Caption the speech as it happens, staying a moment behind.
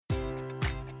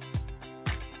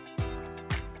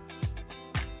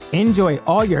Enjoy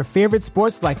all your favorite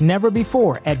sports like never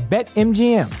before at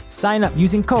BetMGM. Sign up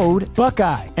using code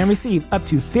Buckeye and receive up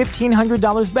to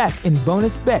 $1,500 back in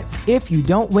bonus bets if you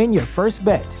don't win your first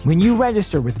bet. When you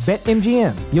register with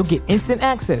BetMGM, you'll get instant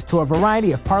access to a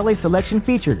variety of parlay selection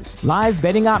features, live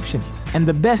betting options, and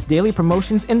the best daily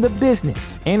promotions in the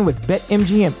business. And with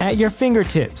BetMGM at your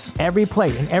fingertips, every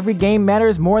play and every game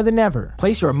matters more than ever.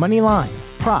 Place your money line,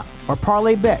 prop, or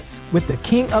parlay bets with the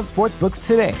king of sportsbooks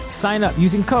today. Sign up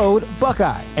using code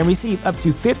Buckeye and receive up to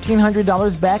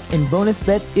 $1,500 back in bonus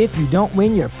bets if you don't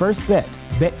win your first bet.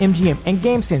 BetMGM and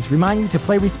GameSense remind you to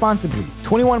play responsibly.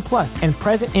 21 plus and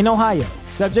present in Ohio,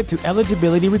 subject to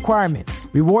eligibility requirements.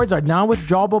 Rewards are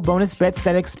non-withdrawable bonus bets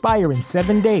that expire in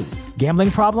 7 days. Gambling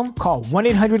problem? Call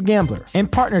 1-800-GAMBLER. In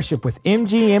partnership with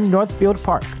MGM Northfield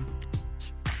Park.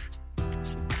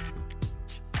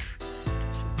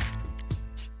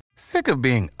 Sick of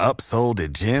being upsold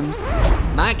at gyms?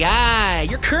 My guy,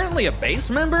 you're currently a base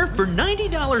member? For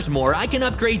 $90 more, I can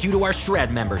upgrade you to our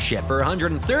Shred membership. For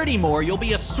 $130 more, you'll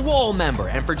be a Swole member.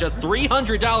 And for just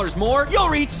 $300 more, you'll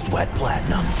reach Sweat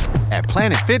Platinum. At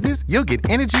Planet Fitness, you'll get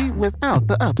energy without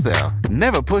the upsell.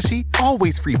 Never pushy,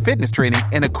 always free fitness training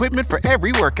and equipment for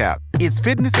every workout. It's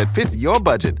fitness that fits your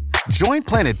budget. Join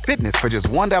Planet Fitness for just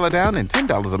 $1 down and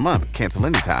 $10 a month. Cancel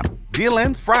anytime. Deal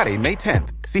ends Friday, May 10th.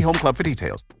 See Home Club for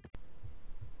details.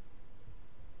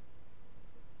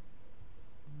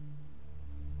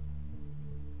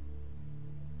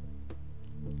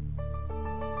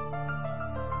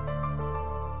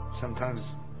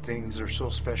 Sometimes things are so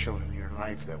special in your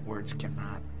life that words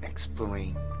cannot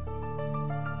explain.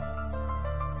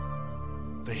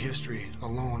 The history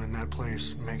alone in that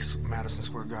place makes Madison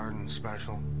Square Garden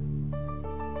special.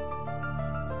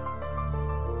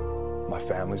 My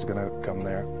family's gonna come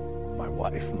there. My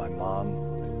wife, my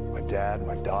mom, my dad,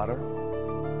 my daughter.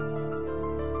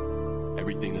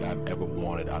 Everything that I've ever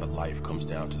wanted out of life comes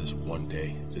down to this one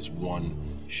day, this one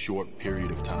short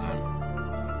period of time.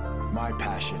 My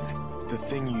passion, the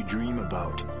thing you dream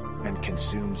about and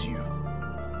consumes you.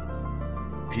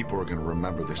 People are going to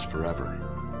remember this forever.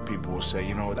 People will say,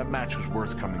 you know, that match was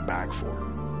worth coming back for.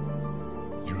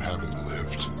 You haven't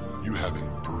lived, you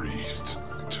haven't breathed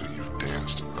until you've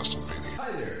danced in WrestleMania.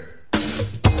 Hi there.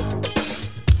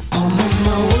 I'm on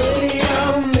my way,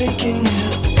 I'm making it.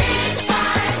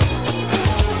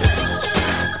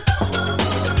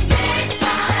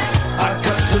 I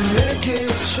got to make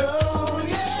it show.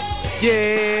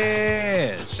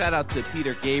 Yeah! Shout out to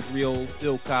Peter Gabriel,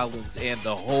 Phil Collins, and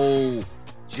the whole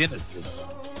Genesis.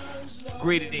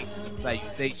 Greetings and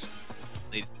salutations,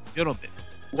 ladies and gentlemen.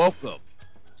 Welcome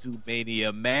to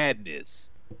Mania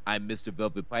Madness. I'm Mr.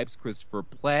 Velvet Pipes, Christopher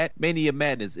Platt. Mania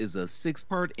Madness is a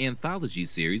 6-part anthology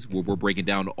series where we're breaking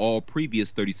down all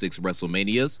previous 36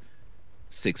 WrestleManias,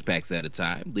 6 packs at a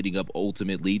time, leading up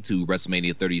ultimately to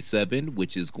WrestleMania 37,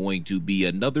 which is going to be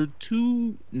another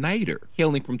 2-nighter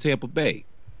hailing from Tampa Bay.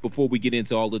 Before we get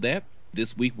into all of that,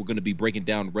 this week we're going to be breaking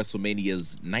down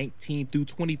WrestleManias 19 through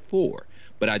 24.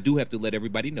 But I do have to let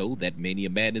everybody know that Mania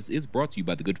Madness is brought to you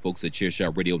by the good folks at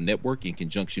Chairshot Radio Network in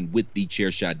conjunction with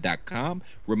thechairshot.com,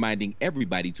 reminding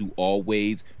everybody to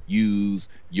always use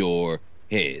your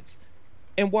heads.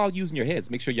 And while using your heads,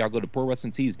 make sure y'all go to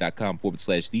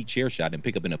ProWrestlingTees.com/TheChairShot and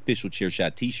pick up an official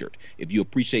Chairshot t-shirt. If you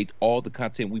appreciate all the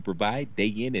content we provide day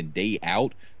in and day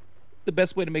out, the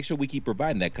best way to make sure we keep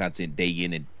providing that content day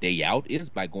in and day out is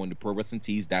by going to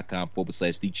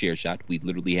ProWrestlingTees.com/TheChairShot. We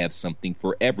literally have something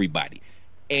for everybody.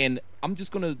 And I'm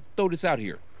just going to throw this out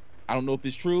here. I don't know if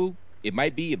it's true. It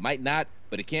might be, it might not,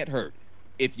 but it can't hurt.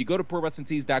 If you go to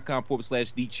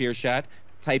ProWrestlingTees.com/TheChairShot,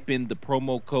 type in the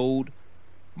promo code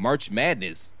March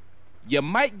Madness, you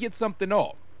might get something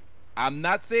off. I'm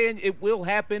not saying it will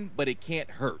happen, but it can't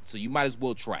hurt. So you might as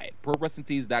well try it.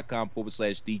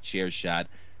 ProWrestlingTees.com/TheChairShot,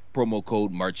 promo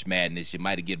code March Madness. You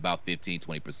might get about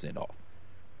 15-20% off.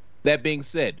 That being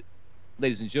said,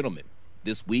 ladies and gentlemen,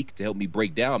 this week to help me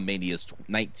break down Manias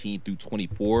 19 through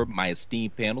 24, my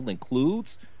esteemed panel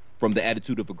includes, from the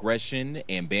Attitude of Aggression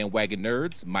and Bandwagon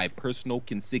Nerds, my personal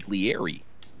consigliere,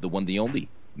 the one, the only,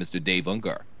 Mr. Dave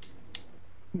Ungar.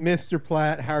 Mr.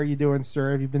 Platt, how are you doing,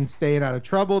 sir? Have you been staying out of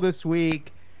trouble this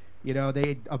week? You know,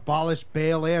 they abolished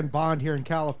bail and bond here in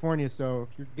California, so if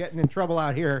you're getting in trouble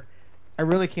out here, I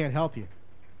really can't help you.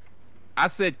 I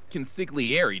said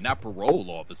consigliere, not parole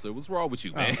officer. What's wrong with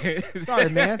you, man? Oh, sorry,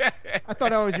 man. I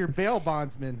thought I was your bail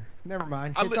bondsman. Never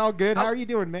mind. It's all good. How are you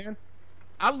doing, man?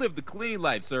 I live the clean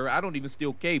life, sir. I don't even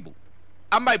steal cable.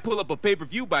 I might pull up a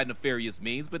pay-per-view by nefarious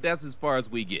means, but that's as far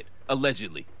as we get,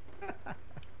 allegedly.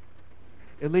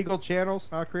 Illegal channels,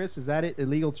 huh, Chris? Is that it?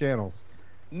 Illegal channels?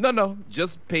 No,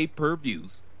 just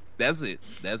pay-per-views. That's it.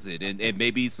 And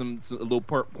maybe some a little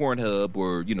Pornhub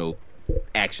or, you know,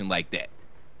 action like that.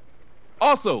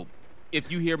 Also,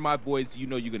 if you hear my voice, you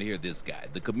know you're going to hear this guy,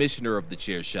 the commissioner of the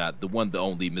Chair Shot, the one, the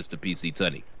only Mr. PC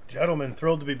Tunney. Gentlemen,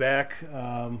 thrilled to be back.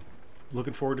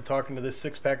 Looking forward to talking to this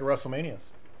six-pack of WrestleManias.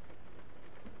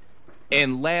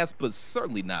 And last but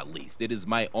certainly not least, it is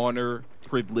my honor,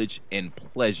 privilege, and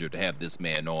pleasure to have this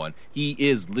man on. He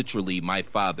is literally my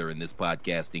father in this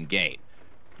podcasting game.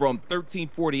 From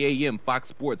 1340 AM Fox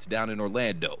Sports down in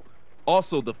Orlando.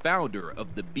 Also the founder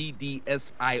of the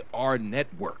BDSIR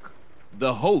Network.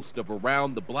 The host of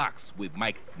Around the Blocks with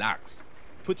Mike Knox.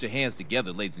 Put your hands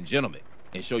together, ladies and gentlemen,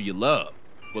 and show your love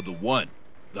for the one,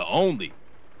 the only,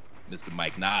 Mr.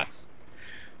 Mike Knox.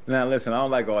 Now listen, I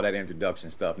don't like all that introduction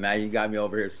stuff. Now you got me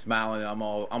over here smiling. I'm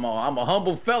a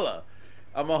humble fella.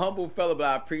 I'm a humble fella, but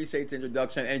I appreciate the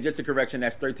introduction. And just a correction,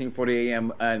 that's 1340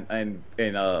 AM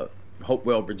in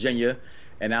Hopewell, Virginia,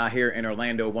 and out here in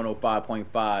Orlando,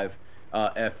 105.5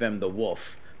 FM, The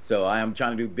Wolf. So I am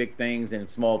trying to do big things in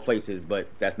small places, but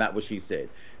that's not what she said.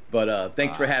 But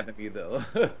thanks for having me, though.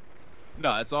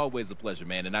 No, it's always a pleasure,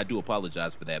 man, and I do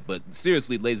apologize for that. But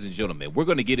seriously, ladies and gentlemen, we're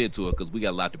going to get into it because we got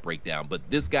a lot to break down. But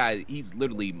this guy, he's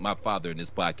literally my father in this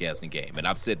podcasting game, and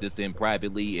I've said this to him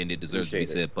privately, and it deserves to be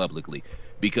said publicly.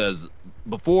 Because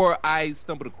before I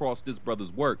stumbled across this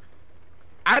brother's work,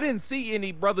 I didn't see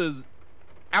any brothers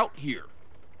out here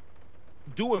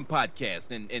doing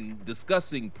podcasts and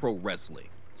discussing pro wrestling.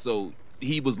 So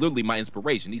he was literally my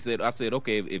inspiration. I said,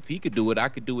 okay, if he could do it, I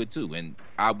could do it too. And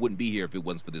I wouldn't be here if it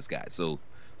wasn't for this guy. So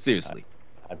seriously.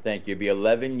 I think it'll be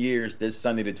 11 years this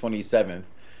Sunday, the 27th,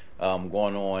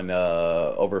 going on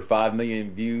over 5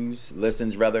 million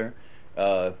listens,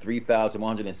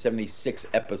 3,176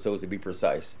 episodes to be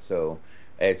precise. So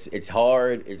it's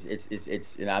hard.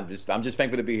 And I'm just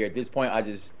thankful to be here. At this point, I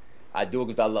do it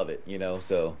because I love it, you know.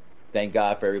 So thank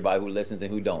God for everybody who listens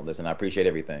and who don't listen. I appreciate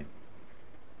everything.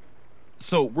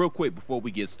 So real quick before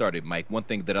we get started, Mike, one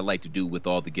thing that I like to do with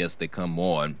all the guests that come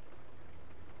on,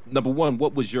 number one,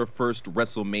 what was your first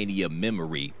WrestleMania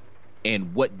memory,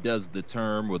 and what does the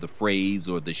term or the phrase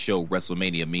or the show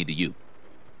WrestleMania mean to you?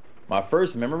 My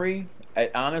first memory,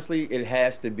 honestly, it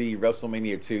has to be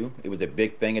WrestleMania 2. It was a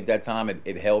big thing at that time.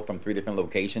 It held from 3 different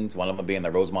locations, one of them being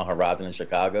the Rosemont Horizon in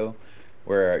Chicago,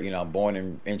 where, you know, I'm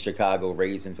born in Chicago,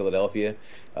 raised in Philadelphia,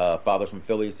 father's from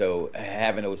Philly, so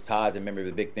having those ties and memory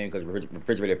was a big thing because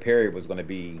Refrigerator Perry was going to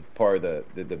be part of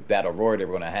the battle royal they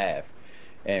were going to have.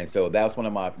 And so that was one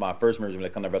of my first memories when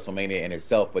it comes to WrestleMania in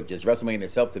itself. But just WrestleMania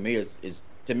itself to me is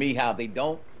to me how they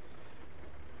don't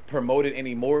promote it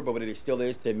anymore, but what it still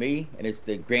is to me, and it's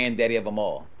the granddaddy of them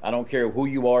all. I don't care who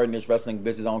you are in this wrestling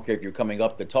business. I don't care if you're coming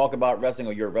up to talk about wrestling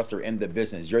or you're a wrestler in the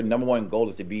business. Your number one goal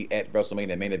is to be at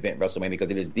WrestleMania, main event WrestleMania,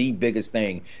 because it is the biggest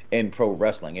thing in pro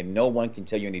wrestling, and no one can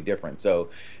tell you any different. So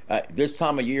this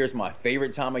time of year is my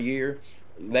favorite time of year.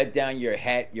 Let down your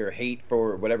hate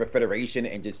for whatever federation,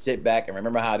 and just sit back and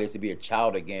remember how it is to be a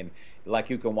child again.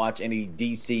 Like you can watch any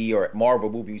DC or Marvel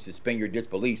movie, you suspend your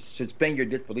disbelief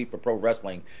for pro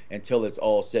wrestling until it's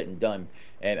all said and done.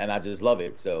 And I just love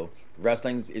it. So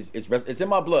wrestling it's in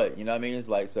my blood, you know what I mean? It's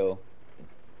like, so.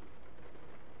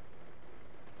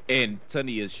 And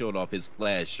Tunney is showing off his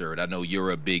Flash shirt. I know you're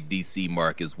a big DC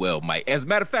mark as well, Mike. As a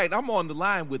matter of fact, I'm on the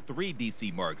line with 3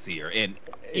 DC marks here, and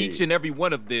each and every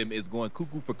one of them is going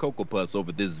cuckoo for Cocoa Puffs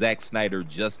over this Zack Snyder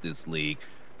Justice League.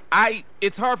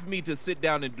 It's hard for me to sit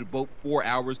down and devote 4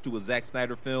 hours to a Zack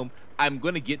Snyder film. I'm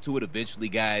going to get to it eventually,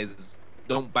 guys.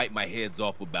 Don't bite my heads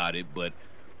off about it, but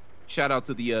shout out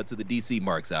to the DC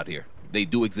marks out here. They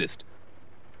do exist.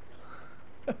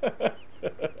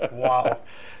 Wow.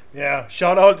 Yeah,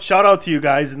 shout out to you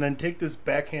guys, and then take this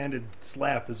backhanded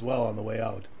slap as well on the way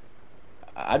out.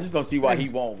 I just don't see why he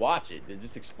won't watch it.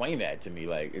 Just explain that to me.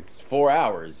 Like, it's 4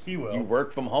 hours. He will. You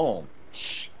work from home.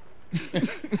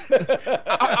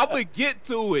 I'm gonna get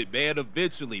to it, man.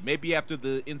 Eventually, maybe after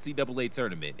the NCAA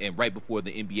tournament and right before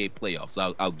the NBA playoffs,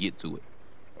 I'll get to it.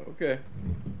 Okay,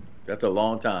 that's a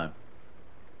long time.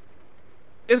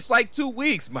 It's like 2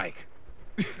 weeks, Mike.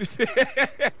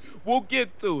 We'll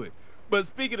get to it. But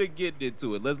speaking of getting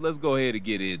into it, let's go ahead and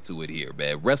get into it here,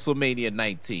 man. WrestleMania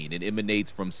 19. It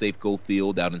emanates from Safeco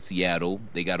Field out in Seattle.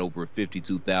 They got over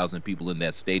 52,000 people in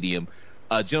that stadium.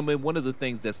 Gentlemen, one of the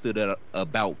things that stood out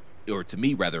about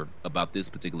this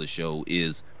particular show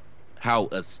is how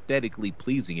aesthetically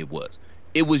pleasing it was.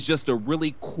 It was just a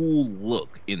really cool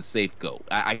look in Safeco.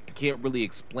 I can't really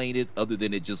explain it other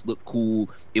than it just looked cool.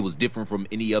 It was different from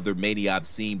any other Mania I've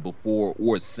seen before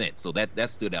or since. So that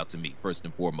stood out to me first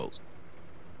and foremost.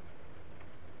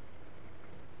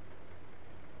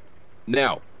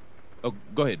 Now,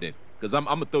 go ahead, Dave. because I'm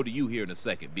gonna throw to you here in a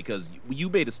second, because you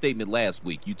made a statement last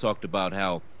week. You talked about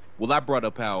how, well, I brought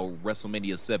up how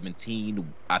WrestleMania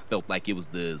 17, I felt like it was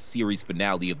the series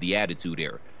finale of the Attitude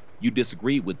Era. You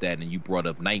disagreed with that, and you brought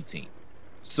up 19.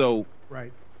 So,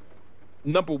 right.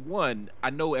 Number one,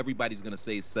 I know everybody's going to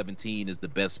say 17 is the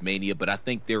best Mania, but I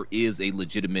think there is a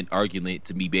legitimate argument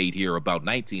to be made here about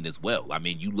 19 as well. I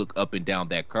mean, you look up and down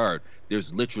that card,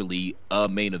 there's literally a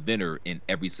main eventer in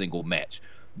every single match.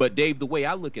 But Dave, the way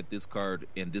I look at this card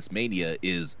and this Mania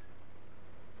is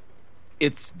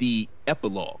it's the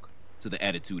epilogue to the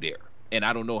Attitude Era. And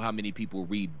I don't know how many people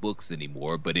read books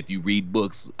anymore, but if you read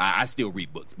books, I still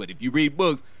read books, but if you read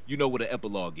books, you know what an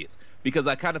epilogue is. Because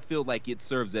I kind of feel like it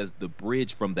serves as the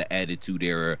bridge from the Attitude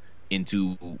Era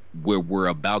into where we're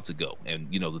about to go, and,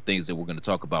 you know, the things that we're going to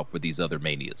talk about for these other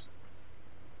Manias.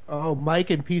 Oh, Mike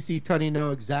and PC Tunney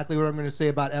know exactly what I'm going to say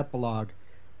about epilogue.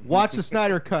 Watch the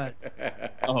Snyder Cut.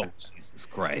 Oh, Jesus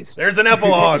Christ. There's an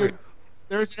epilogue.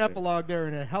 There's an epilogue there,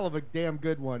 and a hell of a damn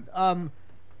good one.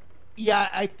 Yeah,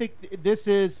 I think this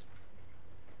is,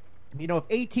 you know, if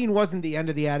 18 wasn't the end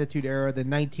of the Attitude Era, then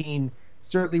 19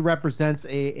 certainly represents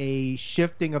a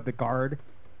shifting of the guard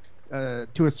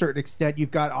to a certain extent. You've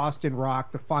got Austin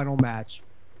Rock, the final match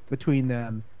between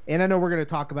them. And I know we're going to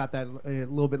talk about that a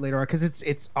little bit later on, because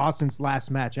it's Austin's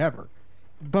last match ever.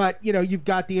 But, you know, you've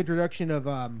got the introduction of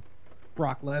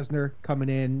Brock Lesnar coming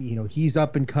in. You know, he's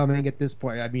up and coming at this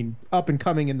point. I mean, up and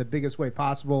coming in the biggest way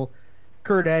possible.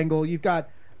 Kurt Angle. You've got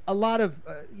a lot of,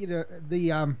 you know,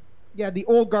 the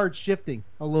old guard shifting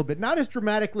a little bit. Not as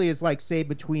dramatically as, like, say,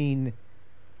 between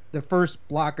the first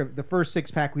block of the first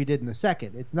six-pack we did in the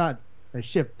second. It's not a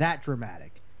shift that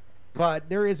dramatic. But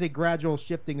there is a gradual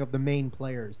shifting of the main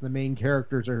players. The main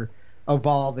characters are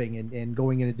evolving and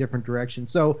going in a different direction.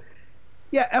 So,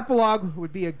 yeah, epilogue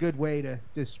would be a good way to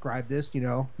describe this, you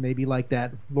know, maybe like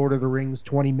that Lord of the Rings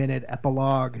 20-minute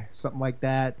epilogue, something like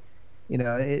that, you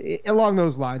know, along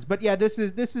those lines. But, yeah, this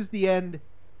is the end,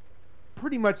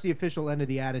 pretty much the official end of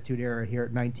the Attitude Era here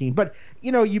at 19. But,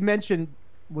 you know, you mentioned,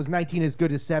 was 19 as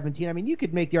good as 17? I mean, you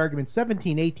could make the argument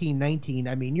 17, 18, 19.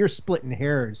 I mean, you're splitting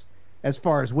hairs as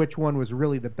far as which one was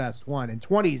really the best one. And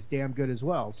 20 is damn good as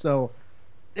well. So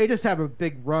they just have a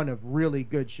big run of really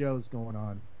good shows going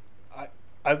on.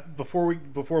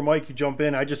 Before Mike, you jump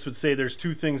in, I just would say there's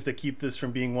two things that keep this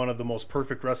from being one of the most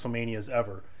perfect WrestleManias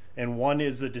ever. And one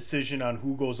is a decision on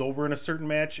who goes over in a certain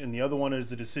match, and the other one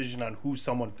is a decision on who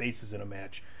someone faces in a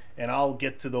match. And I'll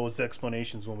get to those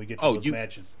explanations when we get to those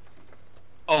matches.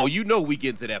 Oh, you know we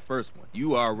get to that first one.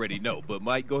 You already know. But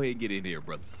Mike, go ahead and get in here,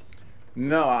 brother.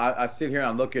 No, I sit here and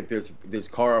I look at this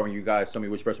card when you guys told me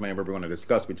which WrestleMania we're going to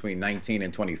discuss between 19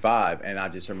 and 25, and I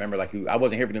just remember, like, I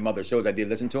wasn't here for them other shows. I did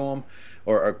listen to them,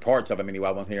 or parts of them anyway.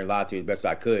 I wasn't here live to you as best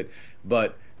I could.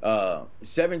 But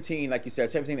 17, like you said,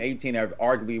 17 and 18 are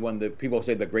arguably one of the, people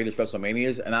say, the greatest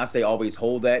WrestleManias, and I say always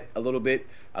hold that a little bit.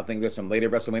 I think there's some later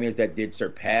WrestleManias that did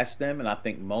surpass them, and I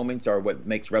think moments are what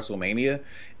makes WrestleMania.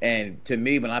 And to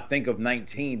me, when I think of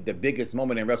 19, the biggest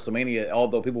moment in WrestleMania,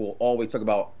 although people will always talk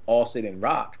about Austin and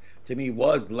Rock, to me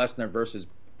was Lesnar versus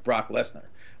Brock Lesnar.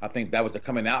 I think that was the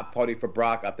coming out party for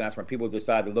Brock. I think that's when people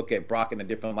decided to look at Brock in a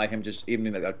different light, him just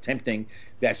even attempting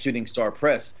that shooting star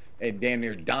press and damn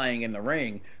near dying in the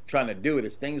ring trying to do it.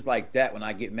 It's things like that when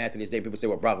I get mad to this day. People say,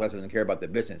 well, Brock Lesnar doesn't care about the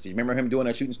business. You remember him doing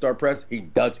a shooting star press? He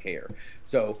does care.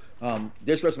 So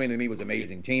this WrestleMania to me was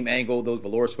amazing. Team Angle, those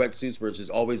velour sweatsuits were just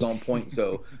always on point.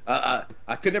 So I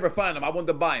could never find them. I wanted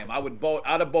to buy them.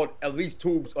 I'd have bought at least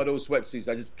two of those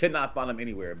sweatsuits. I just could not find them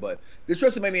anywhere. But this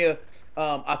WrestleMania,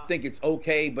 I think it's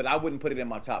okay, but I wouldn't put it in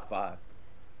my top 5.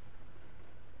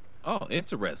 Oh,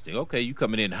 interesting. Okay, you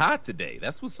coming in hot today.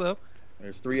 That's what's up.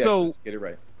 There's 3 X's. Get it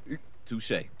right.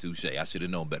 Touche. I should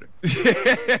have known better.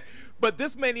 But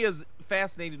this Mania is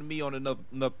fascinating to me on a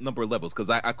number of levels, because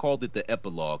I called it the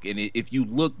epilogue. And if you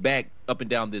look back up and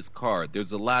down this card,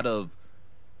 there's a lot of,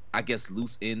 I guess,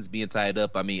 loose ends being tied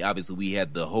up. I mean, obviously we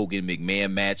had the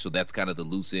Hogan-McMahon match, so that's kind of the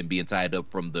loose end being tied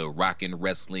up from the Rockin'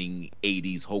 Wrestling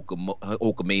 80s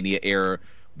Hulkamania era.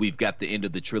 We've got the end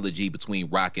of the trilogy between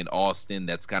Rock and Austin.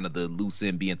 That's kind of the loose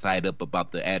end being tied up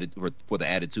about for the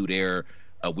Attitude Era.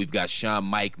 We've got Shawn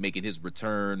Mike making his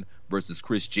return versus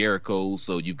Chris Jericho.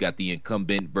 So you've got the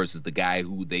incumbent versus the guy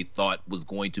who they thought was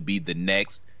going to be the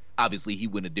next. Obviously, he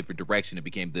went a different direction and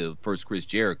became the first Chris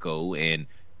Jericho, and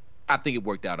I think it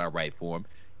worked out all right for him.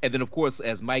 And then, of course,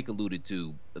 as Mike alluded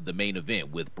to, the main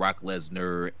event with Brock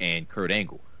Lesnar and Kurt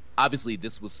Angle. Obviously,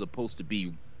 this was supposed to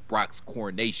be Brock's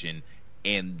coronation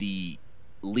and the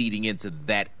leading into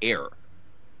that era.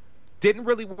 Didn't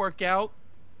really work out,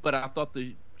 but I thought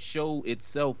the show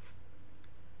itself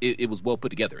it was well put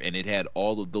together, and it had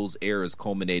all of those eras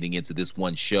culminating into this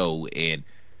one show, and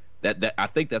that I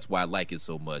think that's why I like it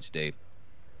so much, Dave.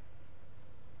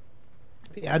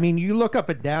 I mean, you look up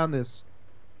and down this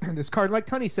card, like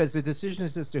Tony says, the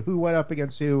decisions as to who went up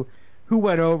against who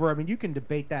went over. I mean, you can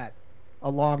debate that a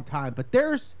long time, but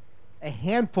there's a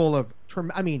handful of.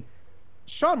 I mean,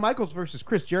 Shawn Michaels versus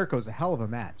Chris Jericho is a hell of a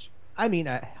match. I mean,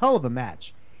 a hell of a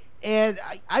match. And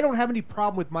I don't have any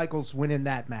problem with Michaels winning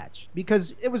that match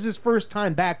because it was his first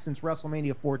time back since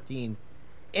WrestleMania 14.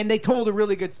 And they told a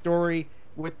really good story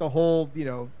with the whole,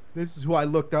 this is who I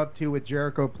looked up to with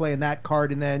Jericho playing that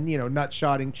card and then,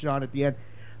 nut-shotting Shawn at the end.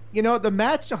 The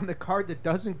match on the card that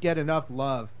doesn't get enough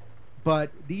love, but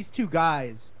these two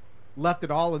guys left it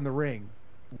all in the ring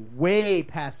way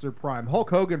past their prime.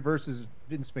 Hulk Hogan versus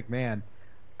Vince McMahon.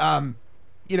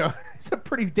 It's a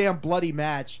pretty damn bloody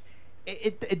match.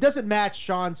 It doesn't match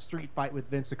Shawn's street fight with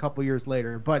Vince a couple years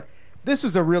later, but this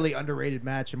was a really underrated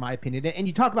match in my opinion. And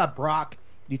you talk about Brock,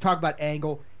 you talk about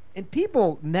Angle, and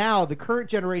people now, the current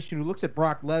generation who looks at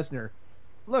Brock Lesnar,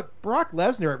 look, Brock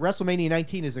Lesnar at WrestleMania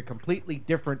 19 is a completely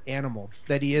different animal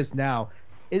that he is now.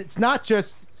 It's not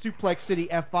just Suplex City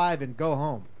F5 and go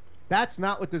home. That's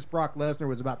not what this Brock Lesnar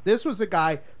was about. This was a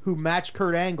guy who matched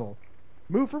Kurt Angle.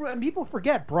 And people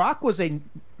forget, Brock was a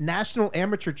national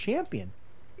amateur champion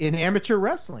in amateur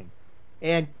wrestling.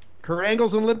 And Kurt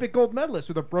Angle's an Olympic gold medalist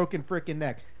with a broken freaking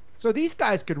neck. So these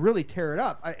guys could really tear it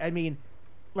up. I mean,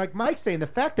 like Mike's saying, the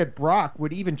fact that Brock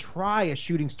would even try a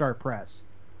shooting star press,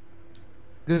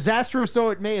 disastrous though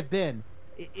it may have been,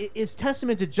 is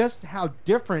testament to just how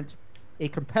different a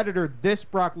competitor this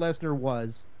Brock Lesnar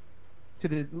was to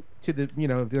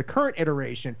the current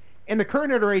iteration. And the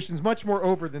current iteration is much more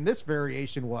over than this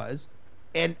variation was.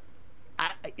 And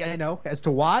I know as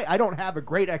to why. I don't have a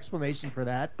great explanation for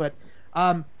that, but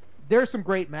there's some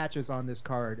great matches on this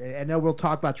card. I know we'll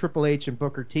talk about Triple H and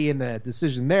Booker T and the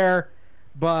decision there,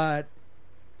 but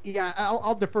yeah,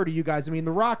 I'll defer to you guys. I mean,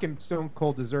 The Rock and Stone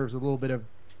Cold deserves a little bit of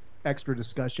extra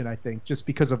discussion, I think, just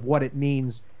because of what it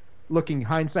means, looking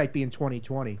hindsight being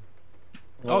 2020.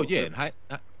 Oh yeah,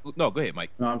 no, go ahead,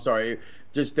 Mike. No, I'm sorry.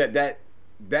 Just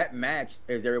that match,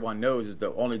 as everyone knows, is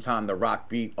the only time The Rock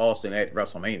beat Austin at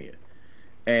WrestleMania.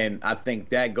 And I think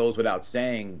that goes without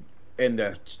saying in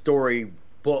the story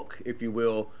book, if you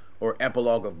will, or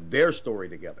epilogue of their story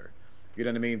together. You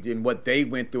know what I mean? And what they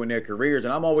went through in their careers.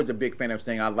 And I'm always a big fan of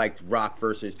saying I liked Rock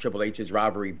versus Triple H's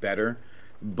rivalry better.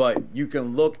 But you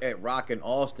can look at Rock and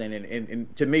Austin,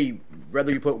 and to me,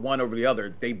 whether you put one over the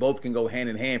other, they both can go hand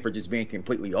in hand for just being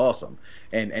completely awesome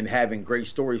and having great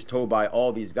stories told by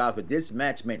all these guys. But this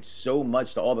match meant so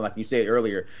much to all of them, like you said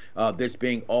earlier, this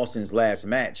being Austin's last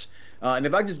match. And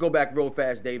if I just go back real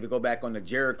fast, David, go back on the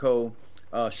Jericho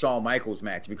Shawn Michaels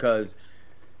match, because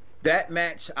that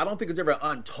match, I don't think it's ever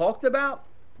untalked about,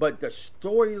 but the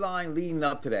storyline leading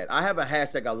up to that, I have a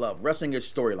hashtag I love. Wrestling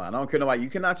is storyline. I don't care nobody. You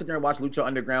cannot sit there and watch Lucha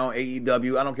Underground,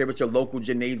 AEW. I don't care if it's your local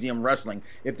gymnasium wrestling.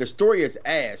 If the story is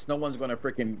ass, no one's going to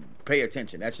freaking pay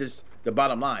attention. That's just the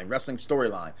bottom line. Wrestling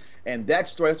storyline. And that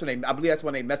story, I believe that's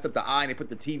when they messed up the eye and they put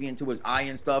the TV into his eye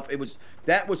and stuff.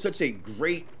 That was such a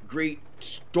great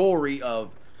story of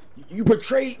you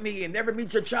betrayed me and never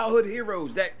meet your childhood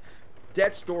heroes.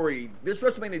 That story, this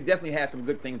WrestleMania definitely has some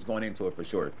good things going into it for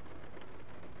sure.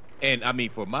 And I mean,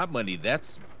 for my money,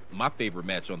 that's my favorite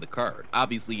match on the card.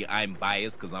 Obviously, I'm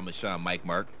biased because I'm a Shawn Mike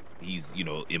mark. He's,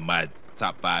 in my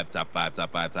top five.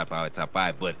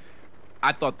 But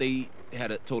I thought they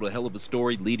had told a hell of a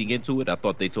story leading into it. I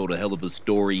thought they told a hell of a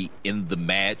story in the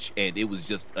match, and it was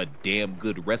just a damn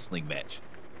good wrestling match.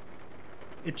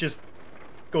 It just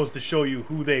goes to show you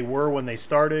who they were when they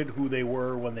started, who they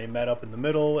were when they met up in the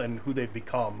middle, and who they've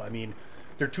become. I mean,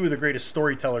 they're two of the greatest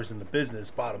storytellers in the business,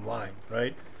 bottom line,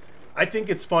 right? I think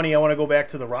it's funny. I want to go back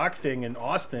to the Rock thing in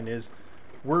Austin. Is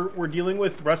we're dealing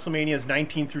with WrestleManias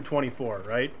 19 through 24,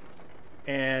 right?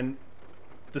 And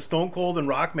the Stone Cold and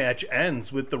Rock match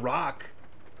ends with the Rock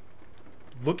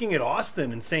looking at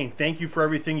Austin and saying, "Thank you for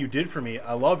everything you did for me.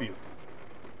 I love you."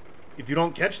 If you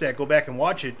don't catch that, go back and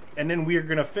watch it. And then we are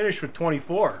going to finish with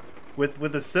 24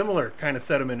 with a similar kind of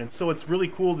sentiment. And so it's really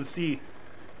cool to see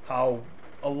how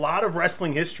a lot of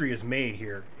wrestling history is made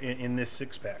here in this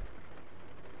six-pack.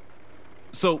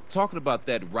 So, talking about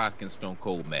that Rock and Stone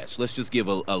Cold match, let's just give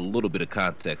a little bit of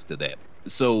context to that.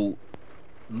 So,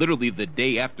 literally the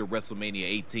day after WrestleMania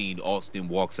 18, Austin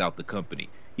walks out the company.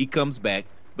 He comes back,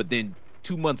 but then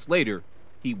 2 months later,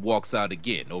 he walks out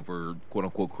again over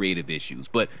quote-unquote creative issues.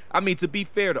 But, I mean, to be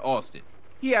fair to Austin,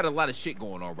 he had a lot of shit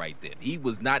going on right then. He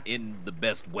was not in the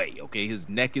best way, okay? His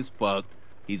neck is fucked.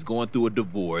 He's going through a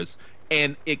divorce.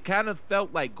 And it kind of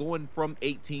felt like going from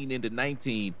 18 into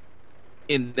 19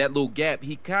 in that little gap,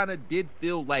 he kind of did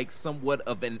feel like somewhat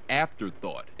of an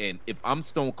afterthought. And if I'm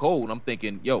Stone Cold, I'm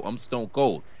thinking, yo, I'm Stone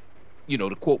Cold. You know,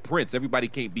 to quote Prince, everybody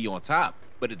can't be on top.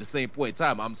 But at the same point in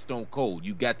time, I'm Stone Cold.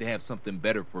 You got to have something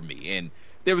better for me. And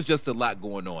there was just a lot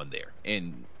going on there.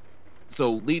 And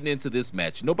so leading into this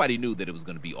match, nobody knew that it was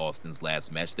going to be Austin's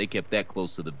last match. They kept that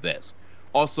close to the vest.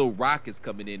 Also, Rock is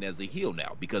coming in as a heel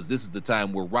now because this is the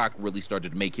time where Rock really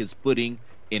started to make his footing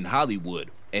in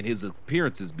Hollywood, and his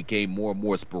appearances became more and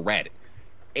more sporadic.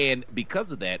 And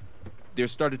because of that, there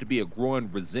started to be a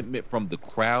growing resentment from the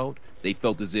crowd. They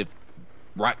felt as if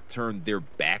Rock turned their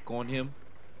back on him,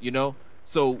 you know?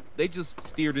 So they just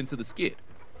steered into the skid.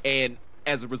 And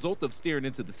as a result of steering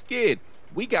into the skid,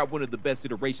 we got one of the best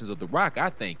iterations of The Rock, I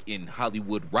think, in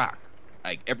Hollywood Rock.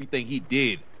 Like, everything he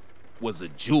did was a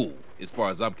jewel, as far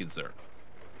as I'm concerned.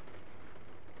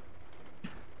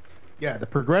 Yeah, the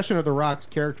progression of The Rock's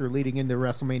character leading into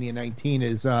WrestleMania 19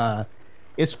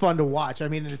 is fun to watch. I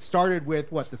mean, it started with,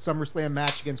 the SummerSlam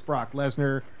match against Brock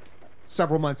Lesnar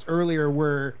several months earlier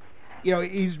where, you know,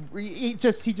 he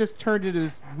just turned into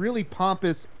this really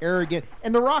pompous, arrogant,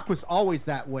 and The Rock was always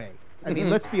that way. I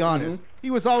mean, let's be honest. He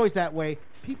was always that way.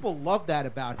 People loved that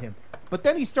about him. But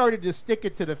then he started to stick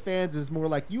it to the fans as more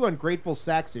like, you ungrateful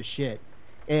sacks of shit.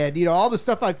 And, you know, all the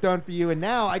stuff I've done for you, and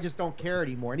now I just don't care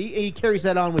anymore. And he carries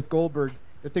that on with Goldberg,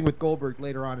 the thing with Goldberg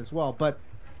later on as well. But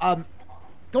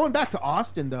going back to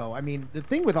Austin, though, I mean, the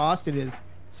thing with Austin is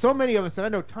so many of us, and I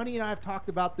know Tony and I have talked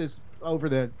about this over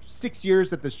the 6 years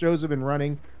that the shows have been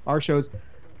running, our shows.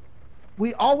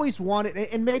 We always wanted,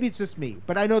 and maybe it's just me,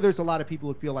 but I know there's a lot of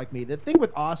people who feel like me. The thing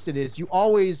with Austin is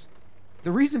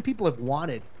the reason people have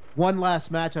wanted one last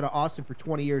match out of Austin for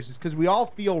 20 years is because we all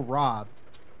feel robbed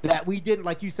that we didn't,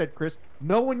 like you said, Chris,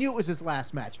 no one knew it was his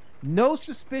last match. No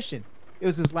suspicion it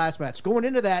was his last match. Going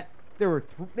into that, there were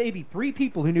maybe 3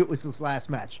 people who knew it was his last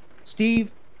match.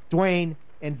 Steve, Dwayne,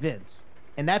 and Vince.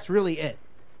 And that's really it.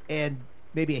 And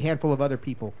maybe a handful of other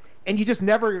people. And you just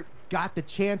never got the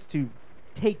chance to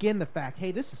take in the fact,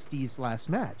 hey, this is Steve's last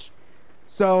match.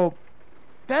 So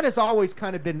that has always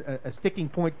kind of been a sticking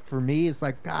point for me. It's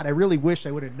like, God, I really wish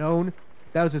I would have known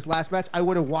that was his last match. I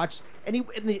would have watched, and it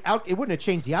wouldn't have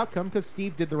changed the outcome because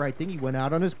Steve did the right thing. He went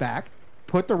out on his back,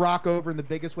 put The Rock over in the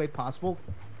biggest way possible,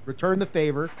 returned the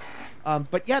favor.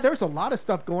 But yeah, there's a lot of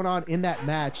stuff going on in that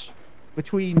match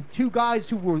between two guys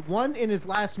who were one in his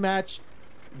last match,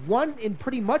 one in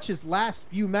pretty much his last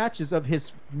few matches of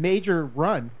his major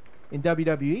run in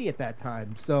WWE at that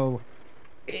time. So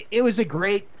it was a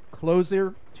great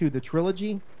closer to the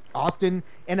trilogy. Austin,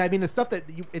 and I mean the stuff that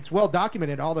it's well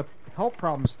documented, all the health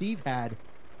problems Steve had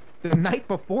the night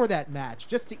before that match,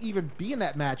 just to even be in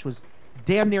that match was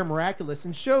damn near miraculous,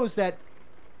 and shows that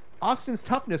Austin's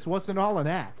toughness wasn't all an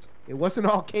act. It wasn't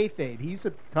all kayfabe. He's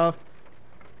a tough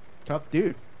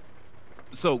dude.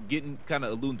 So getting kind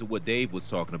of alluding to what Dave was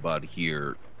talking about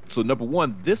here. So number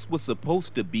one, this was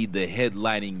supposed to be the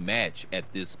headlining match at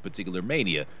this particular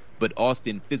Mania, but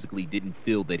Austin physically didn't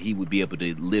feel that he would be able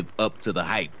to live up to the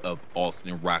hype of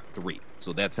Austin Rock 3.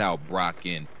 So that's how Brock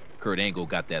and Kurt Angle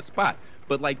got that spot.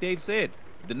 But like Dave said,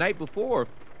 the night before,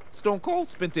 Stone Cold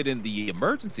spent it in the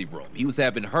emergency room. He was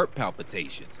having heart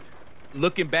palpitations.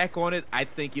 Looking back on it, I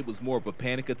think it was more of a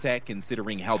panic attack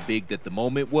considering how big that the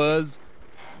moment was.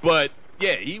 But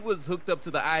yeah, he was hooked up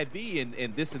to the IV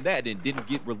and this and that and didn't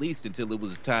get released until it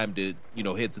was time to,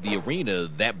 head to the arena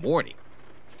that morning.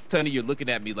 Tony, you're looking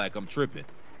at me like I'm tripping.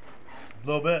 A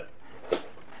little bit.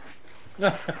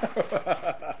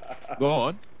 Go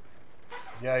on.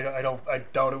 Yeah, I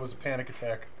doubt it was a panic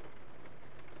attack.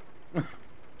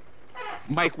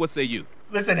 Mike, what say you?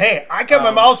 Listen, hey, I kept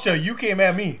my mouth shut. You came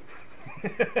at me.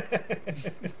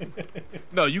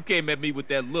 No, you came at me with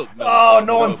that look. No,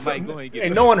 Mike, go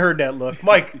ahead, no one heard that look.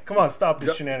 Mike, come on, stop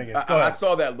this shenanigans. Go ahead. I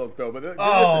saw that look though, but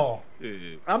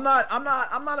listen, I'm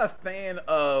not a fan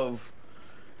of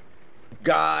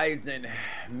guys and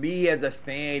me as a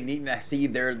fan needing to see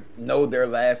their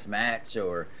last match,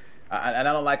 or I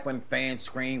don't like when fans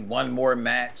scream one more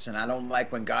match, and I don't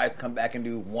like when guys come back and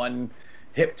do one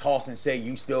hip toss and say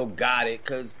you still got it,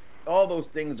 because all those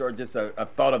things are just a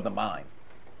thought of the mind,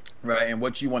 right? And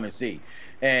what you want to see,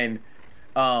 and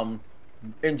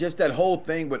just that whole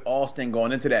thing with Austin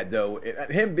going into that though,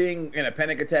 him being in a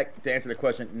panic attack, to answer the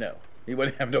question, no, he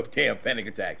wouldn't have no damn panic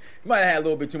attack. He might have had a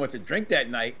little bit too much to drink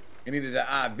that night and needed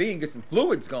an IV and get some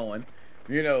fluids going,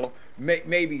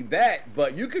 maybe that.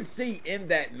 But you could see in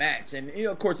that match, and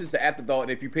of course it's an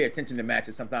afterthought. If you pay attention to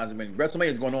matches, sometimes when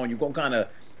WrestleMania is going on,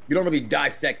 you don't really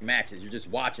dissect matches. You're just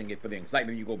watching it for the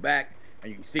excitement. You go back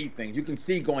and you see things. You can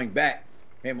see going back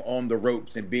him on the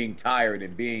ropes and being tired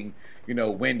and being,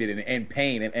 winded and in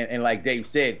pain. And like Dave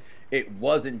said, it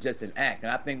wasn't just an act.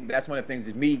 And I think that's one of the things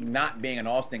is me not being an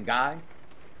Austin guy,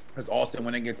 because Austin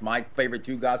went against my favorite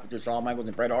two guys, which are Shawn Michaels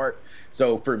and Bret Hart.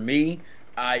 So for me,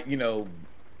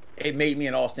 it made me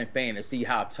an Austin fan to see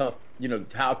how tough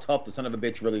the son of a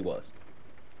bitch really was.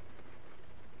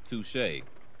 Touche.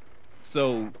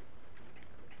 So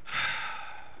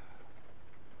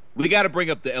we got to bring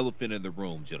up the elephant in the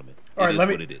room, gentlemen. All right,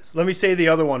 let me say the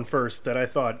other one first that I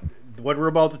thought what we're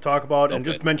about to talk about, and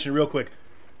just mention real quick.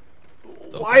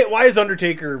 Why is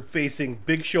Undertaker facing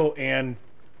Big Show and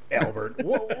Albert?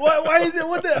 Why is it?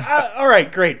 All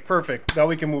right, great, perfect. Now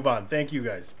we can move on. Thank you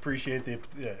guys. Appreciate the.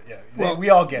 Well, we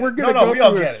all get it. We're gonna go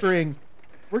through a string.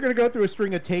 We're gonna go through a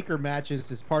string of Taker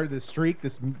matches as part of this streak.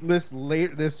 This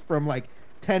from like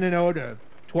 10-0 to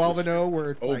 12-0,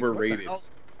 where it's overrated.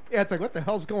 It's like, what the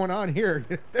hell's going on here?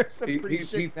 There's some pretty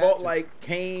shit. He fought like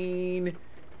Kane,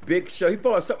 Big Show. He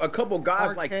fought a couple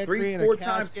guys like 3-4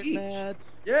 times each. Match.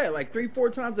 Yeah, like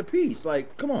 3-4 times a piece.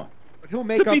 Like, come on. To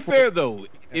be fair, though,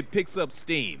 it picks up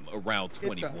steam around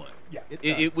 21.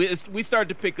 We start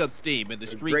to pick up steam, and the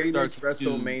streak starts. The greatest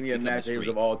WrestleMania match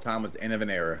of all time was the end of an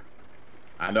era.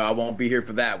 I know I won't be here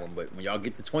for that one, but when y'all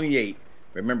get to 28,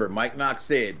 remember Mike Knox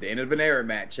said the end of an era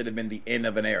match should have been the end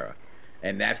of an era,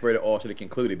 and that's where it all should have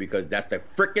concluded, because that's the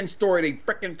freaking story they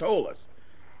freaking told us.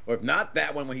 Or if not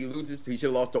that one, when he loses, he should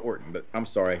have lost to Orton. But I'm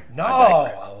sorry. No,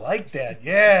 I like that.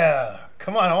 Yeah,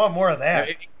 come on, I want more of that.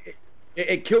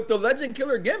 It killed the legend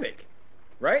killer gimmick,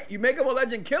 right? You make him a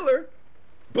legend killer,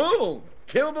 boom,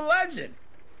 kill the legend.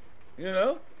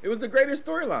 It was the greatest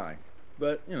storyline.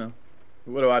 But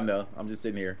what do I know? I'm just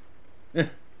sitting here.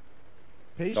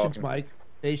 Patience, Mike.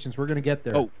 Patience. We're gonna get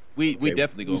there. Oh, we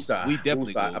definitely go. We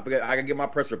definitely go. I can get my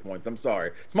pressure points. I'm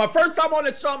sorry. It's my first time on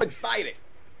this show. I'm excited.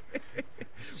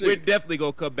 We're definitely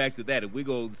gonna come back to that, and we're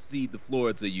gonna cede the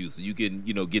floor to you, so you can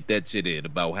get that shit in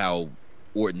about how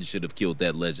Orton should have killed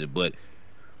that legend. But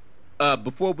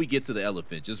before we get to the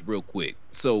elephant, just real quick.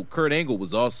 So Kurt Angle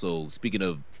was also, speaking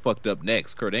of fucked up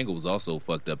next, Kurt Angle was also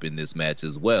fucked up in this match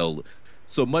as well.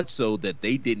 So much so that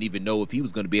they didn't even know if he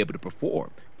was going to be able to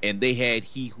perform. And they had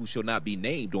He Who Shall Not Be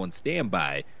Named on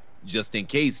standby just in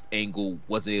case Angle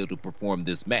wasn't able to perform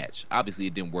this match. Obviously,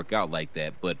 it didn't work out like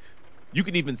that, but you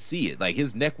can even see it. Like,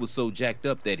 his neck was so jacked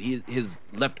up that his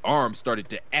left arm started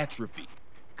to atrophy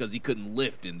because he couldn't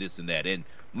lift and this and that. And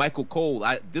Michael Cole,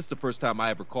 this is the first time I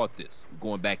ever caught this,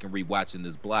 going back and rewatching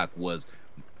this block, was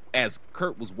as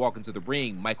Kurt was walking to the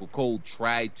ring, Michael Cole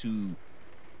tried to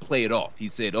play it off. He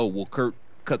said, oh, well, Kurt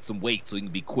cut some weight so he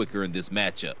can be quicker in this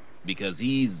matchup, because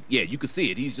you can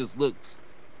see it.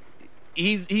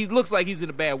 He looks like he's in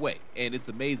a bad way. And it's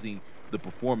amazing the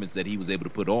performance that he was able to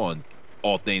put on,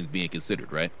 all things being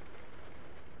considered, right?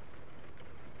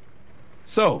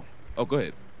 So, go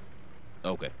ahead.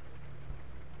 Okay.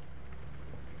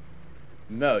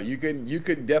 No, you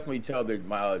could definitely tell that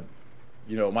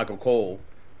Michael Cole,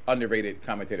 underrated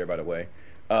commentator, by the way,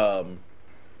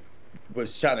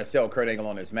 was trying to sell Kurt Angle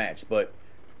on this match. But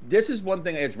this is one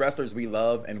thing as wrestlers we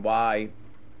love, and why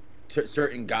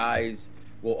certain guys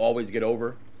will always get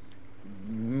over.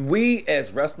 We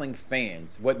as wrestling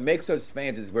fans, what makes us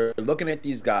fans is we're looking at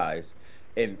these guys,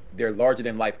 and they're larger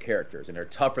than life characters, and they're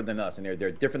tougher than us, and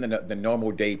they're different than the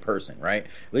normal day person, right?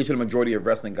 At least for the majority of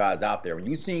wrestling guys out there. When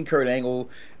you see Kurt Angle,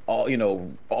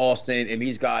 Austin, and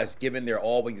these guys giving their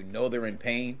all, but they're in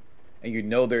pain,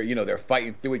 and they're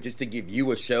fighting through it just to give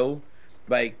you a show.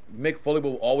 Like, Mick Foley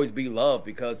will always be loved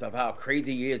because of how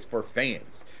crazy he is for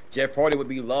fans. Jeff Hardy would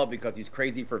be loved because he's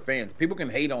crazy for fans. People can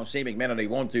hate on Shane McMahon if they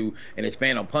want to, and his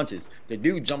fan on punches. The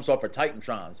dude jumps off of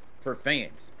Titantrons for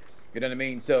fans. You know what I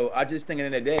mean? So I just think at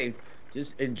the end of the day,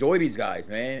 just enjoy these guys,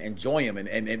 man. Enjoy them.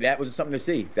 And that was something to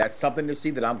see. That's something to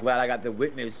see that I'm glad I got to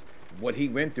witness what he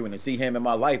went through and to see him in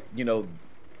my life.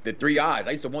 The 3 eyes.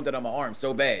 I used to want that on my arm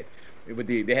so bad.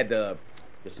 They had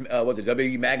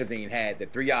WWE Magazine had the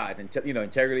 3 eyes, and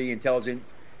integrity,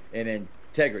 intelligence, and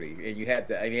integrity. And you had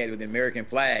the American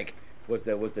flag was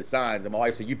the signs. And my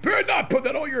wife said, "You better not put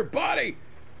that on your body."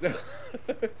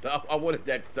 So I wanted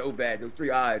that so bad. Those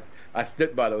 3 eyes, I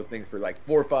stood by those things for like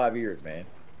 4 or 5 years, man.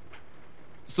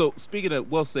 So speaking of,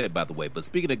 well said, by the way, but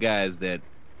speaking of guys that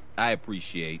I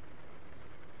appreciate,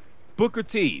 Booker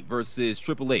T versus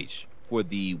Triple H for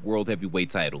the World Heavyweight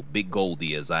title, Big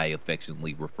Goldie, as I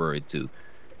affectionately refer it to.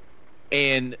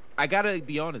 And I gotta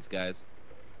be honest, guys,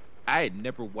 I had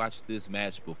never watched this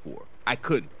match before. I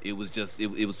couldn't. It was just,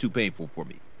 it was too painful for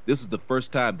me. This was the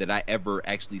first time that I ever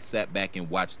actually sat back and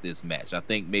watched this match. I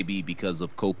think maybe because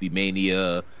of Kofi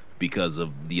Mania, because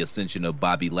of the ascension of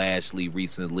Bobby Lashley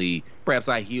recently. Perhaps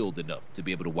I healed enough to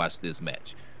be able to watch this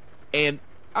match. And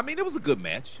I mean, it was a good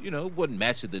match. You know, it wasn't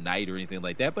match of the night or anything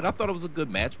like that, but I thought it was a good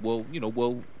match. Well, you know,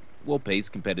 well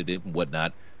paced, competitive, and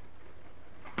whatnot.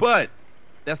 But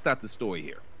that's not the story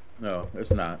here. No,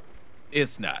 it's not.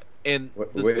 It's not. And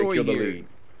the Way to story kill the here, lead.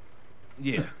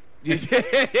 yeah.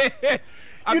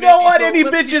 You know what? And he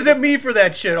bitches at me for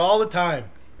that shit all the time.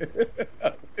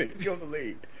 Kill the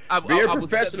lead. Be a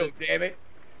professional, damn it.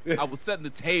 I was setting the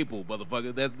table,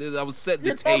 motherfucker. I was setting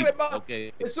You're the table. About,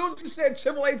 okay. As soon as you said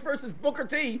Triple H versus Booker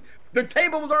T, the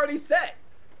table was already set.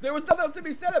 There was nothing else to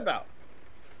be said about.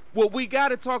 Well, we got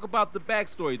to talk about the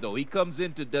backstory, though. He comes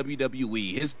into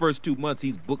WWE. His first 2 months,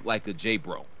 he's booked like a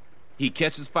J-Bro. He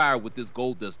catches fire with this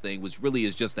Goldust thing, which really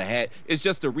is just it's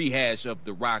just a rehash of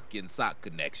the Rock and Sock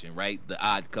connection, right? The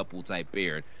odd couple type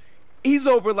pair. He's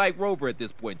over like Rover at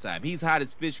this point in time. He's hot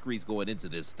as fish grease going into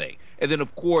this thing. And then,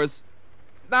 of course,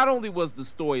 not only was the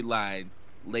storyline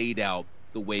laid out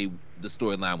the way the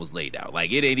storyline was laid out,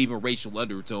 like it ain't even racial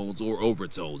undertones or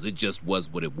overtones. It just was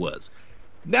what it was.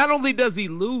 Not only does he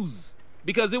lose,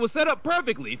 because it was set up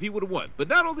perfectly if he would have won, but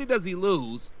not only does he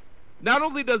lose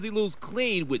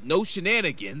clean with no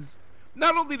shenanigans,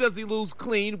 not only does he lose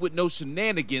clean with no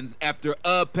shenanigans after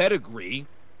a pedigree,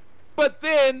 but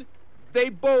then they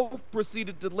both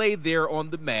proceeded to lay there on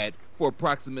the mat for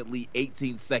approximately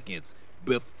 18 seconds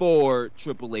before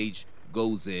Triple H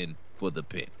goes in for the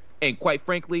pin. And quite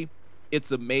frankly,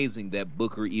 it's amazing that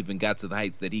Booker even got to the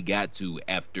heights that he got to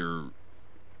after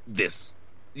this.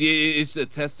 It's a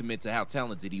testament to how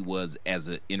talented he was as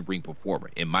an in-ring performer,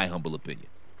 in my humble opinion.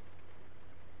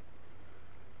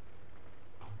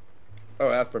 Oh,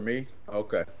 that's for me?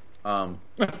 Okay. Well,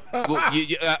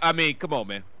 I mean, come on,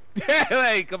 man.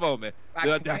 Hey, come on, man.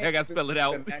 I got to spell it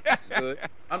out.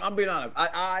 I'm being honest.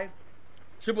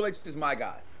 Triple H is my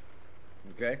guy.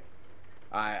 Okay?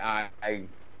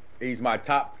 He's my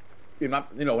top, you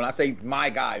know, when I say my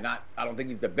guy, I don't think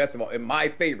he's the best of all. In my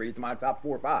favorite, he's my top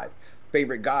 4 or 5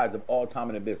 favorite guys of all time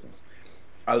in the business.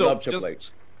 I love Triple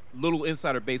H. Little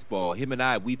insider baseball. Him and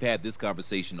I, we've had this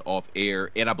conversation off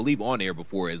air, and I believe on air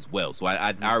before as well. So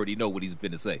I already know what he's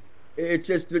been to say. It's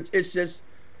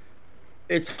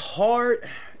hard.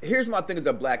 Here's my thing as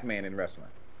a black man in wrestling,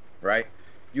 right?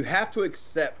 You have to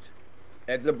accept,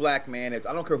 as a black man, I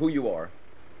don't care who you are,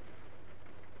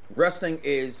 wrestling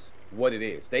is what it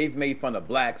is. They've made fun of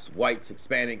blacks, whites,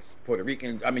 Hispanics, Puerto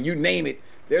Ricans. I mean, you name it.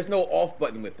 There's no off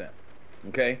button with them,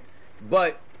 okay?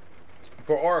 But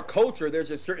for our culture, there's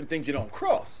just certain things you don't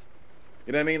cross.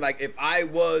 You know what I mean? Like if I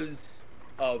was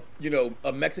of,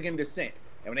 a Mexican descent,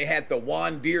 and when they had the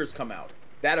Juan Deers come out,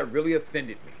 that really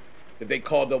offended me, that they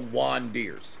called them Juan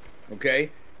Deers,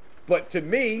 okay? But to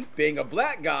me, being a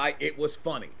black guy, it was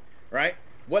funny, right?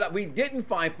 What we didn't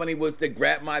find funny was the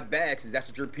grab my bag, because that's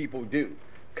what your people do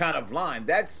kind of line.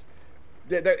 It's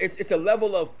a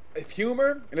level of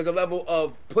humor, and there's a level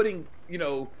of putting,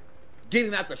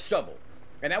 getting out the shovel.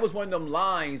 And that was one of them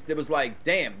lines that was like,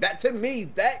 damn, that to me,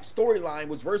 that storyline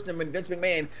was worse than when Vince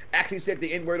McMahon actually said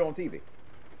the N-word on TV.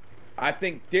 I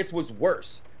think this was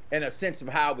worse in a sense of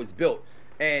how it was built.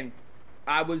 And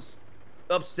I was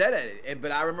upset at it.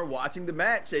 But I remember watching the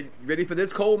match and ready for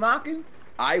this cold knocking.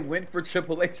 I went for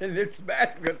Triple H in this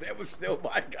match because that was still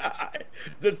my guy,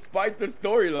 despite the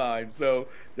storyline. So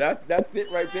that's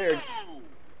it right there.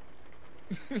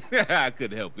 I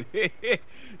couldn't help it.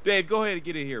 Dave, go ahead and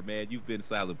get in here, man. You've been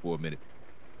silent for a minute.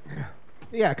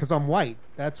 Yeah, because I'm white.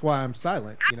 That's why I'm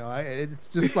silent. It's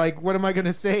just like, what am I going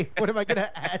to say? What am I going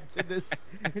to add to this?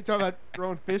 You're talking about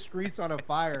throwing fish grease on a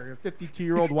fire. A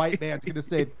 52-year-old white man's going to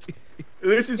say... At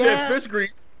least you said fish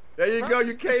grease. There you go.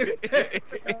 You came.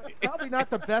 Probably not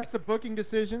the best of booking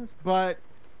decisions, but,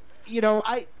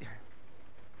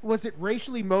 was it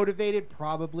racially motivated?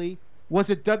 Probably. Was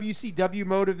it WCW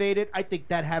motivated? I think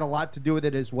that had a lot to do with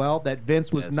it as well, that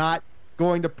Vince was not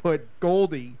going to put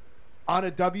Goldie on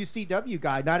a WCW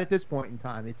guy, not at this point in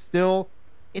time. It's still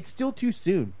too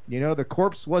soon. The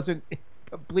corpse wasn't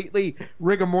completely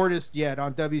rigor mortis yet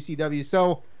on WCW.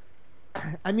 So,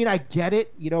 I mean, I get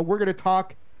it. We're going to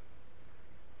talk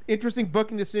interesting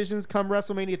booking decisions come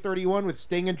WrestleMania 31 with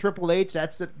Sting and Triple H.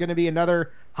 That's going to be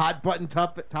another hot button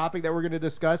topic that we're going to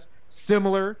discuss.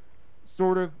 Similar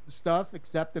sort of stuff,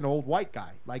 except an old white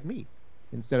guy like me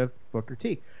instead of Booker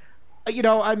T.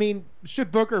 I mean,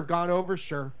 should Booker have gone over?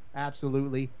 Sure,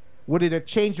 absolutely. Would it have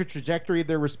changed the trajectory of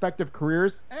their respective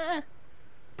careers?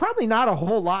 Probably not a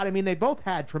whole lot. I mean, they both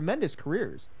had tremendous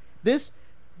careers. This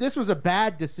was a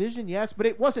bad decision, yes, but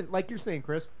it wasn't, like you're saying,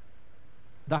 Chris.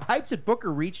 The heights that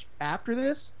Booker reached after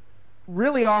this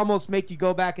really almost make you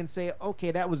go back and say,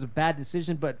 okay, that was a bad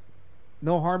decision, but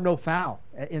no harm, no foul.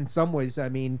 In some ways, I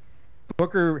mean,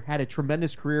 Booker had a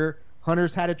tremendous career.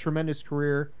 Hunter's had a tremendous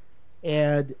career,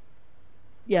 and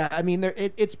yeah, I mean,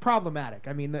 it's problematic.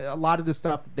 I mean, a lot of the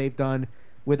stuff that they've done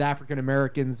with African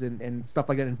Americans and stuff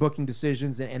like that in booking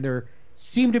decisions, and they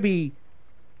seem to be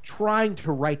trying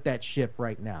to right that ship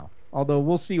right now. Although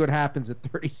we'll see what happens at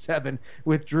 37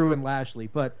 with Drew and Lashley.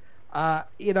 But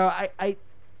you know,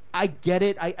 I get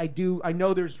it. I do. I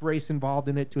know there's race involved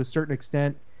in it to a certain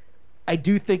extent. I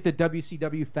do think the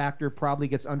WCW factor probably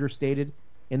gets understated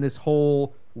in this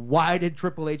whole why did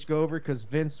Triple H go over? Because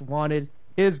Vince wanted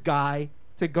his guy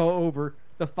to go over,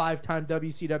 the 5-time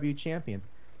WCW champion.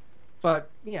 But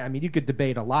yeah, I mean, you could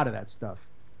debate a lot of that stuff.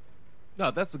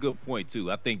 No, that's a good point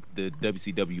too. I think the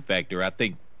WCW factor, I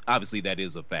think obviously that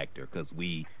is a factor because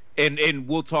and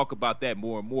we'll talk about that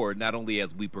more and more, not only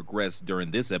as we progress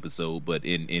during this episode, but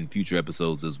in future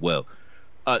episodes as well.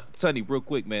 Sonny, real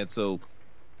quick, man. So,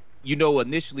 you know,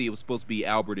 initially it was supposed to be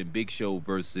Albert and Big Show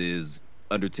versus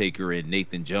Undertaker and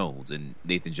Nathan Jones, and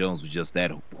Nathan Jones was just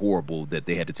that horrible that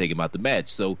they had to take him out the match.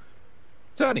 So,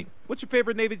 Sonny, what's your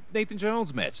favorite Nathan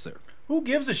Jones match, sir? Who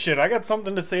gives a shit? I got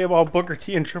something to say about Booker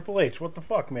T and Triple H. What the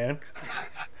fuck, man?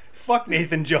 Fuck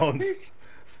Nathan Jones.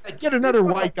 Get another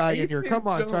white guy in here. Come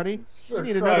on, Tony. We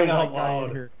need another white guy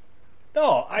in here.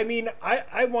 No, I mean,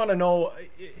 I want to know.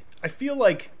 I feel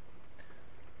like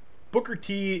Booker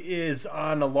T is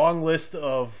on a long list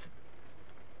of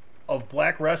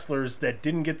black wrestlers that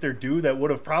didn't get their due, that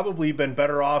would have probably been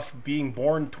better off being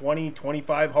born 20,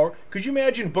 25. Could you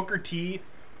imagine Booker T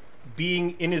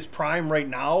being in his prime right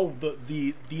now?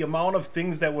 The amount of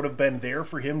things that would have been there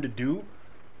for him to do,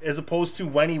 as opposed to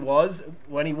when he was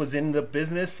in the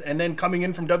business and then coming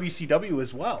in from WCW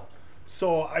as well.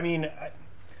 So, I mean,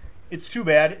 it's too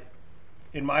bad,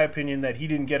 in my opinion, that he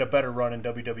didn't get a better run in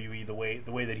WWE the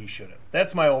way that he should have.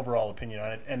 That's my overall opinion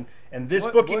on it. And this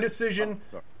booking decision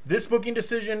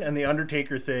and the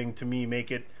Undertaker thing, to me,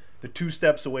 make it the 2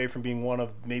 steps away from being one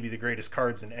of maybe the greatest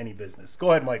cards in any business.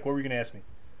 Go ahead, Mike. What were you going to ask me?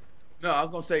 No, I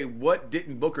was going to say, what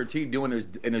didn't Booker T do in his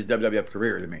WWF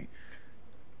career to me?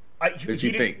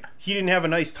 He didn't have a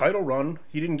nice title run.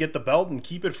 He didn't get the belt and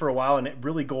keep it for a while and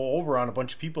really go over on a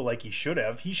bunch of people like he should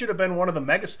have. He should have been one of the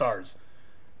megastars.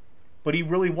 But he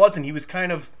really wasn't. He was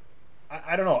kind of,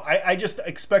 I don't know. I just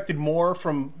expected more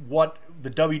from what the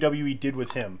WWE did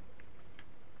with him.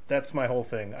 That's my whole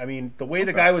thing. I mean, the way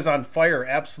the guy was on fire,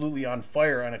 absolutely on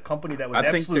fire, on a company that was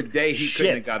absolute shit. I think today he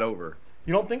couldn't have got over.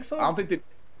 You don't think so? I don't think that,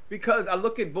 because I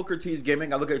look at Booker T's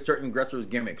gimmick, I look at certain wrestlers'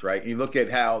 gimmicks, right? And you look at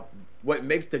how what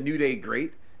makes the New Day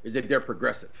great is that they're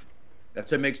progressive.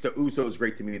 That's what makes the Usos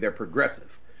great to me. They're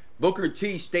progressive. Booker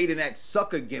T stayed in that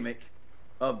sucker gimmick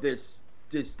of this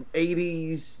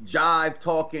 80s jive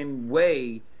talking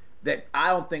way that I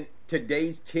don't think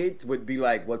today's kids would be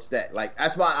like, what's that? Like,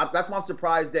 that's why I'm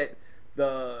surprised that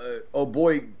the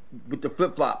boy with the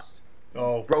flip-flops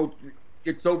bro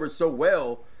gets over so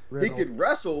well. Riddle. He could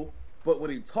wrestle, but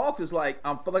when he talks, it's like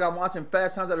I feel like I'm watching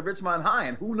Fast Times at the Ridgemont High,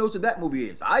 and who knows what that movie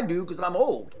is? I do, because I'm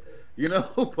old, you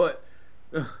know. But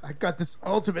I got this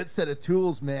ultimate set of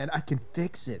tools, man. I can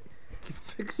fix it.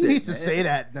 He needs to say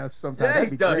that enough sometimes.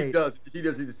 Yeah, he does. He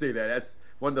does need to say that. That's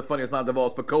one of the funniest lines of all.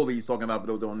 Spicoli he's talking about, but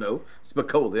those don't know.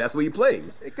 Spicoli, that's what he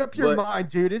plays. Make up your mind,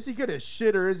 dude. Is he going to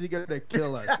shit or is he going to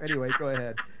kill us? Anyway, go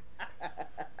ahead.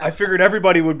 I figured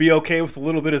everybody would be okay with a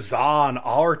little bit of za on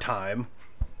our time.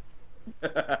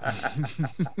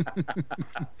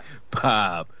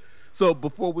 Bob. So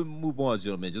before we move on,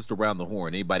 gentlemen, just around the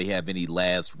horn, anybody have any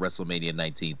last WrestleMania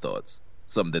 19 thoughts?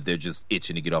 Something that they're just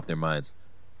itching to get off their minds?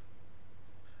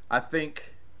 I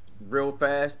think real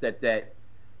fast that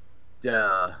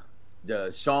the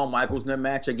Shawn Michaels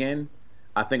match again,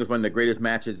 I think was one of the greatest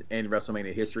matches in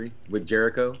WrestleMania history with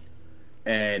Jericho.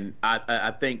 And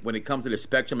I think when it comes to the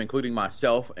spectrum, including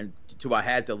myself, and I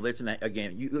had to listen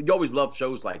again. You always love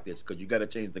shows like this because you got a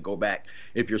chance to go back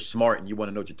if you're smart and you want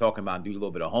to know what you're talking about and do a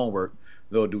little bit of homework,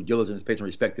 a little due diligence, pay some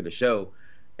respect to the show.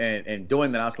 And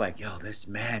doing that, I was like, yo, this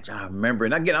match, I remember.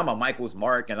 And again, I'm a Michaels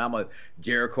mark and I'm a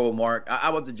Jericho mark. I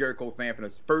was a Jericho fan from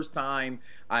the first time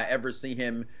I ever see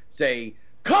him say,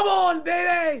 "Come on,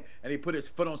 baby!" And he put his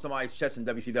foot on somebody's chest in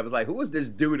WCW. I was like, who is this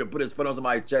dude to put his foot on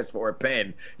somebody's chest for a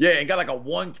pin? Yeah, and got like a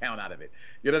 1 count out of it.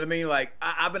 You know what I mean? Like,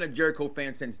 I've been a Jericho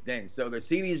fan since then. So to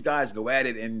see these guys go at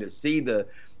it and to see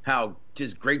how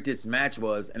just great this match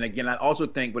was. And again, I also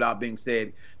think, without being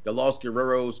said, the Los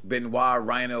Guerreros, Benoit,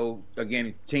 Rhino,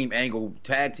 again, Team Angle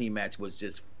tag team match was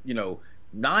just,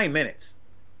 9 minutes.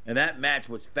 And that match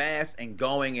was fast and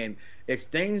going. And it's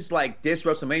things like this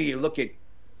WrestleMania, you look at,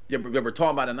 we're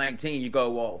talking about a 19, you go,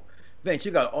 well, Vince,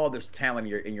 you got all this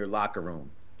talent in your locker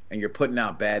room, and you're putting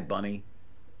out Bad Bunny,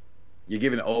 You're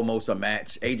giving Omos a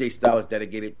match. AJ Styles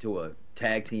dedicated to a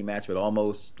tag team match with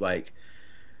Omos. Like,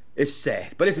 it's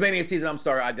sad. But it's Mania season. I'm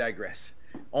sorry, I digress.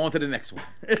 On to the next one.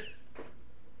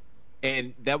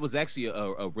 And that was actually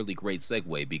a really great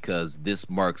segue because this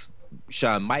marks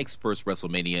Shawn Michaels' first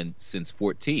WrestleMania since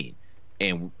 14.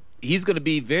 And he's going to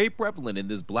be very prevalent in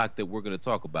this block that we're going to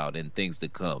talk about and things to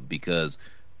come because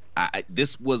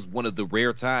this was one of the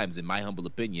rare times, in my humble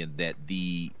opinion, that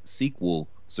the sequel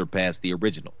surpassed the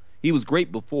original. He was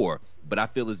great before, but I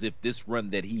feel as if this run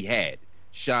that he had,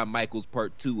 Shawn Michaels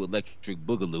Part 2 Electric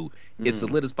Boogaloo, it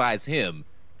solidifies him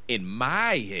in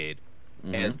my head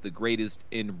as the greatest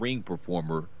in-ring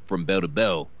performer from bell to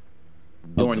bell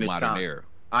during the this modern time. era.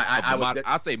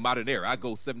 I say modern era. I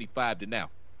go 75 to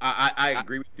now. I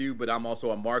agree with you, but I'm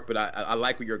also a mark. But I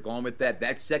like where you're going with that.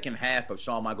 That second half of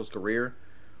Shawn Michaels' career,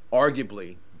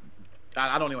 arguably,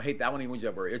 I don't even hate that. I won't even use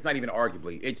that word. It's not even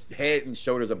arguably. It's head and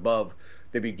shoulders above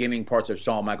the beginning parts of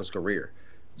Shawn Michaels' career.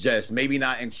 Just maybe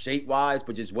not in shape-wise,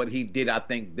 but just what he did, I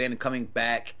think, then coming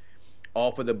back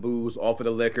off of the booze, off of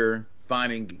the liquor,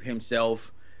 finding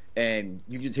himself. And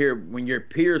you just hear when your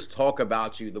peers talk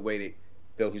about you the way that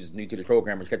Phil, who's new to the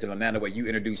program, is catching on now the way you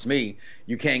introduce me,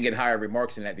 you can't get higher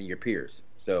remarks than that than your peers.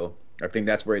 So I think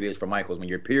that's where it is for Michaels. When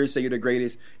your peers say you're the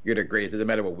greatest, you're the greatest. It doesn't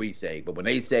matter what we say. But when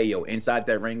they say, yo, inside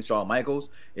that ring, Shawn Michaels,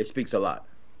 it speaks a lot.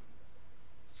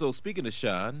 So speaking of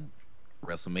Shawn,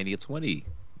 WrestleMania 20.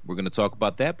 We're going to talk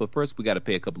about that, but first we got to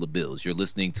pay a couple of bills. You're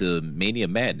listening to Mania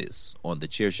Madness on the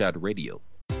Chairshot Radio.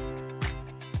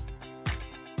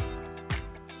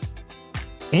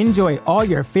 Enjoy all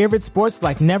your favorite sports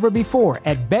like never before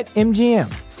at BetMGM.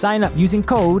 Sign up using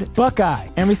code Buckeye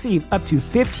and receive up to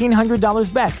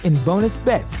 $1,500 back in bonus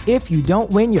bets if you don't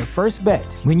win your first bet.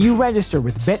 When you register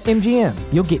with BetMGM,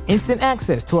 you'll get instant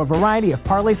access to a variety of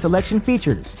parlay selection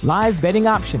features, live betting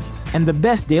options, and the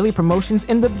best daily promotions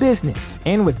in the business.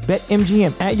 And with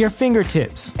BetMGM at your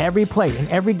fingertips, every play and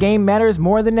every game matters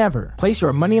more than ever. Place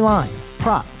your money line,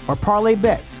 prop, or parlay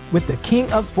bets with the king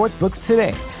of sportsbooks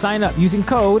today. Sign up using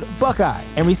code Buckeye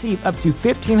and receive up to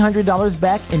 $1,500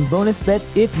 back in bonus bets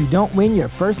if you don't win your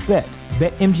first bet.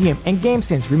 BetMGM and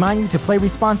GameSense remind you to play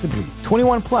responsibly.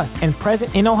 21 plus and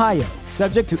present in Ohio,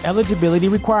 subject to eligibility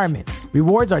requirements.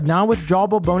 Rewards are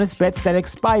non-withdrawable bonus bets that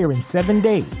expire in 7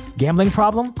 days. Gambling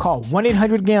problem? Call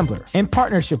 1-800-GAMBLER. In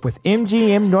partnership with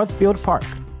MGM Northfield Park.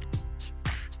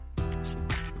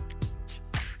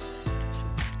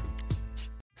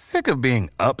 Sick of being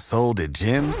upsold at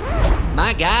gyms?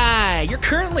 My guy, you're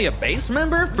currently a base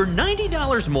member? For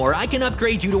 $90 more, I can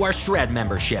upgrade you to our Shred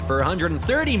membership. For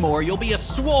 $130 more, you'll be a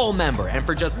Swole member. And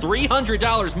for just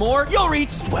 $300 more, you'll reach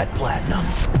Sweat Platinum.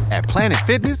 At Planet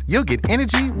Fitness, you'll get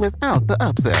energy without the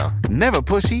upsell. Never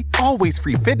pushy, always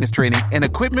free fitness training and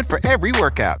equipment for every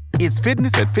workout. It's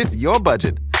fitness that fits your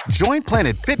budget. Join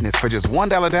Planet Fitness for just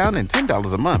 $1 down and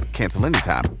 $10 a month. Cancel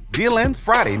anytime. Deal ends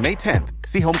Friday, May 10th.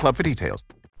 See Home Club for details.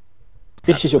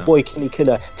 This is your boy Kenny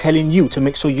Killer telling you to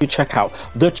make sure you check out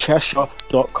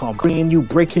thechairshot.com, bringing you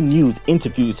breaking news,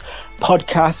 interviews,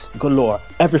 podcasts galore,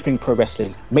 everything pro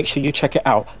wrestling. Make sure you check it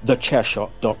out,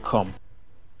 thechairshot.com.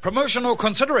 Promotional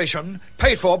consideration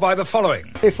paid for by the following.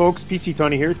 Hey folks, PC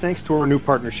Tony here. Thanks to our new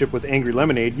partnership with Angry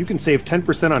Lemonade, you can save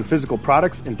 10% on physical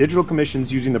products and digital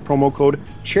commissions using the promo code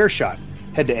ChairShot.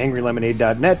 Head to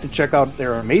angrylemonade.net to check out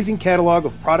their amazing catalog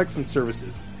of products and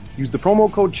services. Use the promo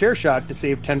code ChairShot to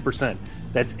save 10%.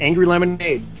 That's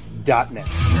angrylemonade.net.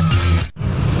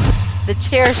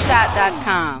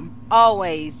 Thechairshot.com.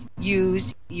 Always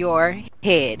use your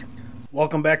head.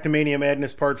 Welcome back to Mania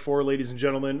Madness Part 4, ladies and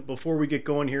gentlemen. Before we get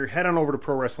going here, head on over to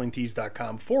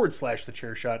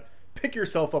ProWrestlingTees.com/thechairshot. Pick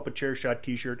yourself up a Chairshot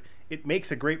t-shirt. It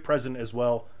makes a great present as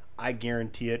well. I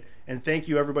guarantee it. And thank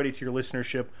you, everybody, to your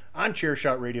listenership on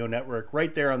Chairshot Radio Network,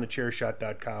 right there on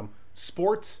thechairshot.com.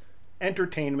 Sports,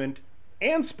 entertainment,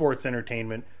 and sports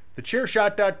entertainment.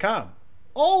 Thechairshot.com.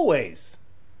 Always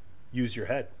use your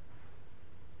head.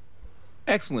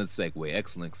 Excellent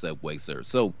segue, sir.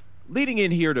 So, leading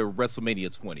in here to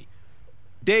WrestleMania 20,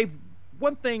 Dave,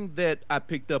 one thing that I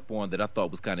picked up on that I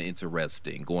thought was kind of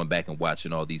interesting, going back and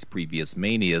watching all these previous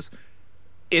Manias,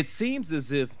 it seems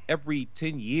as if every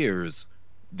 10 years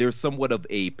there's somewhat of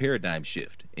a paradigm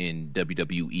shift in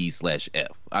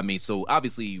WWE/F. I mean, so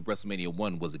obviously WrestleMania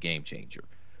 1 was a game changer.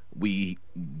 We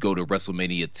go to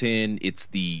WrestleMania 10, it's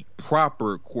the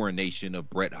proper coronation of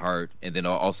Bret Hart, and then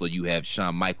also you have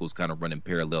Shawn Michaels kind of running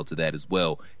parallel to that as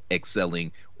well,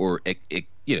 excelling, or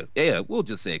we'll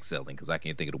just say excelling because I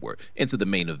can't think of the word, into the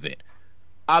main event.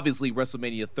 Obviously,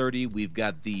 WrestleMania 30, we've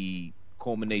got the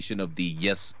culmination of the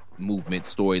Yes Movement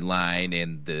storyline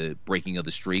and the breaking of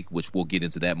the streak, which we'll get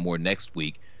into that more next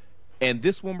week. And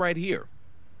this one right here,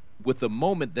 with a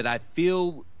moment that I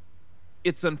feel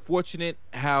it's unfortunate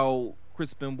how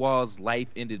Chris Benoit's life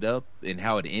ended up and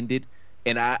how it ended.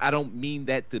 And I don't mean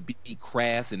that to be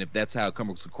crass, and if that's how it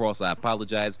comes across, I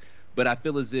apologize. But I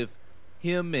feel as if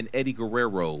him and Eddie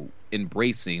Guerrero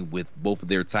embracing with both of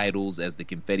their titles as the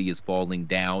confetti is falling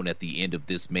down at the end of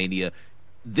this Mania,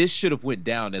 this should have went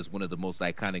down as one of the most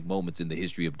iconic moments in the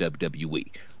history of WWE.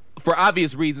 For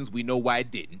obvious reasons, we know why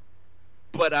it didn't.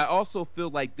 But I also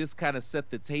feel like this kind of set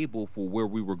the table for where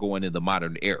we were going in the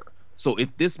modern era. So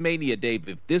if this Mania, Dave,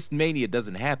 if this Mania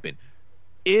doesn't happen,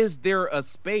 is there a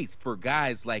space for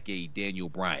guys like a Daniel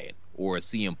Bryan or a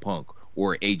CM Punk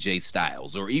or AJ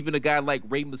Styles or even a guy like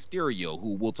Rey Mysterio,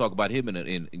 who we'll talk about him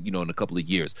in a couple of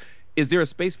years? Is there a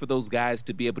space for those guys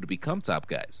to be able to become top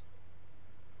guys?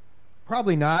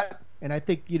 Probably not. And I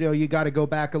think, you got to go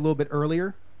back a little bit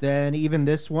earlier than even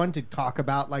this one to talk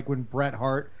about like when Bret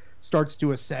Hart starts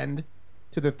to ascend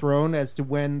to the throne, as to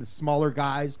when the smaller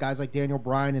guys like Daniel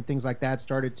Bryan and things like that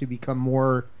started to become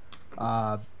more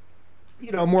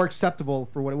more acceptable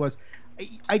for what it was.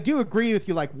 I do agree with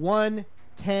you, like 1,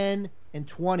 10, and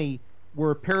 20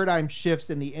 were paradigm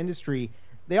shifts in the industry.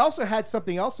 They also had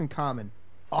something else in common.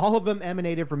 All of them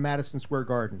emanated from Madison Square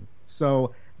Garden.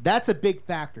 So that's a big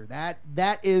factor.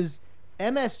 That is,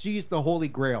 MSG is the holy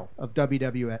grail of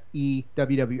WWE,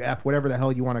 WWF, whatever the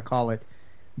hell you want to call it.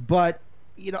 But,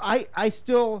 I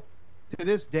still, to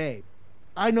this day,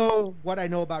 I know what I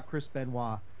know about Chris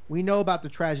Benoit. We know about the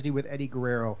tragedy with Eddie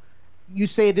Guerrero. You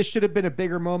say this should have been a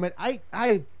bigger moment.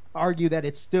 I argue that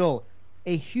it's still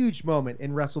a huge moment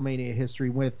in WrestleMania history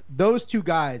with those two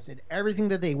guys and everything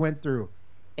that they went through.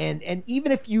 And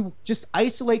even if you just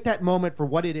isolate that moment for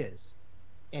what it is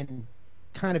and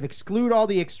kind of exclude all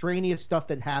the extraneous stuff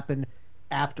that happened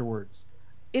afterwards,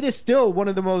 it is still one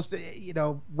of the most,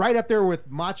 right up there with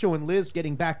Macho and Liz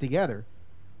getting back together.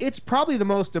 It's probably the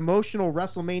most emotional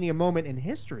WrestleMania moment in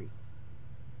history.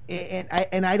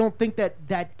 And I don't think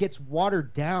that gets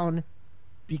watered down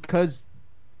because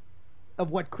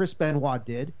of what Chris Benoit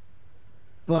did.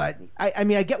 But I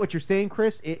mean, I get what you're saying,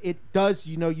 Chris. It does,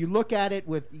 you look at it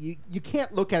with, you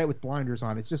can't look at it with blinders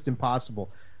on. It's just impossible.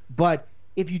 But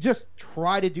if you just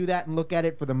try to do that and look at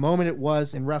it for the moment it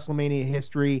was in WrestleMania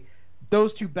history,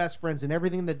 those two best friends and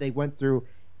everything that they went through,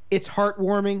 it's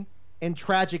heartwarming and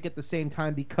tragic at the same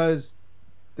time, because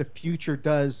the future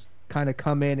does kind of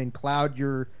come in and cloud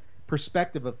your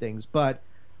perspective of things. But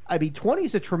I mean, 20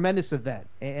 is a tremendous event,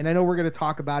 and I know we're going to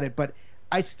talk about it, but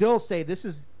I still say this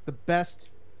is the best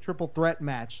triple threat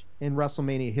match in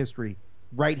WrestleMania history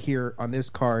right here on this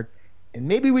card. And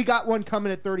maybe we got one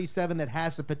coming at 37 that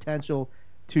has the potential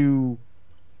to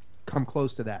come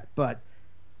close to that. But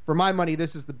for my money,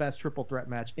 this is the best triple threat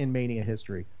match in Mania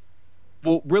history.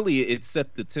 Well, really, it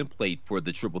set the template for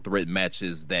the triple threat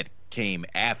matches that came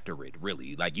after it,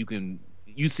 really. Like,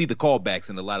 you see the callbacks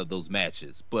in a lot of those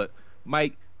matches. But,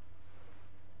 Mike,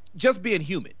 just being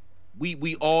human,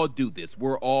 we all do this.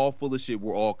 We're all full of shit.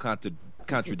 We're all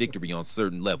contradictory on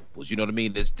certain levels. You know what I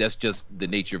mean? That's just the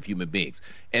nature of human beings.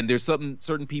 And there's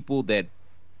certain people that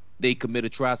they commit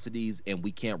atrocities and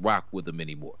we can't rock with them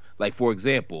anymore. Like, for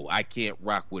example, I can't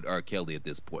rock with R. Kelly at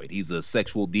this point. He's a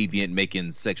sexual deviant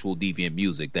making sexual deviant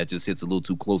music. That just hits a little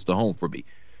too close to home for me.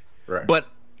 Right. But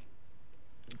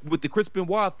with the Chris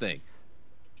Benoit thing,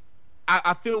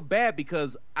 I feel bad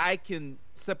because I can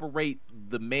separate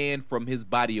the man from his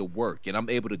body of work, and I'm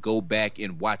able to go back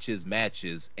and watch his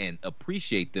matches and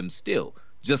appreciate them still,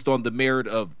 just on the merit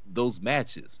of those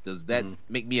matches. Does that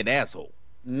make me an asshole?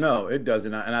 No, it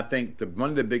doesn't. And I think one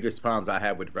of the biggest problems I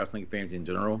have with wrestling fans in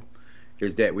general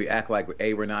is that we act like,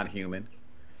 we're not human.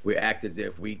 We act as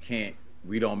if we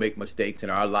don't make mistakes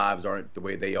and our lives aren't the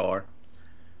way they are.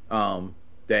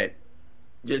 That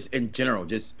just in general,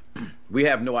 we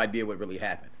have no idea what really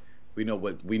happened. We know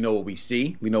what we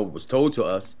see. We know what was told to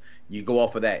us. You go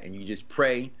off of that and you just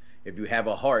pray, if you have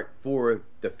a heart, for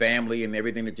the family and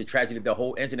everything, the tragedy, the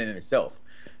whole incident in itself.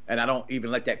 And I don't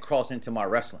even let that cross into my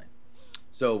wrestling.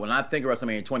 So when I think of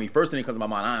WrestleMania 20, first thing that comes to my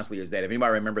mind, honestly, is that if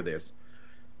anybody remember this,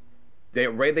 the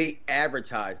way they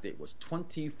advertised it was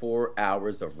 24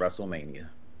 hours of WrestleMania.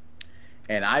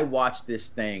 And I watched this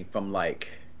thing from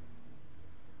like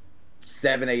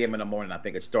 7 a.m. in the morning, I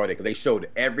think it started, because they showed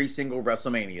every single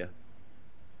WrestleMania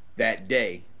that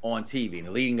day on TV, and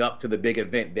leading up to the big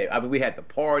event. We had the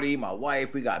party, my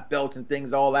wife, we got belts and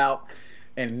things all out,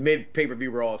 and mid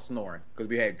pay-per-view we're all snoring because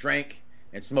we had drank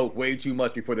and smoked way too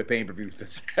much before the pay-per-view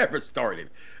ever started.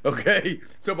 Okay,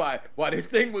 so while this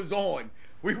thing was on,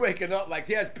 we waking up like,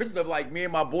 she has pictures of like me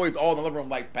and my boys all in the living room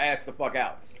like passed the fuck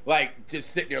out, like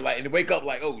just sitting there like, and wake up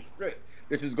like, oh shit.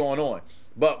 this is going on.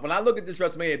 But when I look at this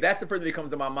WrestleMania, that's the first thing that comes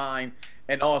to my mind.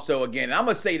 And also, again, I'm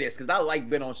going to say this because I like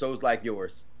being on shows like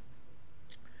yours.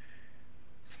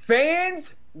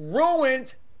 Fans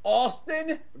ruined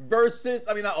Goldberg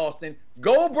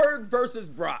versus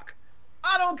Brock.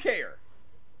 I don't care.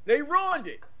 They ruined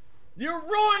it. You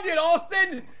ruined it,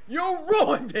 Austin. You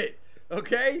ruined it.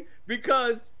 Okay?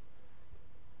 Because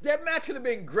that match could have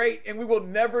been great, and we will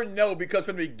never know because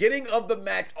from the beginning of the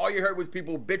match, all you heard was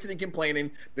people bitching and complaining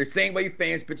the same way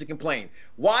fans bitch and complain.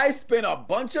 Why spend a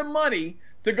bunch of money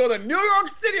to go to New York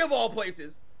City, of all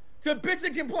places, to bitch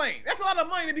and complain? That's a lot of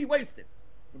money to be wasted.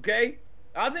 Okay?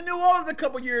 I was in New Orleans a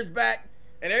couple years back,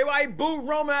 and everybody booed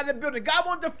Roman out of the building. Guy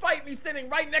wanted to fight me sitting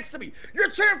right next to me. You're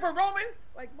cheering for Roman?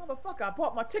 Like, motherfucker, I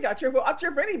bought my ticket. I cheer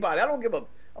for anybody. I'm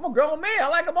a grown man. I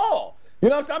like them all. You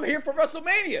know what I'm saying? I'm here for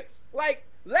WrestleMania. Like,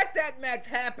 let that match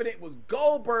happen. It was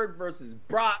Goldberg versus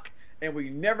Brock, and we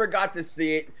never got to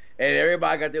see it, and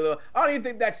everybody got their little... I don't even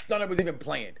think that stunner was even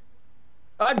planned.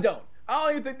 I don't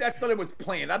even think that stunner was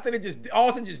planned. I think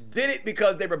Austin just did it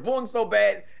because they were booing so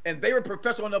bad, and they were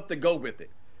professional enough to go with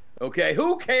it. Okay?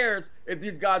 Who cares if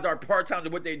these guys are part-timers or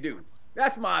what they do?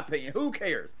 That's my opinion. Who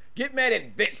cares? Get mad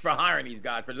at Vince for hiring these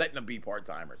guys, for letting them be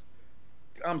part-timers.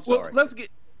 I'm sorry. Well,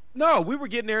 No, we were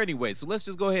getting there anyway, so let's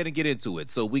just go ahead and get into it.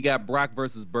 So we got Brock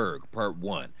versus Berg, part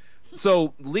 1.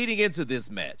 So leading into this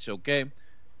match, okay,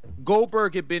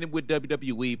 Goldberg had been with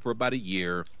WWE for about a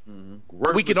year.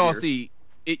 Mm-hmm. We can all see,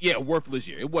 worthless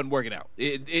year. It wasn't working out.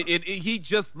 He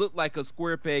just looked like a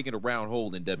square peg in a round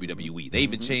hole in WWE. They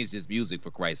even changed his music, for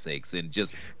Christ's sakes, and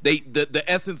just the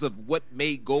essence of what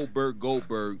made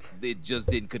Goldberg, it just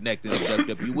didn't connect in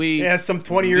WWE. Yeah, some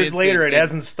 20 years later, it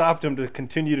hasn't stopped him to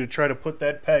continue to try to put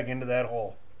that peg into that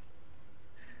hole.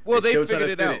 Well, they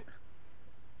figured it out.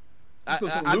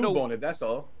 I know on it. That's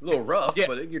all. A little rough,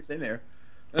 but it gets in there.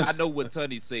 I know what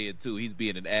Tunney's saying too. He's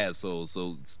being an asshole,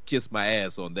 so kiss my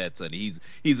ass on that, Tunney.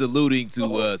 He's alluding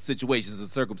to situations and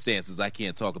circumstances I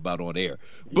can't talk about on air.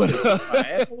 But my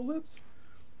asshole lips.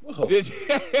 Whoa.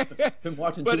 Been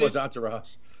watching too much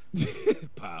Entourage.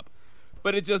 Pop.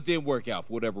 But it just didn't work out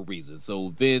for whatever reason. So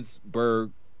Vince,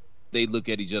 Berg, they look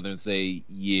at each other and say,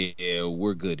 "Yeah,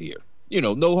 we're good here.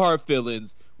 No hard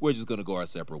feelings. We're just gonna go our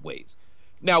separate ways."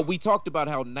 Now, we talked about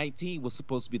how 19 was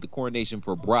supposed to be the coronation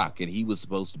for Brock, and he was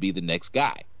supposed to be the next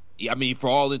guy. I mean,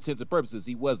 for all intents and purposes,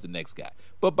 he was the next guy.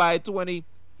 But by 20,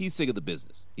 he's sick of the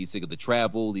business. He's sick of the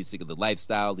travel. He's sick of the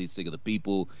lifestyle. He's sick of the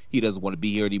people. He doesn't want to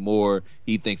be here anymore.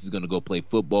 He thinks he's going to go play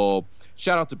football.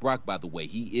 Shout out to Brock, by the way.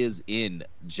 He is in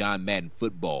John Madden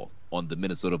football on the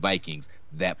Minnesota Vikings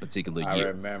that particular year. I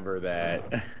remember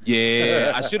that.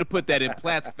 Yeah, I should have put that in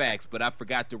Platt's facts, but I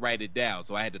forgot to write it down,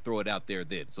 so I had to throw it out there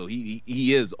then. So he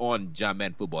is on John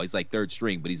Madden football. He's like third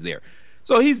string, but he's there.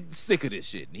 So he's sick of this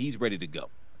shit, and he's ready to go.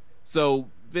 So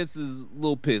Vince is a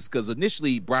little pissed because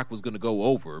initially Brock was going to go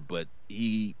over, but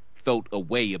he felt a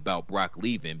way about Brock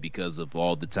leaving because of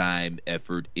all the time,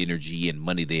 effort, energy, and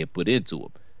money they had put into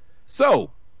him.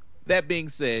 So, that being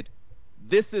said,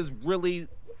 this is really,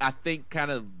 I think,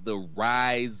 kind of the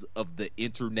rise of the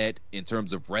internet in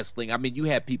terms of wrestling. I mean, you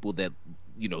have people that,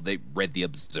 they read The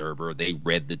Observer, they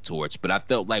read The Torch, but I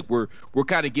felt like we're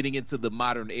kind of getting into the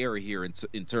modern era here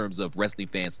in terms of wrestling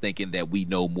fans thinking that we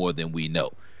know more than we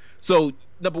know. So,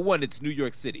 number one, it's New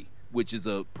York City, which is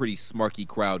a pretty smarky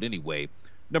crowd anyway.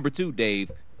 Number two,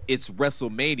 Dave, it's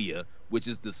WrestleMania, which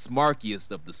is the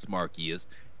smarkiest of the smarkiest.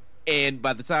 And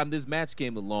by the time this match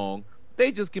came along,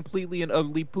 they just completely and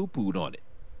utterly poo-pooed on it.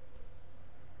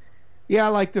 Yeah,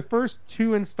 like the first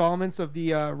 2 installments of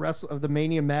the of the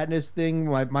Mania Madness thing,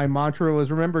 my mantra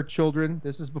was remember children.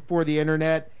 This is before the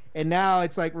internet. And now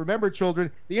it's like, remember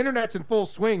children. The internet's in full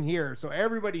swing here. So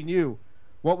everybody knew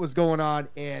what was going on,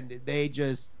 and they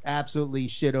just absolutely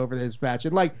shit over this match.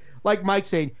 And like Mike's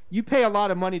saying, you pay a lot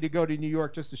of money to go to New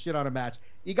York just to shit on a match.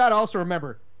 You got to also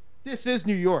remember, this is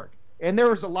New York. And there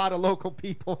was a lot of local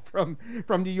people from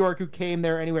New York who came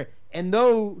there anyway. And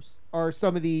those are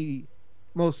some of the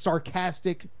most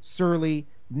sarcastic, surly,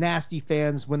 nasty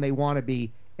fans when they want to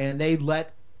be. And they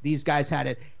let these guys had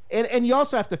it. And you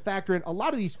also have to factor in, a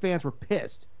lot of these fans were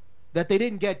pissed that they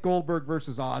didn't get Goldberg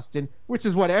versus Austin, which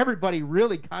is what everybody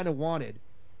really kind of wanted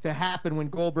to happen when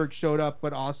Goldberg showed up,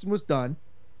 but Austin was done.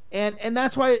 And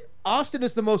that's why Austin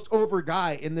is the most over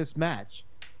guy in this match.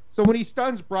 So when he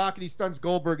stuns Brock and he stuns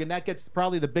Goldberg, and that gets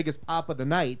probably the biggest pop of the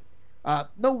night,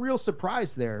 no real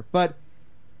surprise there. But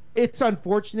it's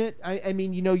unfortunate. I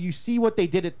mean, you see what they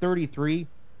did at 33,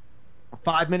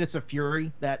 5 minutes of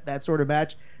fury, that sort of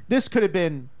match. This could have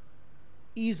been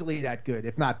easily that good,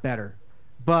 if not better.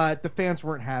 But the fans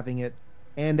weren't having it,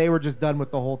 and they were just done with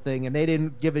the whole thing, and they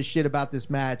didn't give a shit about this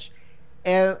match.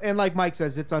 And like Mike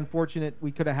says, it's unfortunate.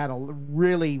 We could have had a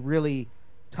really, really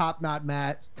top-notch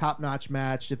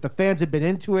match. If the fans had been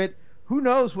into it, who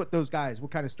knows what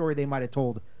kind of story they might have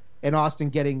told, and Austin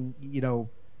getting,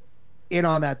 in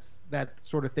on that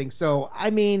sort of thing. So, I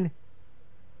mean,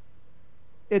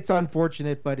 it's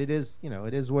unfortunate, but it is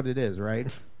what it is, right?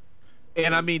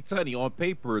 And I mean, Tony, on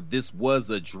paper, this was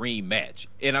a dream match.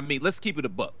 And I mean, let's keep it a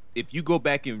buck. If you go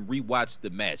back and rewatch the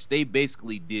match, they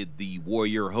basically did the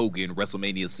Warrior Hogan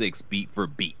WrestleMania 6 beat for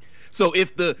beat. So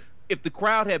if the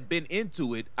crowd had been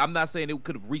into it, I'm not saying it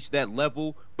could have reached that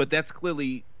level, but that's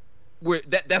clearly where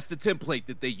that's the template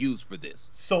that they used for this.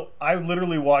 So I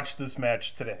literally watched this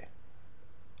match today.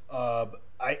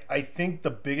 I think the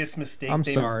biggest mistake. I'm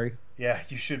sorry. Yeah,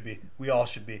 you should be. We all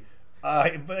should be.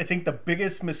 But I think the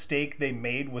biggest mistake they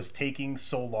made was taking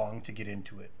so long to get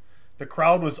into it. The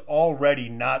crowd was already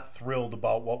not thrilled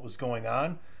about what was going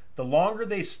on. The longer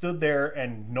they stood there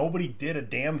and nobody did a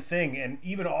damn thing, and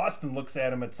even Austin looks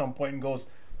at him at some point and goes,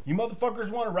 "You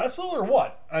motherfuckers want to wrestle or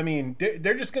what?" I mean,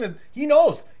 they're just going to... He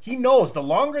knows. The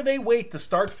longer they wait to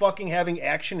start fucking having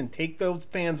action and take those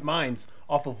fans' minds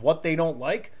off of what they don't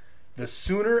like, the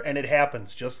sooner, and it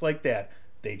happens just like that,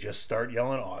 they just start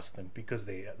yelling Austin because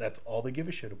that's all they give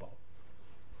a shit about.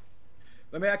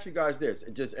 Let me ask you guys this,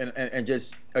 just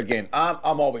again, I'm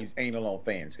always anal on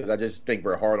fans because I just think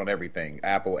we're hard on everything.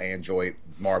 Apple, Android,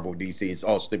 Marvel, DC, it's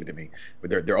all stupid to me, but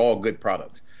they're all good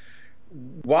products.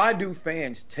 Why do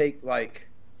fans take, like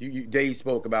Dave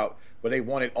spoke about, but they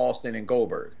wanted Austin and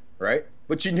Goldberg, right?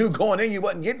 But you knew going in you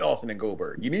wasn't getting Austin and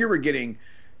Goldberg. You knew you were getting,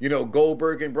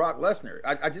 Goldberg and Brock Lesnar.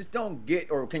 I just don't get,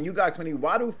 or can you guys tell me,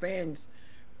 why do fans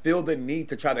feel the need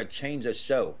to try to change a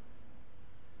show?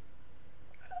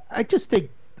 I just think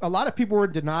a lot of people were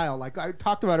in denial. Like I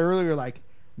talked about earlier, like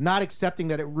not accepting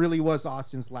that it really was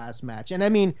Austin's last match. And I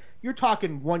mean, you're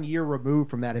talking 1 year removed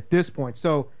from that at this point.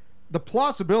 So the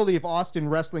plausibility of Austin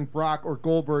wrestling Brock or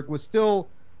Goldberg was still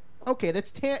okay.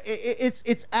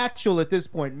 It's actual at this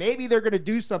point. Maybe they're going to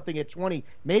do something at 20.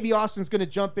 Maybe Austin's going to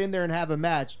jump in there and have a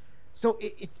match. So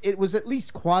it was at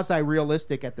least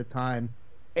quasi-realistic at the time.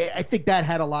 I think that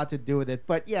had a lot to do with it.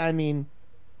 But yeah, I mean,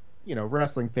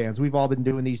 wrestling fans, we've all been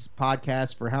doing these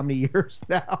podcasts for how many years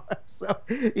now? So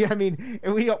yeah, I mean,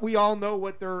 and we all know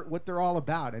what they're all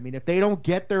about. I mean, if they don't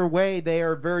get their way, they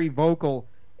are very vocal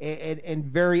and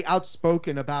very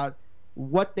outspoken about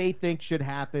what they think should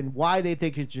happen, why they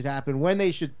think it should happen, when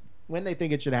they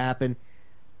think it should happen.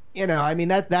 I mean,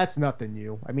 that's nothing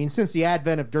new. I mean, since the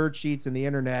advent of dirt sheets and the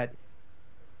internet,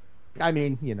 I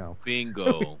mean,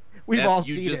 bingo. We've all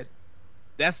seen it.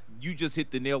 You just hit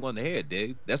the nail on the head,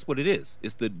 Dave. That's what it is.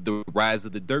 It's the rise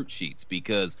of the dirt sheets,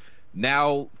 because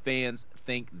now fans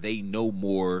think they know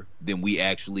more than we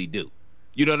actually do.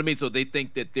 You know what I mean? So they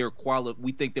think that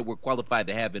we think that we're qualified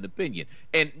to have an opinion.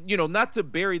 And, not to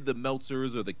bury the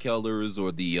Meltzers or the Kellers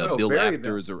or the Bill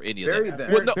Afters or any of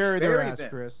that. Bury their ass,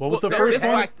 Chris. What was the first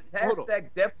one? Hashtag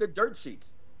depth to dirt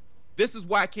sheets. This is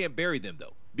why I can't bury them,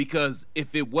 though. Because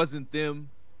if it wasn't them,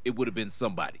 it would have been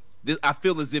somebody. I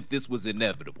feel as if this was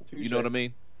inevitable. You know what I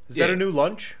mean? Is that a new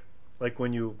lunch? Like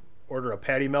when you order a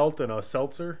patty melt and a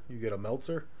seltzer, you get a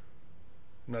Meltzer?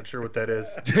 I'm not sure what that is.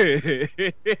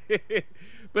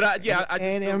 But I just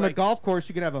on the golf course,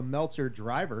 you can have a Meltzer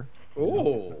driver.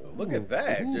 Oh, look at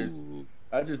that!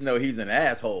 I just know he's an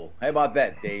asshole. How about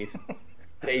that, Dave?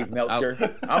 Dave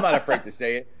Meltzer. I'm not afraid to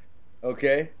say it.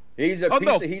 Okay, he's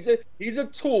he's a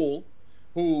tool.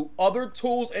 Who other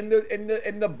tools in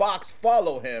the box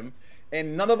follow him,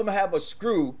 and none of them have a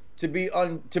screw to be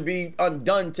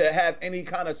undone to have any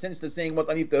kind of sense to seeing what's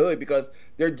underneath the hood, because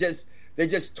they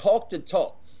just talk to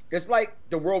talk. It's like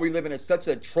the world we live in is such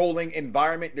a trolling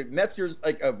environment. The Metzger's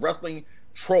like a wrestling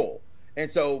troll,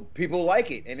 and so people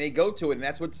like it and they go to it, and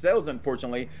that's what sells.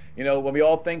 Unfortunately, when we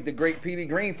all thank the great Petey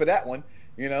Green for that one,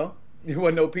 there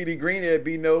wasn't no Petey Green, there'd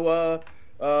be no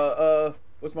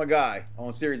what's my guy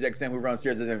on Sirius XM who runs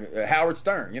Sirius XM? Howard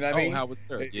Stern. You know what I mean? Howard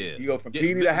Stern, yeah. You go from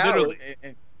Petey to Howard,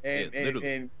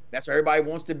 and that's where everybody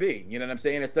wants to be. You know what I'm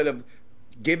saying? Instead of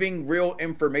giving real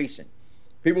information.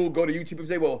 People will go to YouTube and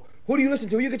say, well, who do you listen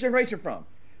to? Who you get your information from?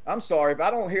 I'm sorry, if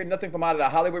I don't hear nothing from out of the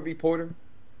Hollywood Reporter,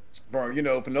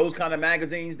 from those kind of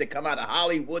magazines that come out of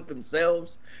Hollywood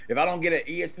themselves, if I don't get an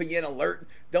ESPN alert,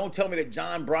 don't tell me that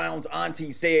John Brown's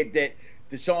auntie said that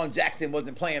Deshaun Jackson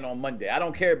wasn't playing on Monday. I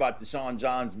don't care about Deshaun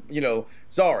John's,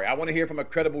 sorry. I want to hear from a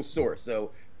credible source.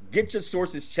 So get your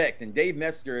sources checked. And Dave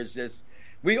Metzger is just,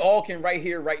 we all can right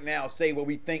here, right now, say what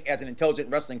we think as an intelligent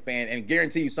wrestling fan and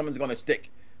guarantee you someone's going to stick,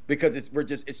 because it's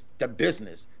the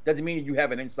business. Doesn't mean you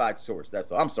have an inside source.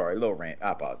 That's all. I'm sorry, a little rant.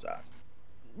 I apologize.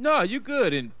 No, you're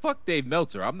good. And fuck Dave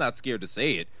Meltzer. I'm not scared to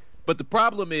say it. But the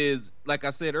problem is, like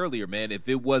I said earlier, man, if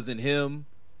it wasn't him,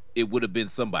 it would have been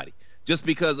somebody. Just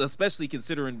because, especially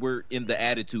considering we're in the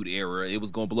Attitude Era, it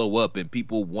was going to blow up and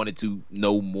people wanted to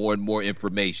know more and more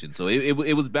information. So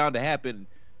it was bound to happen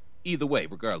either way,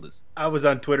 regardless. I was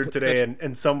on Twitter today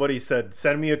and somebody said,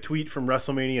 send me a tweet from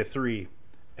WrestleMania 3.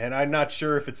 And I'm not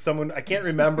sure if it's someone, I can't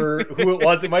remember who it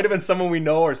was. It might have been someone we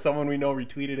know or someone we know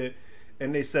retweeted it.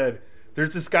 And they said,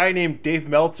 there's this guy named Dave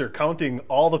Meltzer counting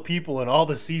all the people in all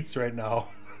the seats right now.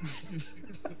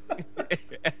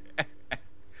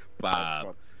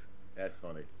 Bob. That's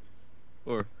funny.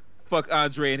 Or fuck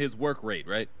Andre and his work rate,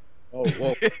 right? Oh,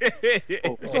 whoa.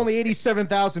 There's only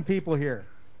 87,000 people here.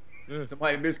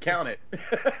 Somebody miscounted.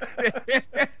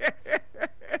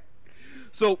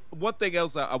 So one thing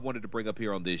else I wanted to bring up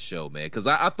here on this show, man, because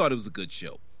I thought it was a good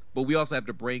show, but we also have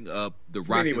to bring up the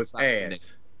Rock and was Sock ass.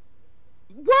 Connection.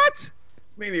 What?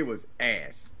 Mania was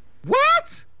ass.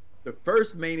 What? The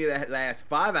first Mania that lasts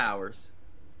 5 hours.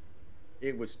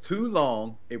 It was too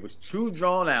long. It was too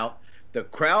drawn out. The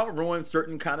crowd ruined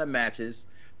certain kind of matches.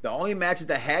 The only matches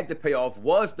that had to pay off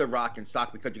was the Rock and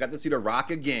Sock because you got to see the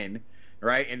Rock again,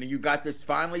 right? And then you got to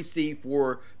finally see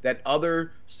for that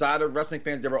other side of wrestling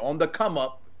fans that were on the come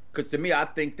up. Because to me, I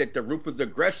think that the Ruthless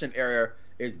Aggression era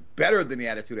is better than the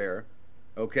Attitude Era.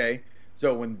 Okay,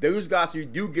 so when those guys, you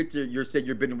do get to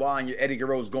your Benoit and your Eddie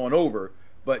Guerrero's going over.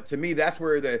 But to me, that's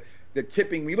where the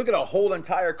tipping, when you look at a whole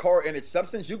entire card and its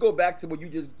substance, you go back to what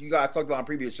you guys talked about on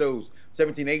previous shows,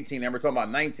 17, 18, and we're talking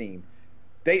about 19.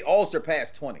 They all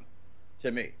surpassed 20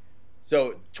 to me.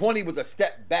 So 20 was a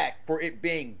step back for it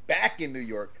being back in New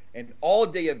York, an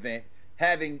all-day event,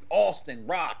 having Austin,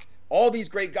 Rock, all these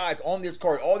great guys on this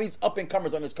card, all these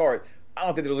up-and-comers on this card. I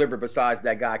don't think they deliver besides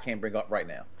that guy I can't bring up right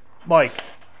now. Mike,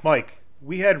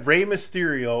 we had Rey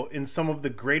Mysterio in some of the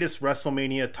greatest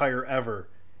WrestleMania attire ever.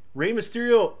 Rey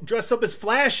Mysterio dressed up as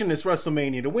Flash in this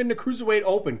WrestleMania to win the Cruiserweight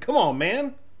Open. Come on,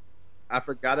 man. I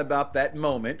forgot about that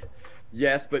moment.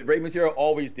 Yes, but Rey Mysterio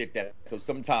always did that. So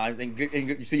sometimes, and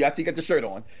you see, I see you got the shirt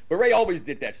on, but Rey always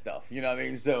did that stuff. You know what I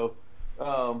mean? So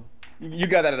you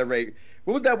got that out of Rey.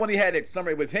 What was that one he had at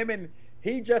Summer? It was him and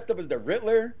he dressed up as the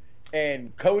Riddler.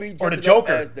 And Cody or the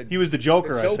Joker. He was the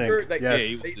Joker, I think. Like,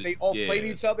 yes. They all played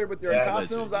each other with their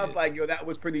costumes. I was like, yo, that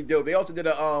was pretty dope. They also did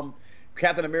a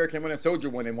Captain America and Winter Soldier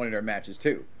one in one of their matches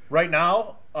too. Right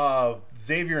now,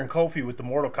 Xavier and Kofi with the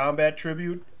Mortal Kombat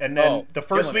tribute, and then the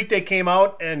first week they came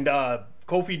out and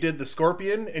Kofi did the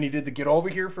Scorpion and he did the Get Over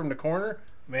Here from the corner.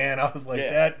 Man, I was like,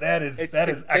 that is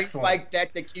excellent. Things like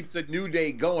that keeps a New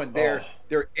Day going. They're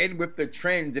in with the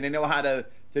trends and they know how to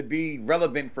be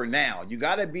relevant for now. You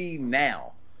got to be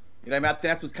now. You know what I mean? I think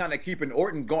that's what's kind of keeping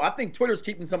Orton going. I think Twitter's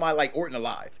keeping somebody like Orton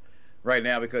alive right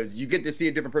now because you get to see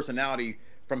a different personality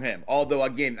from him. Although,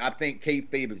 again, I think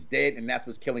kayfabe is dead, and that's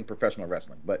what's killing professional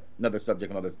wrestling. But another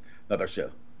subject, another show.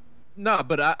 No,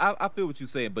 but I feel what you're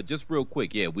saying. But just real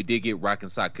quick, we did get Rock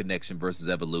and Sock Connection versus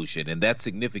Evolution, and that's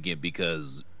significant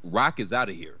because Rock is out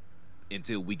of here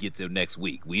until we get to next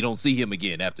week. We don't see him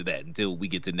again after that until we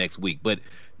get to next week. But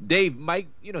Dave, Mike,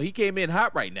 he came in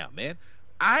hot right now, man.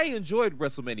 I enjoyed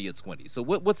WrestleMania 20. So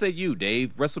what say you,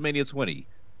 Dave? WrestleMania 20,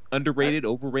 underrated,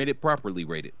 overrated, properly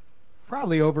rated?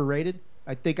 Probably overrated.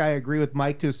 I think I agree with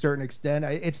Mike to a certain extent.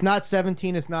 It's not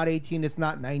 17, it's not 18, it's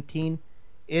not 19.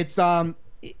 It's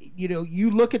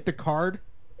you look at the card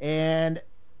and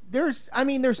there's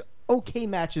okay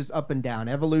matches up and down.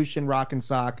 Evolution, Rock and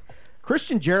Sock.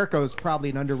 Christian Jericho is probably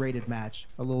an underrated match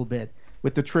a little bit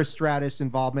with the Trish Stratus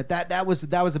involvement. That was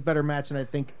a better match than I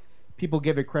think people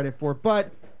give it credit for.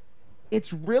 But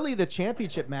it's really the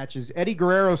championship matches. Eddie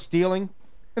Guerrero stealing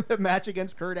the match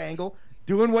against Kurt Angle,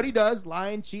 doing what he does,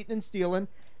 lying, cheating, and stealing.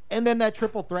 And then that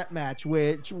triple threat match,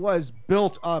 which was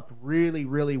built up really,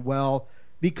 really well.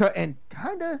 And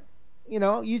kind of,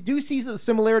 you do see the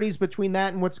similarities between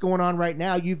that and what's going on right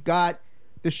now. You've got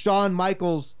the Shawn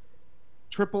Michaels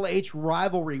Triple H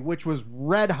rivalry, which was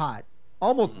red hot,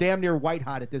 almost damn near white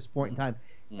hot at this point in time.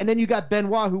 And then you got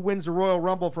Benoit, who wins the Royal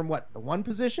Rumble from the one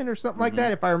position or something like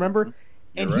that, if I remember.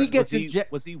 And he gets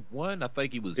was he one? I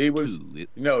think he was two. He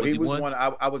was one.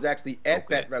 I was actually at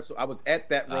that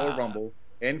Royal Rumble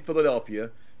in Philadelphia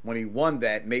when he won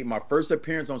that. Made my first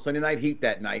appearance on Sunday Night Heat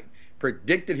that night.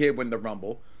 Predicted he'd win the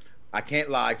Rumble. I can't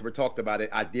lie, because we talked about it.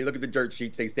 I did look at the dirt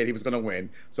sheets. They said he was going to win.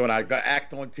 So when I got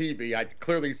asked on TV, I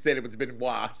clearly said it was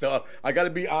Benoit. So I got to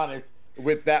be honest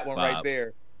with that one right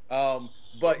there.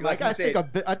 But like I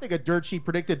said, I think a dirt sheet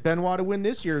predicted Benoit to win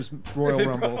this year's Royal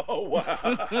Rumble. Oh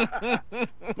wow!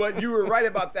 But you were right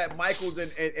about that, Michaels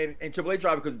and Triple H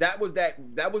drive, because that was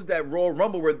that Royal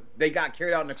Rumble where they got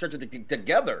carried out in the church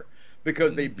together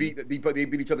because they beat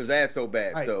each other's ass so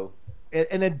bad. Right. So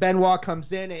and then Benoit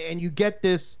comes in, and you get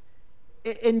this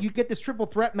triple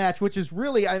threat match, which is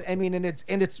really, I mean, and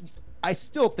it's I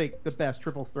still think the best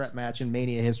triple threat match in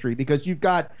Mania history, because you've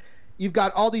got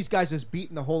all these guys just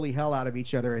beating the holy hell out of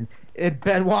each other, and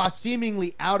Benoit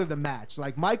seemingly out of the match.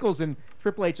 Like Michaels and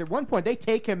Triple H, at one point they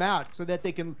take him out so that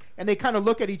they can, and they kind of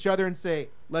look at each other and say,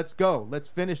 "Let's go, let's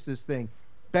finish this thing."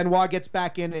 Benoit gets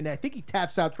back in, and I think he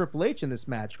taps out Triple H in this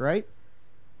match, right?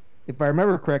 If I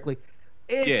remember correctly.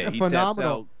 It's a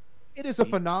phenomenal. It is a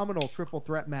phenomenal triple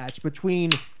threat match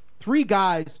between three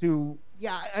guys who,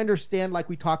 I understand, like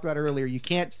we talked about earlier, you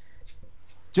can't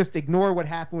just ignore what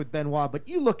happened with Benoit, but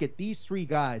you look at these three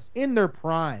guys in their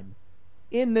prime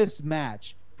in this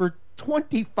match for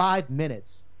 25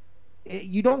 minutes.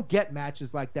 You don't get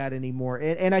matches like that anymore.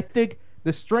 And I think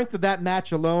the strength of that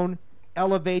match alone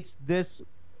elevates this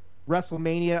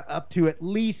WrestleMania up to at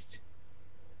least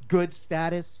good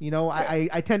status.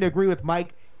 I tend to agree with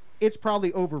Mike. It's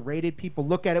probably overrated. People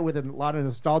look at it with a lot of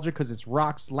nostalgia because it's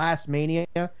Rock's last Mania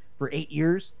for 8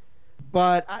 years.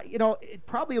 But, it's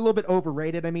probably a little bit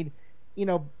overrated. I mean,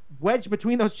 wedged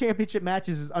between those championship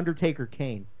matches is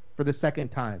Undertaker-Kane for the second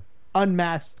time.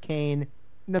 Unmasked Kane.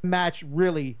 The match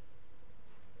really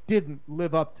didn't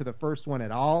live up to the first one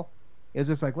at all. It was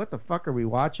just like, what the fuck are we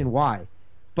watching? Why?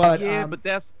 But but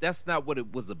that's not what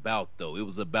it was about, though. It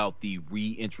was about the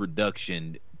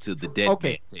reintroduction to the Dead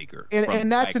Man Taker,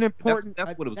 and that's an important.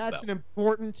 That's what it was about. That's an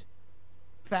important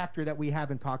factor that we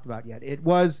haven't talked about yet. It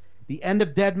was the end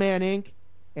of Dead Man Inc.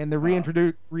 and the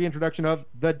reintroduction of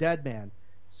the Dead Man.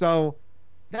 So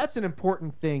that's an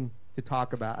important thing to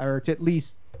talk about, or to at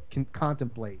least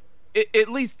contemplate. At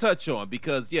least touch on,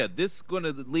 because this is going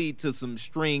to lead to some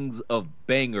strings of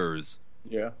bangers.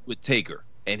 With Taker.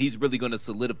 And he's really going to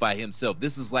solidify himself.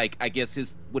 This is like, I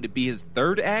guess, would it be his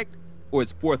third act or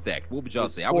his fourth act? What would y'all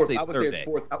say? I would say third act.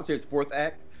 I would say his fourth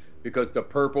act, because the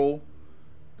purple,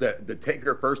 the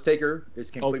Taker, first Taker,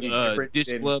 is completely different.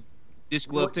 Dish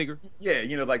glove Taker?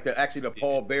 Yeah, like the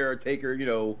Paul Bearer Taker,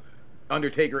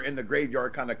 Undertaker in the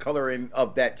graveyard kind of coloring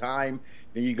of that time.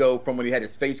 Then you go from when he had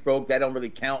his face broke. That don't really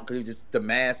count because the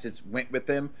mask just went with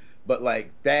him. But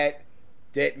like that,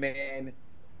 Dead Man,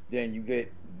 then you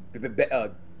get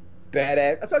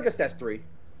Badass. So I guess that's three.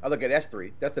 I look at that's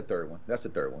three. That's the third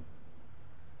one.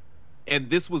 And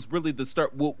this was really the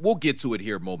start. We'll get to it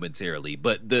here momentarily,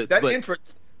 but that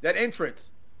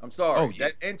entrance. I'm sorry.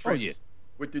 That entrance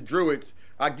with the Druids.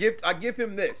 I give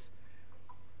him this.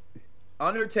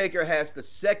 Undertaker has the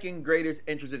second greatest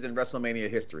entrances in WrestleMania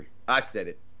history. I said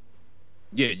it.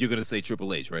 Yeah, you're gonna say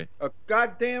Triple H, right?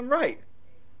 Goddamn right.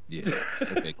 Yeah.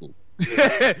 Okay, cool.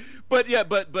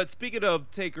 but speaking of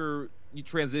Taker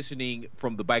transitioning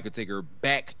from the Biker Taker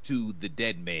back to the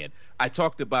Dead Man, I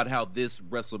talked about how this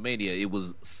WrestleMania, it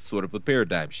was sort of a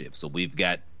paradigm shift. So we've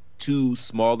got two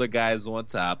smaller guys on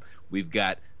top. We've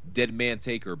got Dead Man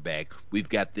Taker back. We've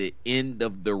got the end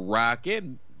of The Rock,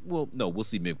 and we'll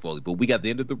see Mick Foley, but we got the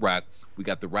end of The Rock. We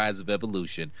got the rise of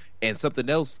Evolution, and something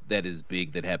else that is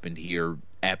big that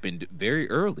happened very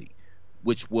early,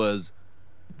 which was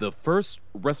the first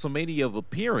WrestleMania of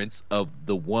appearance of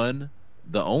the one,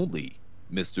 the only,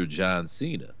 Mr. John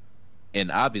Cena.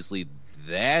 And obviously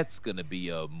that's going to be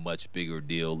a much bigger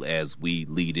deal as we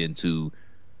lead into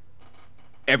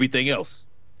everything else.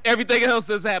 Everything else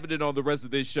that's happening on the rest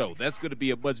of this show. That's going to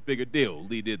be a much bigger deal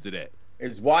lead into that.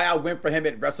 It's why I went for him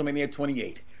at WrestleMania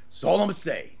 28. That's all I'm going to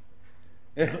say.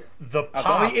 I was the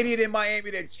only idiot in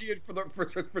Miami that cheered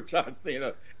for John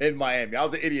Cena in Miami. I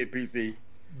was an idiot, PC.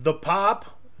 The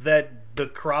pop that the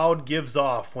crowd gives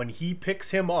off when he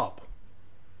picks him up.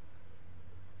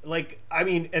 Like, I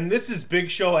mean, and this is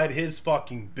Big Show at his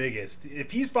fucking biggest.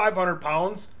 If he's 500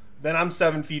 pounds, then I'm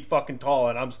 7 feet fucking tall,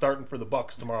 and I'm starting for the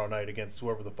Bucks tomorrow night against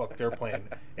whoever the fuck they're playing.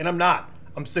 And I'm not.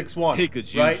 I'm 6'1". He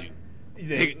could use right? you.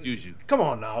 He could use you. Come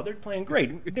on now. They're playing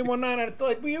great. They won 9 out of...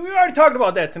 Like, we already talked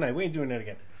about that tonight. We ain't doing that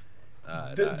again.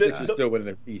 Sixers still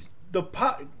winning the East.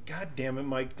 God damn it,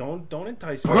 Mike! Don't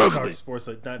entice me to talk sports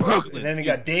like that. And then you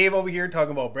got Dave over here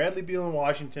talking about Bradley Beal in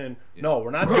Washington. Yeah. No,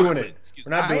 we're not doing it.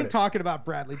 I ain't talking about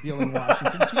Bradley Beal in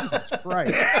Washington. Jesus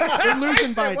Christ! They're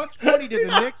losing by 20 to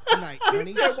the Knicks tonight,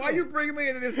 Kenny. Why are you bringing me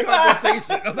into this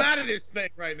conversation? I'm out of this thing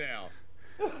right now.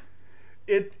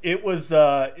 It was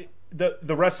the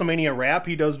WrestleMania rap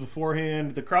he does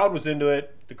beforehand. The crowd was into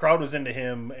it. The crowd was into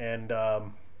him, and.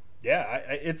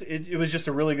 It was just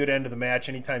a really good end of the match.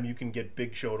 Anytime you can get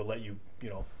Big Show to let you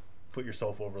put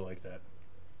yourself over like that.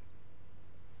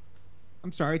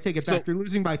 I'm sorry, I take it back. They're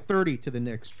losing by 30 to the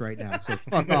Knicks right now, so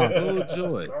fuck off. Oh,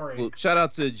 joy. Sorry. Well, shout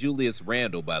out to Julius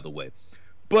Randle, by the way.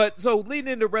 But so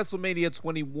leading into WrestleMania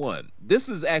 21, this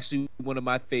is actually one of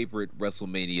my favorite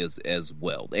WrestleManias as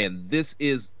well. And this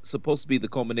is supposed to be the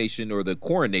culmination, or the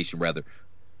coronation rather,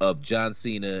 of John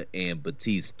Cena and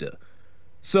Batista.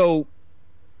 So,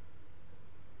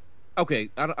 okay,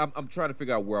 I'm trying to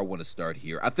figure out where I want to start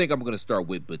here. I think I'm going to start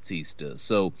with Batista.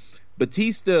 So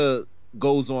Batista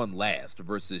goes on last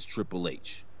versus Triple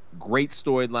H. Great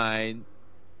storyline,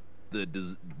 the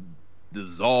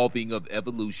dissolving of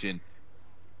Evolution.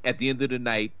 At the end of the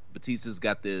night, Batista's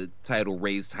got the title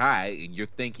raised high, and you're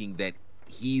thinking that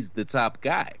he's the top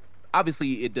guy.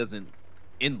 Obviously, it doesn't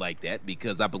end like that,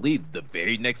 because I believe the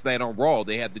very next night on Raw,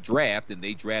 they had the draft, and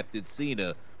they drafted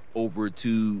Cena over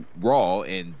to Raw,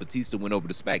 and Batista went over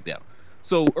to SmackDown.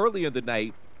 So earlier in the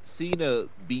night, Cena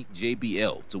beat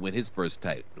JBL to win his first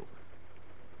title.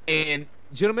 And,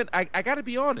 gentlemen, I got to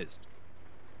be honest.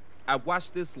 I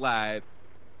watched this live.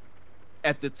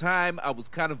 At the time, I was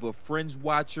kind of a fringe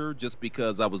watcher just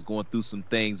because I was going through some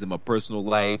things in my personal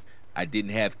life. I didn't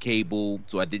have cable,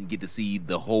 so I didn't get to see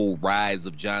the whole rise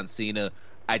of John Cena.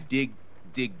 I dig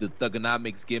the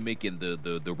Thugonomics gimmick and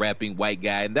the rapping white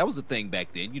guy, and that was a thing back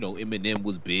then. You know, Eminem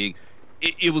was big.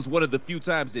 It was one of the few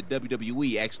times that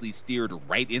WWE actually steered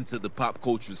right into the pop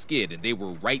culture skid, and they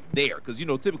were right there. Because, you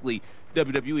know, typically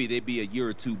WWE, they'd be a year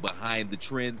or two behind the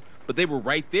trends, but they were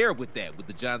right there with that, with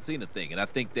the John Cena thing. And I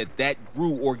think that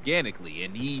grew organically,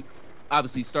 and he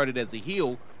obviously started as a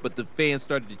heel, but the fans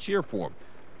started to cheer for him.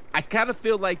 I kind of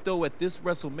feel like, though, at this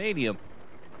WrestleMania,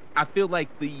 I feel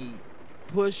like the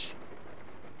push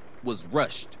was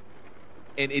rushed.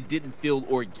 And it didn't feel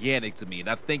organic to me. And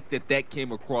I think that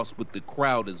came across with the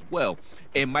crowd as well.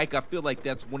 And, Mike, I feel like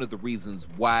that's one of the reasons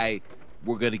why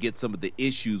we're going to get some of the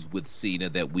issues with Cena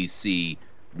that we see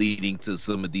leading to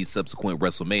some of these subsequent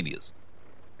WrestleManias.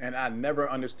 And I never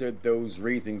understood those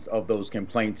reasons of those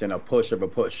complaints and a push of a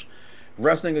push.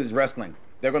 Wrestling is wrestling.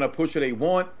 They're going to push what they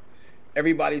want.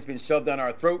 Everybody's been shoved down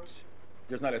our throats.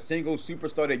 There's not a single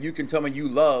superstar that you can tell me you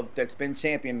love that's been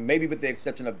champion, maybe with the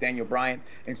exception of Daniel Bryan.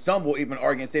 And some will even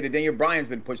argue and say that Daniel Bryan's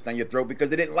been pushed down your throat because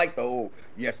they didn't like the whole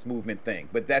yes movement thing.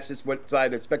 But that's just what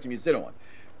side of the spectrum you sit on.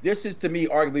 This is, to me,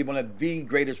 arguably one of the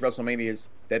greatest WrestleManias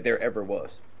that there ever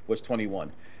was 21.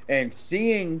 And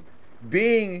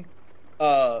being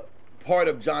part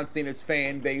of John Cena's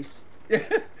fan base,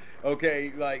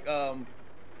 okay, like,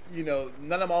 you know,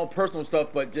 none of my own personal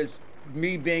stuff, but just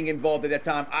me being involved at that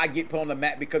time, I get put on the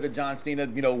map because of John Cena.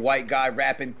 You know, white guy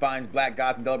rapping, finds black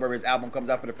guy from Delaware. His album comes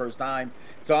out for the first time.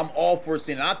 So I'm all for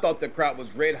Cena. I thought the crowd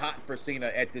was red hot for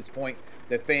Cena at this point,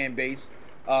 the fan base.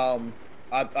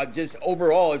 I just,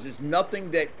 overall, it's just nothing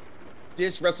that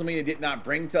this WrestleMania did not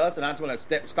bring to us. And I just want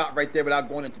to stop right there without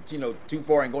going into, you know, too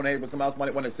far and going ahead with what someone else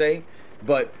might want to say.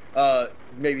 But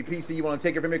maybe, PC, you want to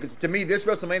take it from me? Because to me, this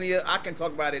WrestleMania, I can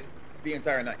talk about it the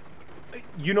entire night.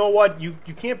 You know what? You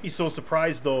can't be so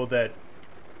surprised, though, that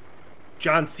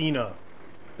John Cena,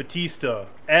 Batista,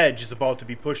 Edge is about to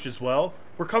be pushed as well.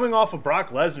 We're coming off of Brock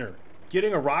Lesnar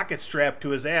getting a rocket strapped to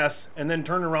his ass and then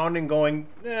turning around and going,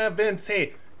 Vince,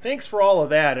 hey, thanks for all of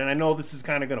that, and I know this is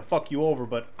kind of going to fuck you over,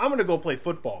 but I'm going to go play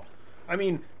football. I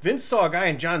mean, Vince saw a guy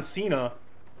in John Cena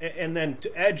and then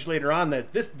to Edge later on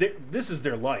that this is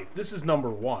their life. This is number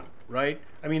one, right?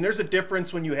 I mean, there's a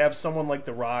difference when you have someone like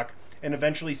The Rock, and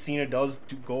eventually Cena does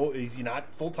go, he's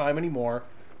not full-time anymore,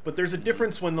 but there's a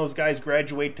difference when those guys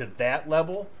graduate to that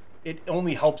level. It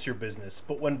only helps your business.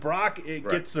 But when Brock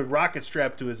gets the rocket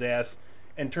strapped to his ass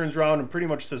and turns around and pretty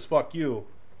much says, fuck you,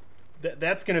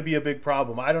 that's going to be a big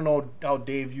problem. I don't know how,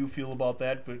 Dave, you feel about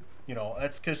that, but, you know,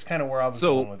 that's just kind of where I was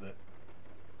going with it.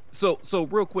 So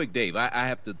real quick, Dave, I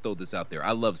have to throw this out there.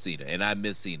 I love Cena, and I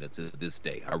miss Cena to this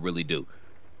day. I really do.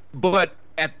 But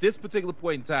at this particular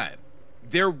point in time,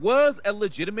 there was a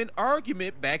legitimate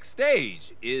argument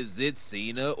backstage. Is it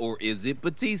Cena or is it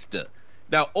Batista?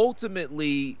 Now,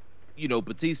 ultimately, you know,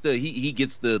 Batista, he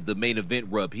gets the main event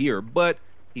rub here, but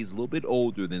he's a little bit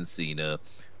older than Cena.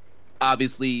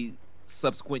 Obviously,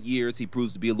 subsequent years, he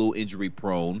proves to be a little injury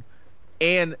prone.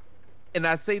 And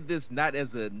I say this not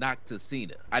as a knock to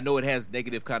Cena. I know it has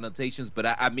negative connotations, but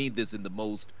I mean this in the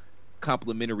most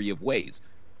complimentary of ways.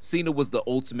 Cena was the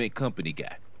ultimate company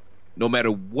guy. No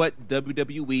matter what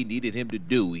WWE needed him to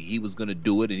do, he was going to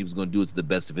do it, and he was going to do it to the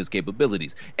best of his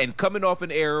capabilities. And coming off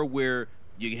an era where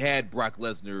you had Brock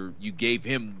Lesnar, you gave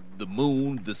him the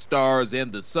moon, the stars, and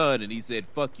the sun, and he said,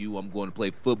 fuck you, I'm going to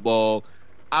play football.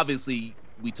 Obviously,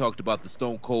 we talked about the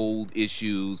Stone Cold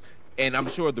issues, and I'm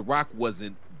sure The Rock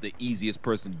wasn't the easiest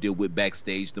person to deal with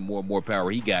backstage the more and more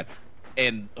power he got.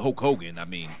 And Hulk Hogan, I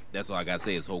mean, that's all I got to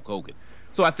say is Hulk Hogan.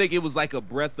 So I think it was like a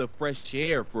breath of fresh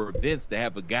air for Vince to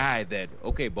have a guy that,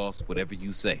 okay, boss, whatever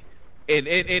you say.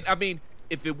 And I mean,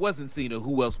 if it wasn't Cena,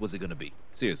 who else was it going to be?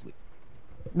 Seriously.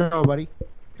 Nobody.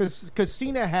 Because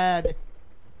Cena had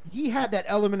that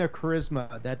element of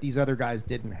charisma that these other guys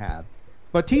didn't have.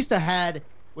 Batista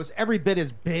was every bit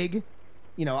as big,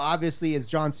 obviously, as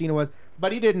John Cena was,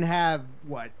 but he didn't have,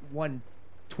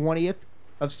 1/20th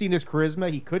of Cena's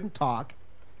charisma. He couldn't talk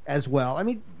as well. I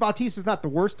mean, Batista's not the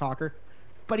worst talker,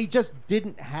 but he just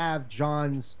didn't have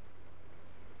John's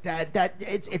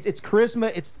it's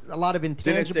charisma. It's a lot of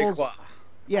intangibles.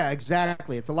 Yeah,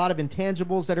 exactly. It's a lot of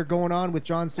intangibles that are going on with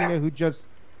John Cena, who just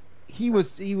he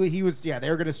was they were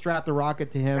going to strap the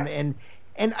rocket to him, and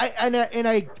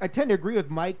I tend to agree with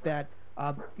Mike that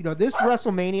this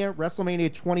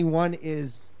WrestleMania 21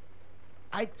 is,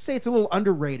 I'd say it's a little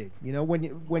underrated.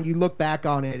 When you look back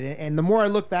on it, and the more I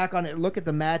look back on it, look at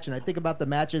the match, and I think about the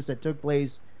matches that took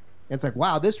place, and it's like,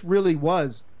 wow, this really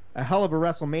was a hell of a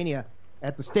WrestleMania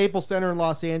at the Staples Center in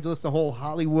Los Angeles. The whole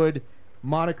Hollywood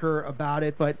moniker about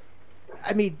it, but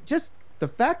I mean, just the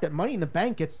fact that Money in the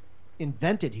Bank gets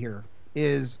invented here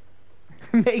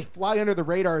may fly under the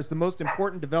radar as the most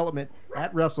important development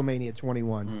at WrestleMania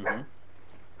 21. Mm-hmm.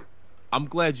 I'm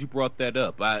glad you brought that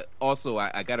up. I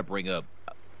got to bring up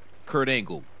Kurt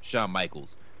Angle, Shawn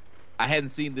Michaels. I hadn't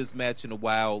seen this match in a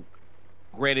while.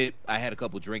 Granted, I had a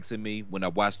couple drinks in me when I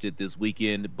watched it this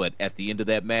weekend, but at the end of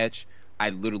that match, I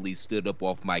literally stood up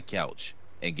off my couch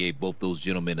and gave both those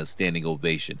gentlemen a standing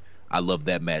ovation. I love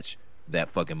that match that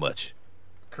fucking much.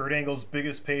 Kurt Angle's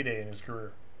biggest payday in his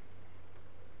career.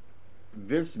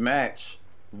 This match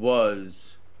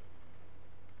was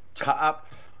top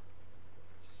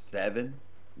 7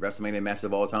 WrestleMania matches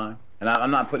of all time, and I'm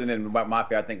not putting it in my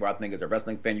fair. I think as a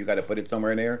wrestling fan, you got to put it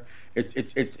somewhere in there.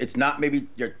 It's not maybe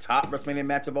your top WrestleMania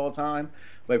match of all time,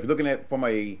 but if you're looking at it from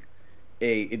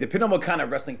it depends on what kind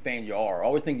of wrestling fan you are. I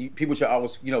always think people should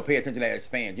always, pay attention to that as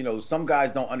fans. Some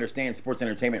guys don't understand sports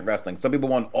entertainment wrestling. Some people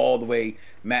want all the way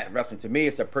mat wrestling. To me,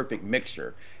 it's a perfect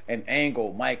mixture. And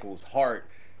Angle, Michaels, Hart,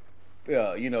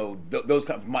 those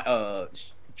kind of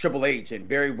Triple H and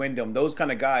Barry Windham, those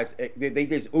kind of guys, they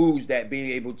just ooze that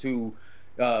being able to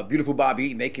beautiful Bobby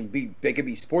Eaton. They can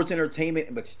be sports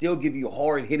entertainment, but still give you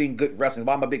hard hitting good wrestling.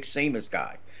 I'm a big Sheamus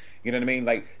guy. You know what I mean?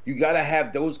 Like, you got to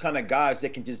have those kind of guys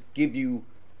that can just give you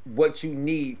what you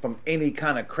need from any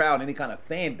kind of crowd, any kind of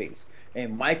fan base.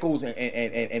 And Michaels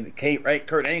and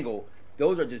Kurt Angle,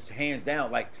 those are just hands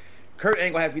down. Like, Kurt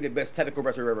Angle has to be the best technical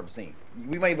wrestler we've ever seen.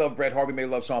 We may love Bret Hart, we may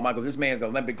love Shawn Michaels. This man's an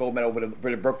Olympic gold medal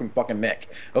with a broken fucking neck.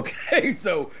 Okay,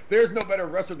 so there's no better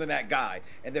wrestler than that guy.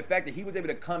 And the fact that he was able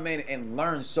to come in and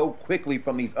learn so quickly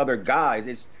from these other guys,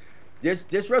 it's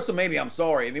this WrestleMania. I'm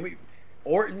sorry, I mean,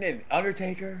 Orton and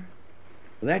Undertaker,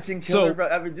 Legend Killer. So,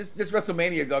 I mean, this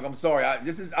WrestleMania, Doug. I'm sorry.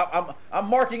 I'm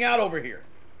marking out over here.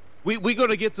 We're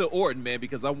gonna get to Orton, man,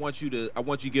 because I want you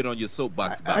to get on your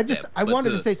soapbox about that. I wanted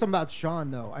to say something about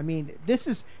Shawn, though. I mean,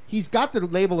 he's got the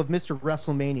label of Mr.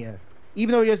 WrestleMania,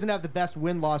 even though he doesn't have the best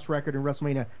win-loss record in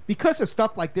WrestleMania, because of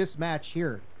stuff like this match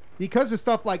here, because of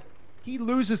stuff like he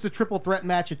loses the triple threat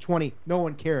match at 20, no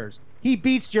one cares. He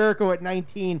beats Jericho at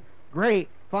 19, great,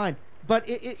 fine, but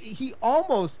he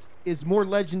almost is more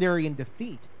legendary in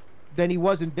defeat than he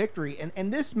was in victory,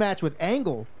 and this match with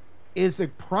Angle is a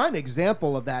prime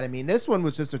example of that. I mean, this one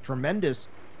was just a tremendous,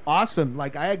 awesome.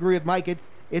 Like, I agree with Mike.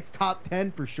 It's top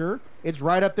 10 for sure. It's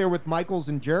right up there with Michaels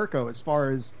and Jericho as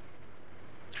far as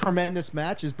tremendous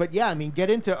matches. But yeah, I mean, get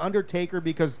into Undertaker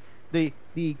because the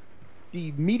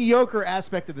mediocre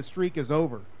aspect of the streak is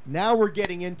over. Now we're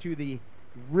getting into the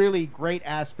really great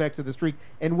aspects of the streak,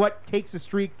 and what takes the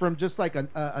streak from just like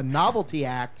a novelty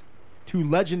act to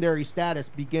legendary status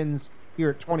begins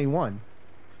here at 21.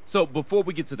 So before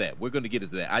we get to that, we're going to get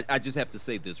into that. I just have to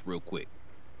say this real quick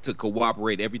to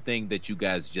corroborate everything that you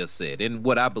guys just said and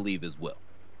what I believe as well.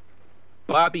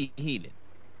 Bobby Heenan.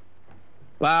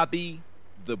 Bobby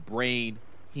the Brain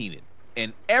Heenan.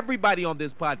 And everybody on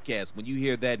this podcast, when you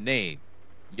hear that name,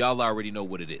 y'all already know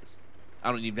what it is.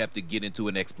 I don't even have to get into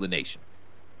an explanation.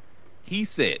 He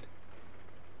said,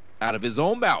 out of his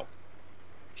own mouth,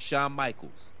 Shawn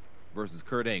Michaels versus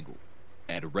Kurt Angle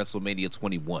at WrestleMania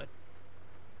 21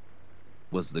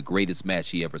 was the greatest match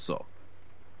he ever saw.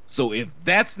 So if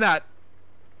that's not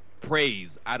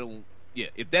praise,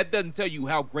 if that doesn't tell you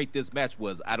how great this match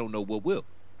was, I don't know what will.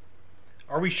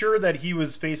 Are we sure that he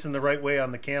was facing the right way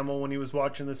on the camel when he was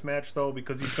watching this match, though?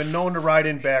 Because he's been known to ride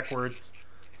in backwards.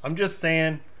 I'm just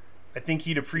saying, I think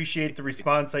he'd appreciate the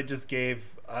response I just gave.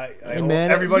 I hope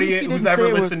everybody who's ever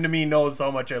listened to me knows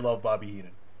how much I love Bobby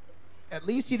Heenan. At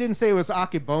least you didn't say it was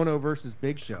Akibono versus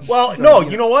Big Show. Well, So, no,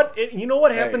 you know what? You know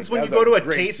what happens when you that go was to a a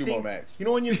great tasting? sumo match. You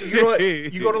know when you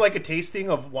go to like a tasting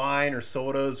of wine or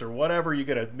sodas or whatever, you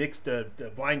get a mixed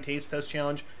blind taste test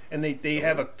challenge, and they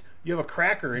have a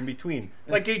cracker in between.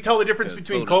 Like you tell the difference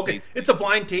between Coke. It's a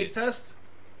blind taste test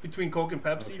between Coke and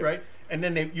Pepsi, right? And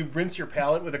then you rinse your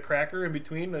palate with a cracker in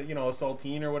between, a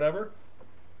saltine or whatever.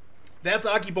 That's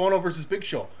Akibono versus Big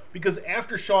Show, because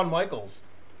after Shawn Michaels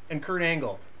and Kurt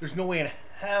Angle, there's no way in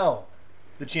hell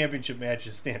the championship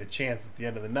matches stand a chance at the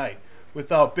end of the night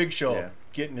without Big Show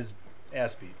getting his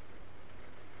ass beat.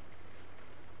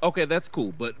 Okay, that's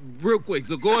cool. But real quick,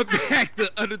 so going back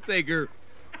to Undertaker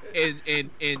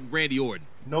and Randy Orton.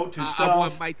 Note to I self: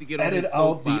 want Mike to get on edit his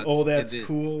out the soapbox that's and then-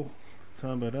 cool. No,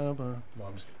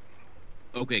 I'm just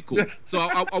kidding. Okay, cool. So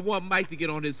I want Mike to get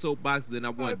on his soapbox, and then I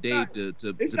want Dave to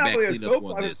It's back not really a clean up on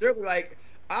soapbox. this. It's certainly like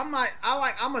I'm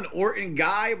an Orton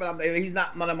guy, but he's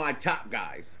not one of my top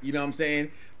guys. You know what I'm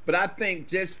saying? But I think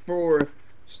just for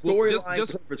storyline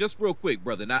purposes, just real quick,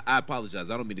 brother, and I apologize.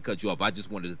 I don't mean to cut you off. I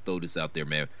just wanted to throw this out there,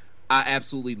 man. I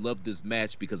absolutely love this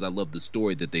match because I love the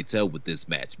story that they tell with this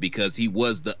match, because he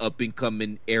was the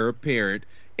up-and-coming heir apparent,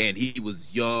 and he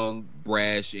was young,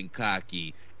 brash, and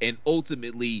cocky. And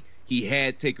ultimately, he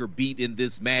had Taker beat in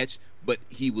this match, but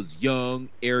he was young,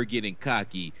 arrogant, and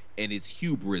cocky, and his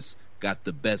hubris got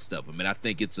the best of him. And I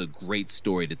think it's a great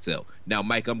story to tell. Now,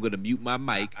 Mike, I'm going to mute my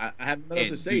mic. I have nothing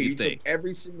else to do say. your You thing. took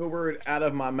every single word out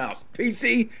of my mouth.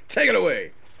 PC, take it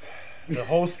away. The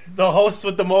host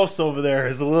with the most over there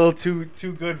is a little too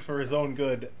good for his own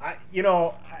good.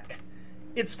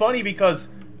 It's funny because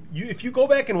if you go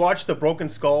back and watch the Broken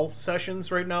Skull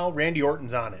sessions right now, Randy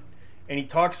Orton's on it, and he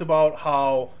talks about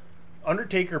how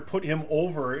Undertaker put him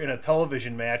over in a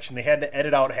television match, and they had to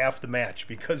edit out half the match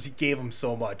because he gave him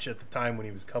so much at the time when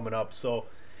he was coming up. So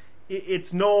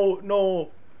it's no.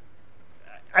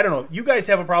 I don't know. You guys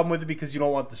have a problem with it because you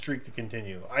don't want the streak to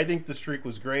continue. I think the streak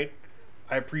was great.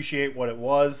 I appreciate what it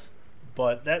was,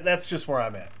 but that's just where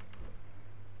I'm at.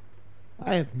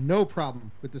 I have no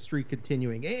problem with the streak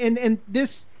continuing, and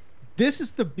this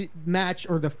is the match,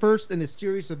 or the first in a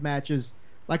series of matches.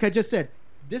 Like I just said,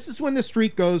 this is when the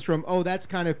streak goes from, oh, that's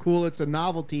kind of cool, it's a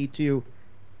novelty, to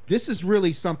this is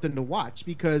really something to watch,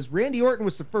 because Randy Orton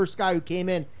was the first guy who came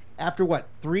in after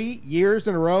 3 years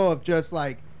in a row of just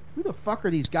like, who the fuck are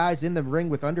these guys in the ring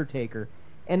with Undertaker?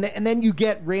 And then you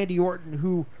get Randy Orton,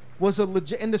 who was a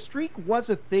legit, and the streak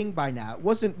was a thing by now. It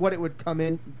wasn't what it would come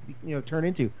in, turn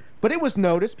into, but it was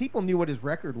noticed. People knew what his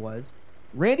record was.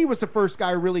 Randy was the first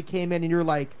guy who really came in, and you're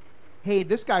like, hey,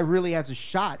 this guy really has a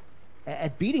shot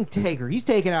at beating Taker. He's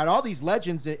taking out all these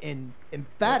legends in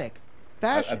emphatic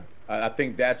fashion. I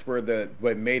think that's where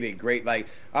what made it great. Like,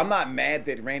 I'm not mad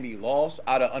that Randy lost.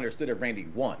 I'd have understood if Randy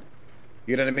won.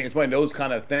 You know what I mean? It's one of those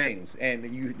kind of things,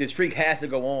 and the streak has to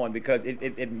go on because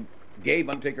it gave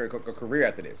Undertaker a career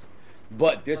after this.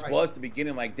 But this was the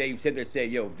beginning, like Dave said. They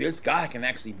said, "Yo, this guy can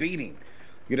actually beat him."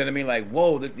 You know what I mean? Like,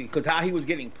 whoa, because how he was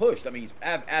getting pushed. I mean, he's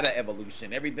at an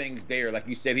evolution. Everything's there. Like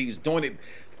you said, he was doing it.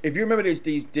 If you remember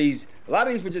these a lot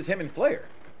of these were just him and Flair.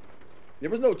 There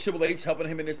was no Triple H helping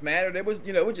him in this matter. There was,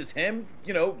 it was just him,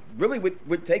 really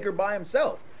with Taker by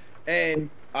himself. And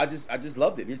I just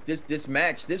loved it. This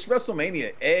match, this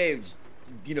WrestleMania, Edge,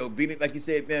 beating, like you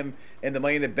said, them and the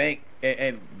Money in the Bank,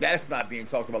 and that's not being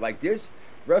talked about. Like, this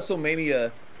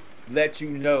WrestleMania let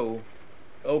you know,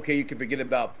 okay, you can forget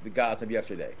about the guys of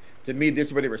yesterday. To me, this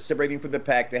is where they were separating from the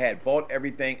pack. They had bought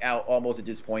everything out almost at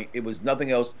this point. It was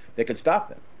nothing else that could stop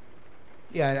them.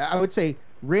 Yeah, I would say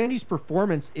Randy's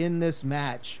performance in this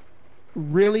match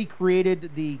really created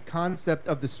the concept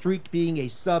of the streak being a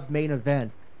sub-main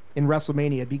event in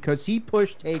WrestleMania, because he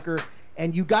pushed Taker,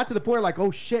 and you got to the point like,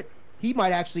 oh shit, he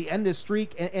might actually end this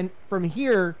streak. And from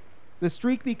here, the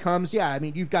streak becomes,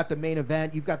 you've got the main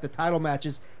event, you've got the title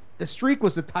matches. The streak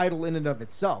was the title in and of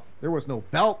itself. There was no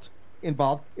belt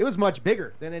involved. It was much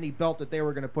bigger than any belt that they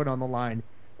were going to put on the line.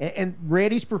 And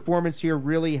Randy's performance here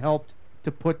really helped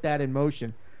to put that in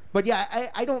motion. But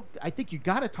I think you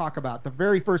got to talk about the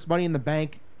very first Money in the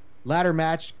Bank ladder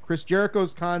match, Chris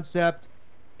Jericho's concept.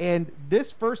 And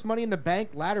this first Money in the Bank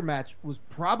ladder match was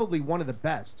probably one of the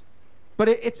best. But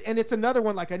it's another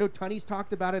one, like I know Tunney's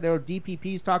talked about it, I know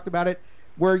DPP's talked about it,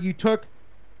 where you took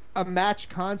a match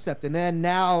concept and then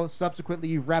now subsequently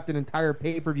you've wrapped an entire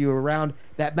pay-per-view around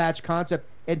that match concept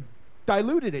and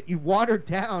diluted it. You watered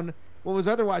down what was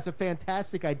otherwise a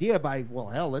fantastic idea by, well,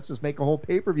 hell, let's just make a whole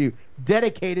pay-per-view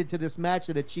dedicated to this match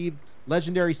that achieved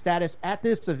legendary status at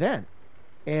this event.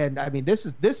 And I mean, this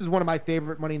is one of my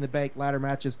favorite Money in the Bank ladder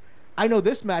matches. I know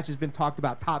this match has been talked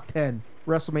about top 10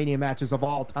 WrestleMania matches of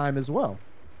all time as well.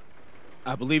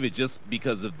 I believe it just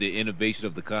because of the innovation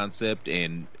of the concept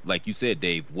and, like you said,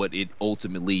 Dave, what it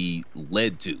ultimately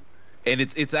led to. And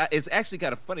it's actually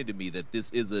kind of funny to me that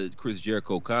this is a Chris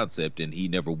Jericho concept and he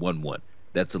never won one.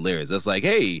 That's hilarious. That's like,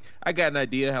 hey, I got an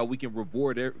idea how we can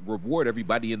reward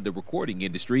everybody in the recording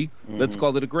industry. Mm-hmm. Let's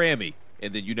call it a Grammy,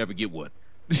 and then you never get one.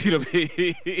 You know what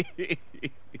I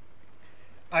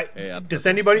mean? Does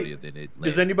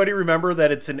anybody remember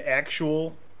that it's an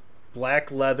actual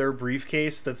black leather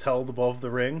briefcase that's held above the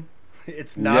ring?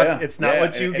 It's not. It's not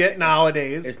what you get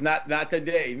nowadays. It's not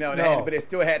today. No. But it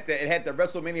still had the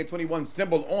WrestleMania 21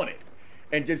 symbol on it,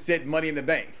 and just said Money in the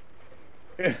Bank.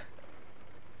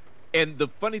 And the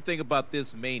funny thing about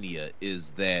this Mania is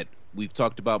that we've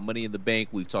talked about Money in the Bank,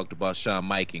 we've talked about Shawn,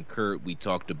 Mike, and Kurt, we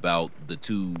talked about the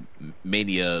two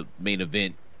Mania main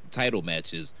event title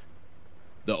matches.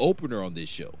 The opener on this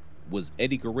show was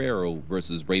Eddie Guerrero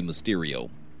versus Rey Mysterio.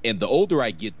 And the older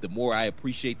I get, the more I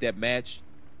appreciate that match.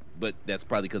 But that's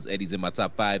probably because Eddie's in my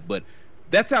top 5. But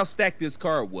that's how stacked this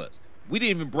card was. We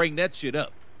didn't even bring that shit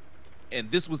up. And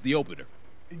this was the opener.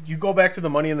 You go back to the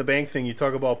Money in the Bank thing, you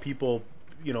talk about people,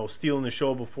 stealing the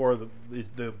show before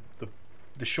the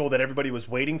show that everybody was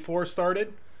waiting for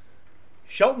started.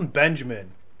 Shelton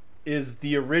Benjamin is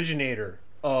the originator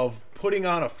of putting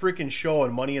on a freaking show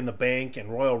in Money in the Bank and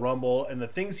Royal Rumble, and the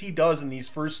things he does in these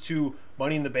first 2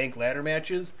 Money in the Bank ladder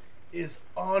matches is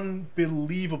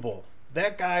unbelievable.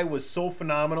 That guy was so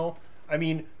phenomenal. I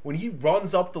mean, when he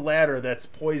runs up the ladder that's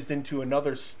poised into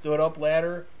another stood-up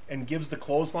ladder and gives the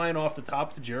clothesline off the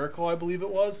top to Jericho, I believe it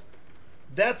was,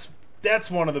 that's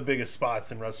one of the biggest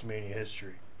spots in WrestleMania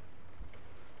history.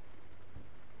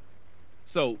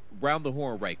 So, round the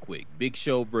horn right quick. Big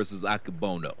Show versus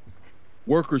Akebono.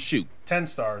 Work or shoot? 10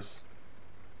 stars.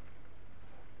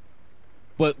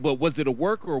 But was it a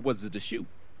work or was it a shoot?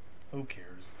 Who cares?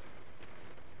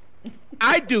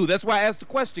 I do. That's why I asked the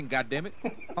question, goddammit.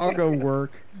 I'll go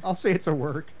work. I'll say it's a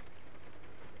work.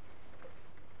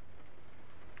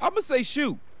 I'm going to say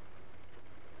shoot.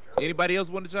 Anybody else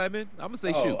want to chime in? I'm going to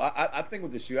say shoot. I think it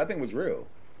was a shoot. I think it was real.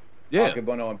 Yeah.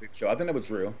 Akebono and Big Show. I think that was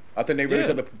real. I think they really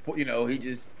said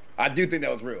I do think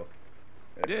that was real.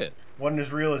 Yeah. Wasn't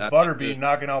as real as Butterbean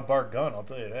knocking out Bart Gunn, I'll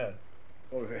tell you that.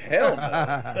 Oh, hell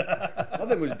no.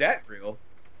 Nothing was that real.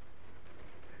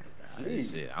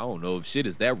 Shit, I don't know if shit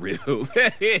is that real.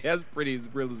 That's pretty as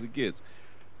real as it gets.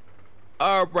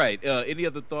 All right. Any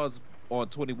other thoughts on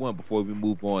 21 before we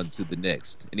move on to the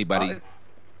next? Anybody?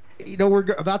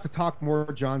 We're about to talk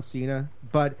more John Cena,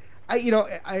 but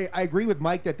I agree with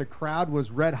Mike that the crowd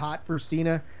was red hot for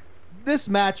Cena. This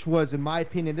match was, in my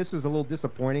opinion, this was a little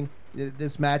disappointing,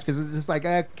 this match, because it's just like,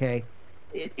 okay,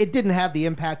 it didn't have the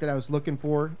impact that I was looking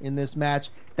for in this match.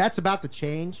 That's about to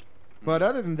change. But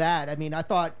other than that, I mean, I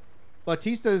thought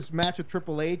Batista's match with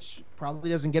Triple H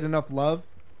probably doesn't get enough love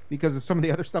because of some of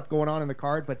the other stuff going on in the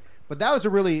card. But that was a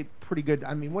really pretty good,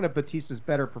 I mean, one of Batista's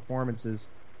better performances.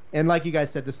 And like you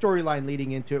guys said, the storyline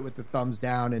leading into it with the thumbs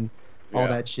down and all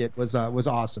that shit was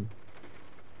awesome.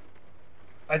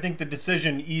 I think the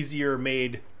decision easier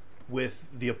made with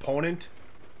the opponent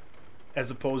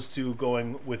as opposed to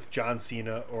going with John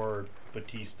Cena or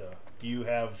Batista. Do you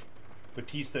have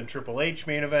Batista and Triple H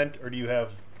main event, or do you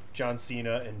have John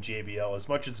Cena and JBL? As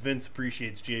much as Vince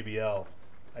appreciates JBL,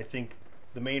 I think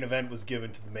the main event was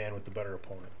given to the man with the better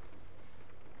opponent.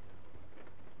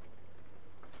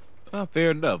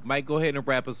 Fair enough. Mike, go ahead and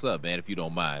wrap us up, man, if you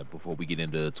don't mind, before we get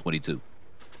into 22.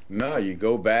 No, you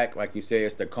go back, like you say,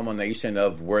 it's the culmination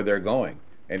of where they're going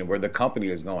and where the company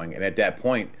is going. And at that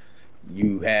point,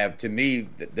 you have, to me,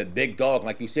 the big dog,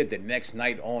 like you said, the next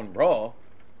night on Raw,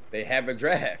 they have a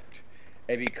draft.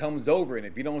 And he comes over, and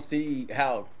if you don't see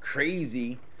how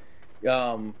crazy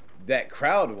that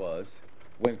crowd was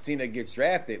when Cena gets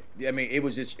drafted, I mean, it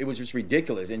was just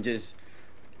ridiculous. And just,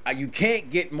 you can't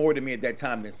get more to me at that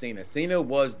time than Cena. Cena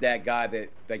was that guy that,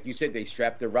 like you said, they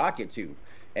strapped the rocket to.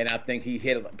 And I think he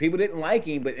hit. People didn't like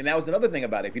him, and that was another thing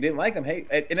about it. If you didn't like him, hey,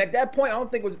 and at that point, I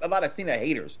don't think it was a lot of Cena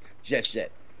haters just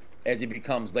yet, as it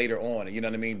becomes later on. You know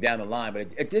what I mean, down the line. But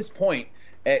at this point,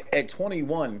 at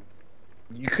 21,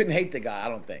 you couldn't hate the guy. I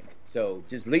don't think so.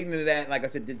 Just leading into that, like I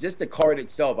said, just the card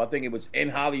itself. I think it was in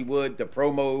Hollywood. The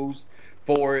promos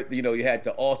for it. You had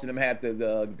the Austin, them had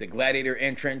the Gladiator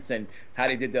entrance, and how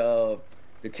they did the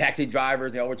taxi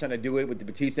drivers. They all were trying to do it with the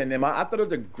Batista and them. I thought it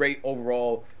was a great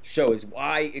overall show. Is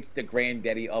why it's the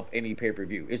granddaddy of any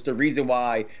pay-per-view. It's the reason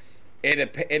why in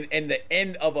the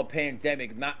end of a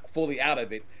pandemic, not fully out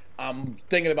of it, I'm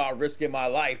thinking about risking my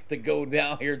life to go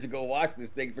down here to go watch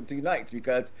this thing for 2 nights,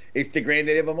 because it's the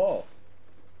granddaddy of them all.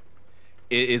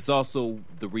 It's also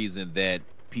the reason that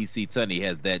PC Tunney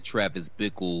has that Travis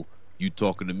Bickle you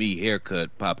talking to me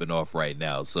haircut popping off right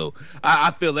now. So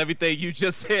I feel everything you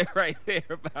just said right there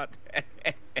about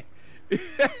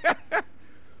that.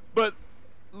 But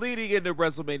leading into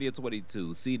WrestleMania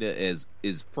 22, Cena is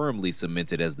firmly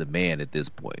cemented as the man at this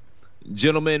point.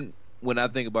 Gentlemen, when I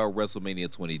think about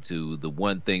WrestleMania 22, the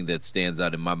one thing that stands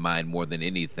out in my mind more than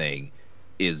anything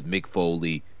is Mick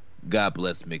Foley. God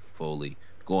bless Mick Foley,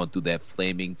 going through that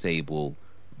flaming table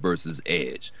versus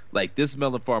Edge. Like, this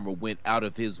Melon Farmer went out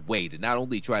of his way to not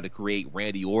only try to create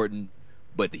Randy Orton,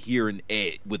 but here in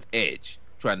with Edge,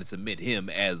 trying to submit him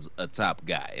as a top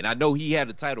guy. And I know he had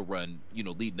a title run,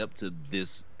 leading up to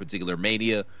this particular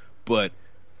Mania, but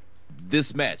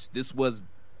this match, this was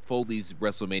Foley's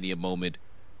WrestleMania moment,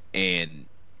 and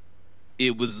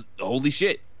it was holy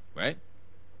shit, right?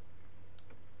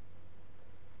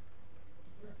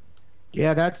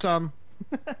 Yeah, that's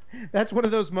that's one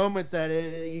of those moments that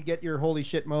you get your holy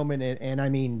shit moment, and I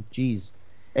mean, geez.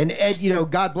 And Ed,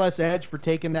 God bless Edge for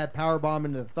taking that powerbomb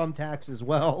into the thumbtacks as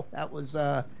well. That was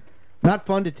not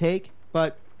fun to take,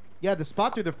 but yeah, the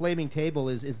spot through the flaming table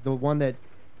is the one that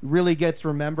really gets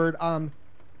remembered.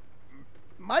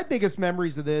 My biggest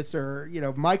memories of this are,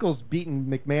 Michaels beating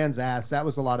McMahon's ass. That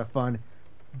was a lot of fun.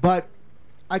 But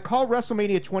I call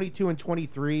WrestleMania 22 and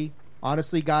 23,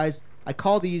 honestly, guys, I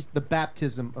call these the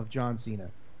baptism of John Cena.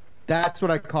 That's what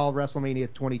I call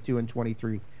WrestleMania 22 and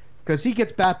 23. Because he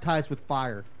gets baptized with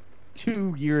fire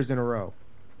 2 years in a row.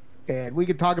 And we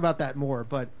could talk about that more.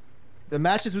 But the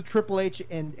matches with Triple H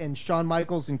and Shawn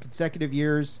Michaels in consecutive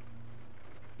years,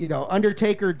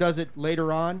 Undertaker does it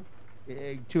later on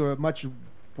to a much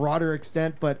broader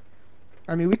extent. But,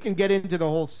 I mean, we can get into the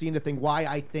whole Cena thing, why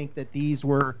I think that these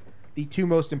were the two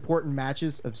most important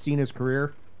matches of Cena's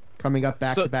career coming up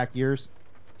back-to-back years.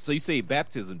 So you say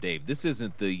baptism, Dave. This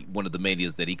isn't one of the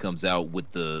Manias that he comes out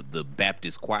with the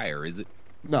Baptist choir, is it?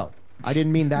 No, I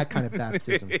didn't mean that kind of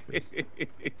baptism.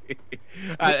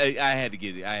 I had to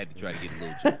try to get a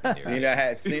little joke in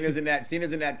there.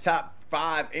 Cena's in that top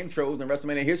 5 intros in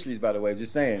WrestleMania histories, by the way.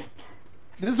 Just saying.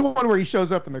 This is one where he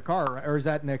shows up in the car, right? Or is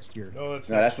that next year? No,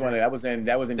 that's one that was in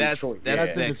Detroit.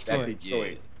 That's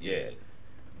Detroit. Yeah.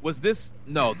 Was this?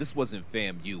 No, this wasn't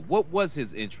FAMU. What was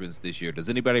his entrance this year? Does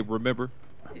anybody remember?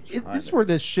 Is this where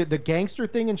the gangster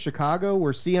thing in Chicago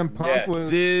where CM Punk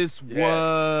was?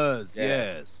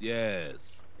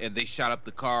 Yes. And they shot up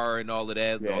the car and all of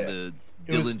that on the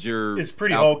Dillinger.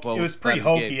 It was pretty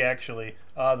hokey, actually.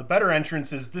 The better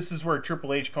entrance is this is where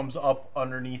Triple H comes up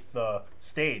underneath the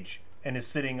stage and is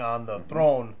sitting on the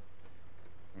throne.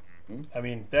 I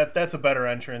mean, that's a better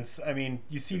entrance. I mean,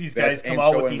 you see these guys come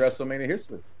out with these WrestleMania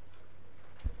history.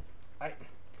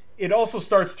 It also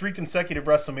starts 3 consecutive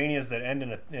WrestleManias that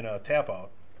end in a tap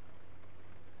out.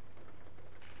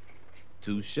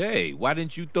 Touche. Why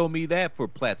didn't you throw me that for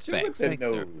Platt's facts?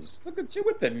 Look at you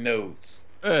with the notes.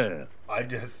 I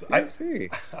see.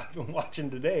 I've been watching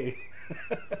today.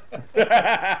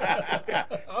 Cena!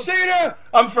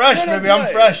 I'm fresh, baby.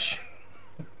 I'm fresh.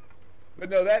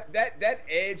 But no, that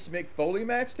Edge Mick Foley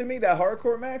match to me, that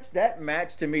hardcore match, that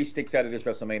match to me sticks out of this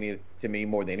WrestleMania to me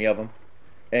more than any of them.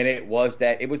 And it was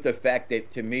the fact that,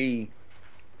 to me,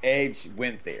 Edge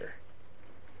went there.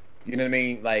 You know what I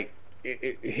mean? Like,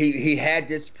 he had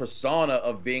this persona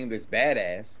of being this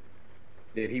badass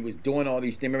that he was doing all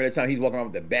these things. Remember that time he's walking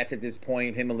around with the bat at this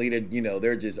point, him and Lita,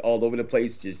 they're just all over the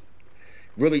place, just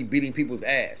really beating people's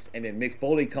ass. And then Mick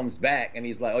Foley comes back and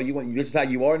he's like, this is how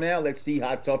you are now? Let's see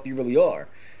how tough you really are.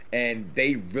 And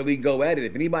they really go at it.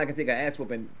 If anybody can take an ass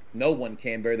whooping, no one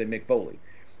can better than Mick Foley.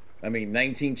 I mean,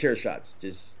 19 chair shots.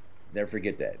 Just never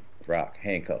forget that. Rock,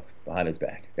 handcuffed, behind his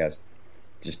back. That's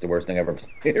just the worst thing I've ever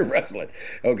seen in wrestling.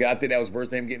 Okay, I think that was worse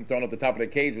than him getting thrown off the top of the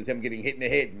cage, was him getting hit in the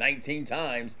head 19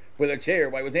 times with a chair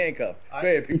while he was handcuffed. Go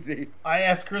ahead, PC. I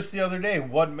asked Chris the other day,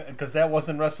 because that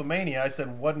wasn't WrestleMania. I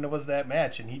said, what was that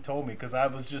match? And he told me, because I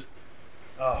was just,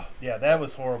 that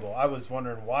was horrible. I was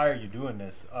wondering, why are you doing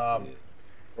this? To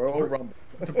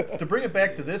bring it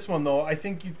back to this one, though, I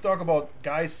think you talk about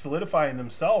guys solidifying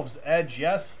themselves. Edge,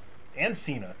 yes, and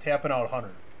Cena tapping out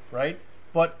Hunter, right?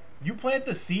 But you plant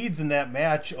the seeds in that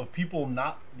match of people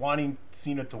not wanting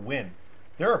Cena to win.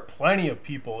 There are plenty of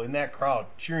people in that crowd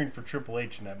cheering for Triple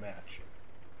H in that match.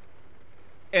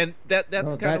 And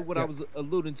that's kind of what I was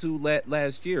alluding to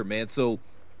last year, man. So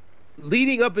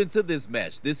leading up into this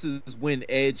match, this is when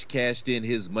Edge cashed in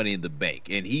his Money in the Bank,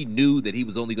 and he knew that he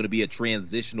was only going to be a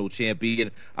transitional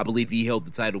champion. I believe he held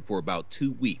the title for about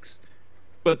 2 weeks.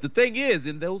 But the thing is,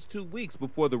 in those 2 weeks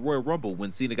before the Royal Rumble,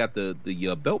 when Cena got the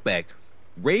belt back,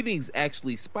 ratings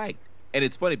actually spiked. And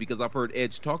it's funny because I've heard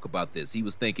Edge talk about this. He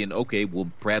was thinking, okay, well,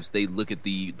 perhaps they look at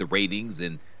the ratings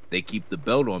and they keep the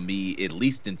belt on me at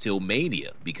least until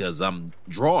Mania, because I'm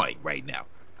drawing right now.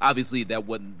 Obviously, that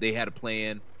wasn't, they had a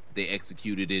plan, they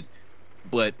executed it,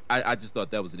 but I just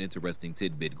thought that was an interesting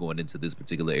tidbit going into this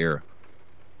particular era.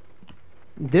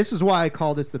 This is why I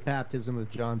call this the baptism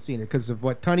of John Cena, because of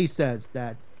what Tunney says,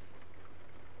 that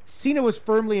Cena was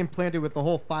firmly implanted with the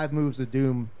whole 5 moves of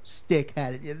doom stick.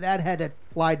 That had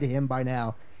applied to him by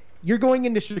now. You're going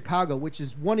into Chicago, which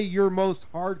is one of your most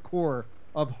hardcore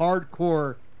of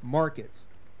hardcore markets.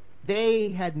 They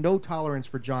had no tolerance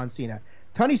for John Cena.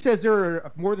 Tunney says there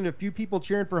are more than a few people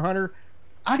cheering for Hunter.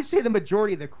 I say the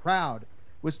majority of the crowd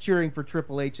was cheering for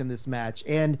Triple H in this match.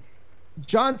 And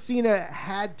John Cena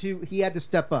had to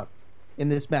step up in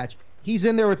this match. He's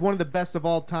in there with one of the best of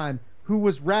all time, who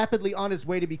was rapidly on his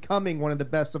way to becoming one of the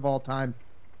best of all time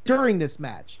during this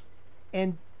match.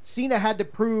 And Cena had to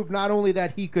prove not only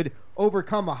that he could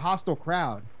overcome a hostile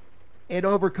crowd and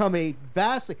overcome a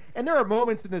vastly... And there are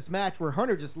moments in this match where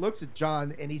Hunter just looks at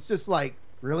John and he's just like,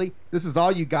 really? This is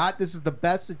all you got? This is the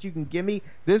best that you can give me?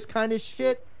 This kind of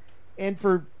shit? And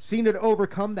for Cena to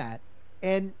overcome that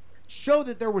and show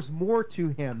that there was more to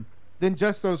him than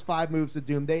just those 5 moves of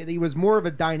doom. He was more of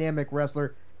a dynamic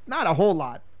wrestler. Not a whole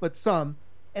lot, but some.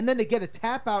 And then to get a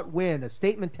tap-out win, a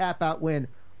statement tap-out win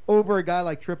over a guy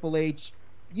like Triple H,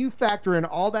 you factor in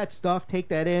all that stuff, take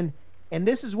that in, and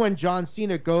this is when John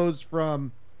Cena goes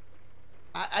from...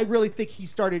 I really think he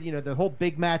started, the whole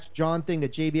big match John thing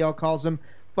that JBL calls him,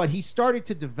 but he started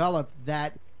to develop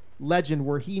that legend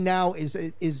where he now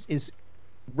is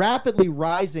rapidly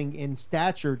rising in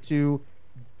stature to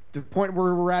the point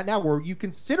where we're at now, where you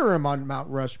consider him on Mount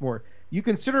Rushmore. You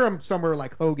consider him somewhere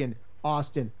like Hogan,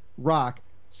 Austin, Rock,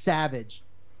 Savage,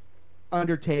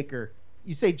 Undertaker.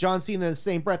 You say John Cena in the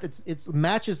same breath. It's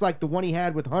matches like the one he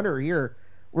had with Hunter here,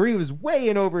 where he was way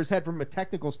in over his head from a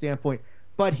technical standpoint,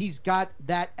 but he's got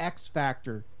that X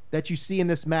factor that you see in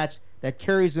this match that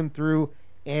carries him through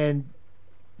and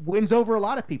wins over a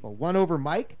lot of people. Won over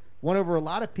Mike, won over a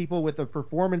lot of people with the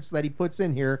performance that he puts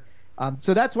in here.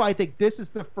 So that's why I think this is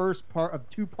the first part of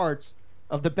 2 parts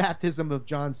of the baptism of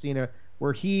John Cena,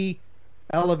 where he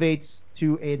elevates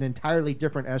to an entirely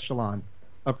different echelon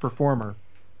of performer.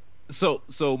 So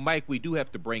Mike, we do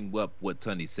have to bring up what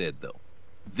Tunney said, though.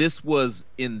 This was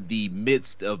in the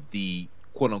midst of the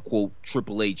quote-unquote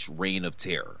Triple H reign of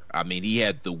terror. I mean, he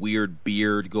had the weird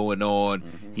beard going on.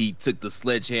 Mm-hmm. He took the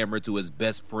sledgehammer to his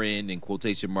best friend, in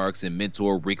quotation marks, and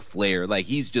mentor Ric Flair. Like,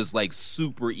 he's just, like,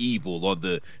 super evil on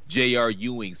the J.R.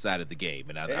 Ewing side of the game.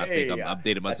 And I think I'm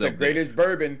dating myself. That's the greatest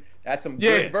bourbon. That's some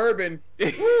good bourbon.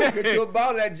 Woo, get you a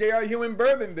bottle of that J.R. Ewing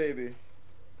bourbon, baby.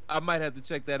 I might have to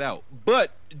check that out.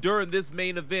 But during this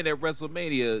main event at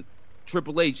WrestleMania,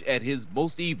 Triple H at his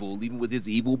most evil, even with his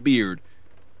evil beard,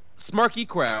 smarky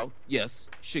crowd, yes,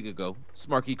 Chicago,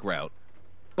 smarky crowd,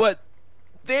 but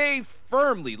they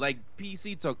firmly, like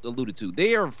PC alluded to,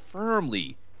 they are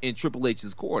firmly in Triple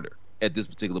H's corner at this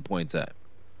particular point in time.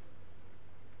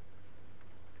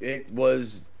 It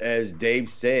was, as Dave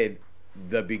said,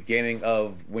 the beginning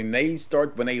of when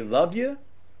they love you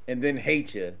and then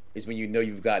hate you is when you know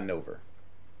you've gotten over.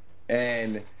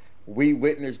 And we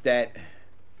witnessed that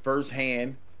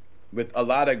firsthand with a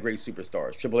lot of great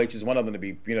superstars. Triple H is one of them to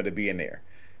be in there.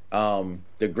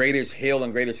 The greatest heel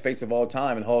and greatest face of all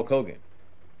time, and Hulk Hogan.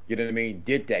 You know what I mean?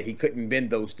 Did that. He couldn't been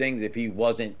those things if he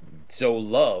wasn't so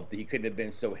loved. He couldn't have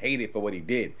been so hated for what he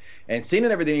did. And Cena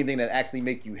never did anything that actually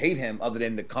make you hate him other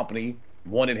than the company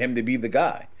wanted him to be the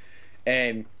guy.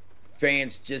 And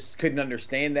fans just couldn't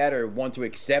understand that or want to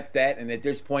accept that. And at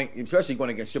this point, especially going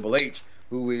against Triple H,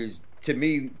 who is, to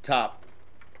me, top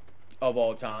of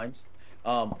all times,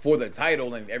 for the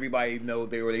title, and everybody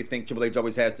they think Triple H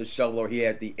always has the shovel or he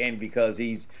has the end because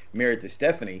he's married to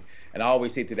Stephanie. And I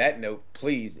always say to that note,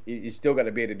 please, you still got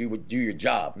to be able to do your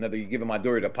job. Whether you're giving my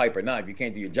daughter the pipe or not, if you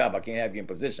can't do your job, I can't have you in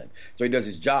position. So he does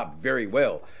his job very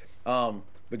well.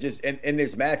 But just in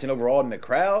this match and overall in the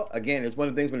crowd, again, it's one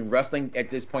of the things when wrestling at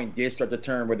this point did start to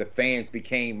turn where the fans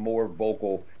became more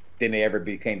vocal than they ever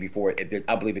became before.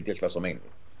 I believe at this WrestleMania.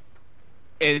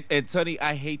 And Tunney,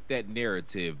 I hate that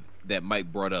narrative that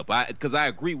Mike brought up, because I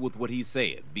agree with what he's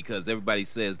saying, because everybody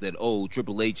says that, oh,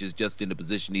 Triple H is just in the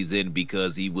position he's in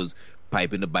because he was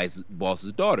piping the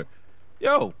boss's daughter.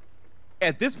 Yo,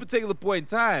 at this particular point in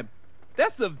time,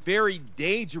 that's a very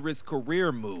dangerous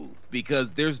career move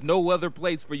because there's no other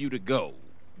place for you to go.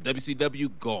 WCW,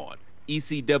 gone.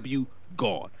 ECW,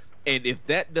 gone. And if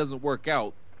that doesn't work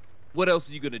out, what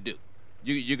else are you going to do?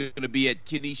 You're going to be at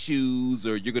Kenny Shoes,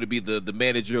 or you're going to be the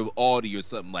manager of Audi or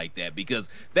something like that, because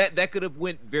that could have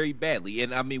went very badly.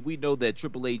 And I mean, we know that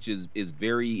Triple H is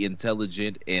very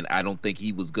intelligent, and I don't think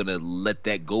he was going to let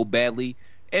that go badly.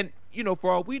 And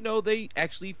for all we know, they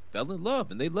actually fell in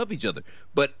love and they love each other.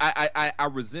 But I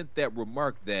resent that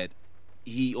remark that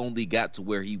he only got to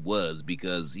where he was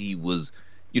because he was,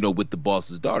 with the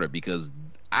boss's daughter. Because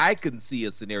I can see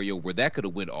a scenario where that could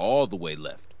have went all the way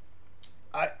left.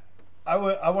 I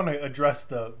want to address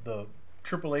the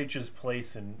Triple H's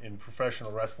place in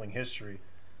professional wrestling history,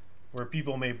 where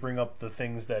people may bring up the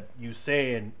things that you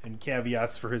say and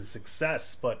caveats for his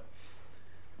success, but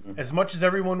as much as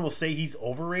everyone will say he's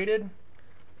overrated,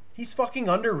 he's fucking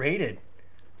underrated.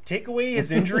 Take away his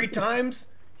injury times,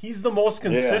 he's the most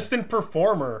consistent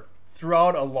performer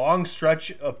throughout a long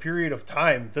a period of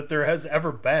time that there has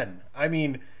ever been. I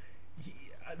mean,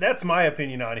 that's my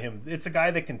opinion on him. It's a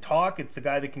guy that can talk. It's a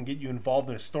guy that can get you involved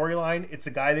in a storyline. It's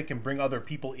a guy that can bring other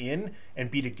people in and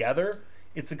be together.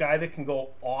 It's a guy that can go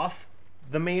off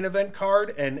the main event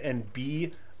card and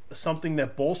be something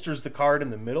that bolsters the card in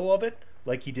the middle of it,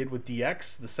 like he did with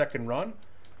DX, the second run.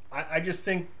 I just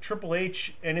think Triple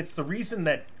H, and it's the reason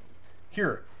that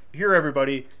here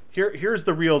everybody, here's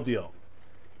the real deal.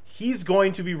 He's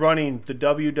going to be running the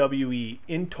WWE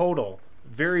in total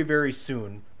very, very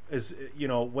soon, as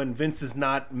when Vince is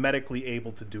not medically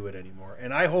able to do it anymore.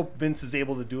 And I hope Vince is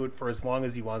able to do it for as long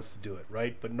as he wants to do it,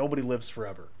 right? But nobody lives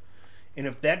forever. And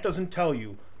if that doesn't tell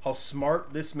you how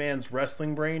smart this man's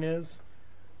wrestling brain is,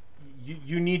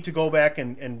 you need to go back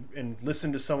and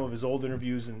listen to some of his old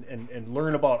interviews and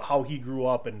learn about how he grew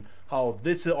up and how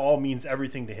this all means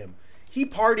everything to him. He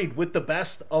partied with the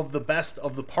best of the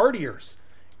partiers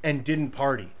and didn't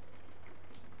party.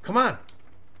 Come on.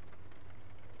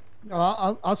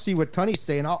 No, I'll see what Tony's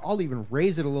saying. I'll even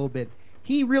raise it a little bit.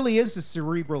 He really is a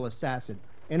cerebral assassin.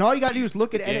 And all you got to do is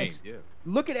look at NXT. Yeah.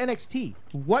 Look at NXT.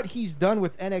 What he's done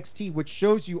with NXT, which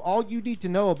shows you all you need to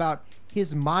know about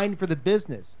his mind for the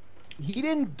business. He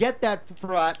didn't get that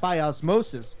by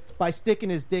osmosis, by sticking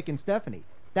his dick in Stephanie.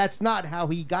 That's not how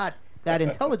he got that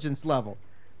intelligence level.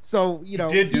 So, he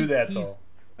did do that, though.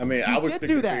 I mean, I was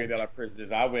sticking that on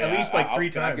Princess. I went at least like 3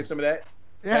 times. Can I get some of that?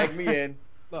 Tag me in.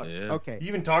 Look, okay. He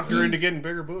even talked her into getting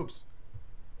bigger boobs.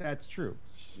 That's true.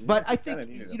 But I think,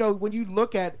 when you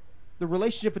look at the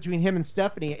relationship between him and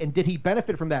Stephanie, and did he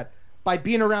benefit from that? By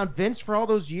being around Vince for all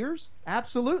those years?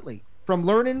 Absolutely. From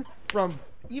learning from,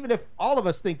 even if all of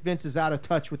us think Vince is out of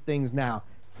touch with things now,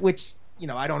 which,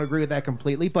 I don't agree with that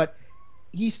completely, but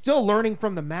he's still learning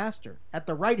from the master, at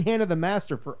the right hand of the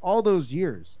master for all those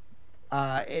years.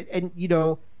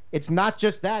 It's not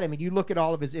just that. I mean, you look at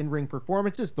all of his in-ring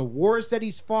performances, the wars that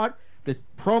he's fought, the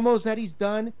promos that he's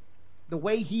done, the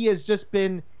way he has just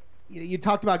been. You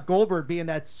talked about Goldberg being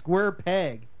that square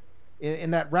peg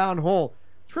in that round hole.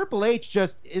 Triple H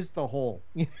just is the hole.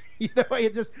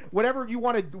 It just whatever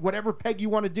peg you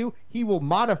want to do, he will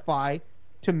modify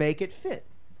to make it fit.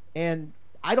 And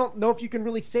I don't know if you can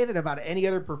really say that about any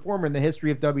other performer in the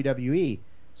history of WWE.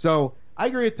 So I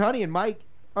agree with Tony and Mike.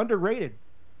 Underrated,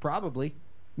 probably.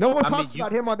 No one talks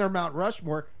about him on their Mount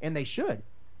Rushmore, and they should.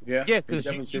 Yeah, because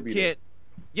you can't.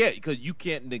 Yeah, because you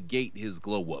can't negate his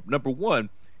glow up. Number one,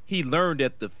 he learned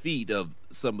at the feet of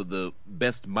some of the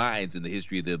best minds in the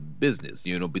history of the business.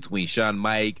 Between Shawn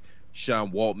Mike,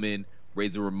 Sean Waltman,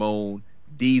 Razor Ramon,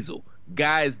 Diesel,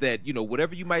 guys that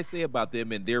whatever you might say about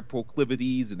them and their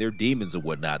proclivities and their demons and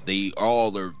whatnot, they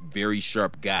all are very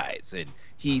sharp guys, and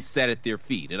he sat at their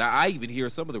feet. And I even hear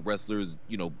some of the wrestlers,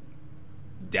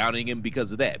 downing him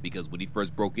because of that, because when he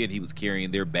first broke in, he was carrying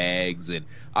their bags, and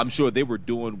I'm sure they were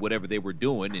doing whatever they were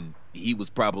doing, and he was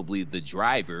probably the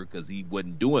driver because he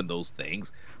wasn't doing those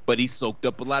things, but he soaked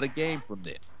up a lot of game from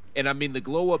them. And I mean, the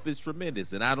glow up is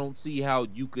tremendous, and I don't see how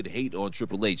you could hate on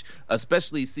Triple H,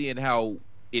 especially seeing how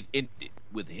it ended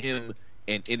with him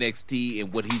and NXT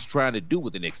and what he's trying to do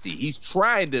with NXT. He's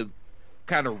trying to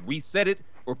kind of reset it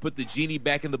or put the genie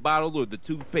back in the bottle or the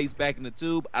toothpaste back in the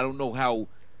tube. I don't know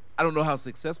how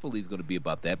successful he's going to be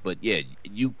about that, but yeah,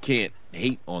 you can't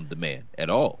hate on the man at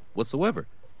all whatsoever.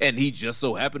 And he just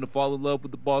so happened to fall in love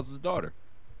with the boss's daughter,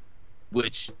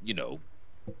 which,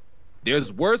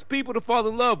 there's worse people to fall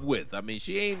in love with. I mean,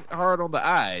 she ain't hard on the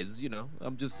eyes,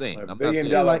 I'm just saying. $1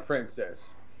 billion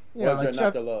princess. Yeah, was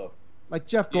not to love. Like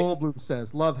Jeff Goldblum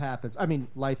says, love happens. I mean,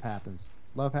 life happens.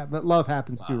 Love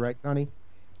happens too, right, Tony?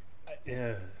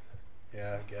 Yeah,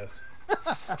 I guess.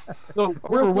 So,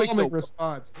 overwhelming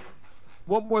response.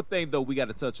 One more thing, though, we got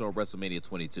to touch on WrestleMania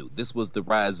 22. This was the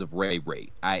rise of Ray,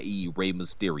 i.e. Rey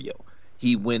Mysterio.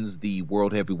 He wins the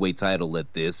World Heavyweight title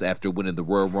at this after winning the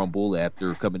Royal Rumble,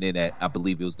 after coming in at, I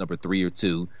believe it was number 3 or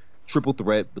 2. Triple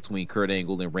threat between Kurt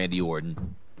Angle and Randy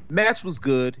Orton. Match was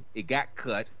good. It got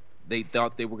cut. They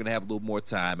thought they were going to have a little more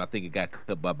time. I think it got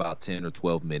cut by about 10 or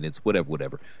 12 minutes,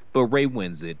 whatever. But Ray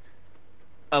wins it.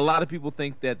 A lot of people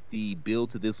think that the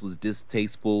build to this was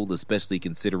distasteful, especially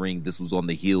considering this was on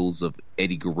the heels of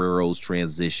Eddie Guerrero's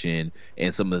transition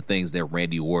and some of the things that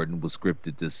Randy Orton was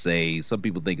scripted to say. Some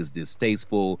people think it's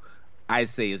distasteful. I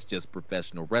say it's just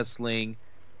professional wrestling.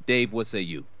 Dave, what say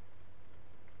you?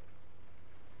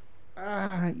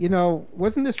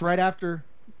 Wasn't this right after?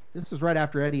 This was right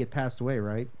after Eddie had passed away,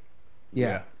 right?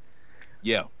 Yeah.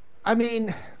 I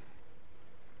mean,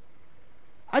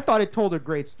 I thought it told a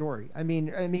great story. I mean,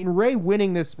 Ray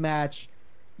winning this match,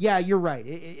 yeah, you're right.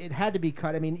 It had to be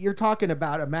cut. I mean, you're talking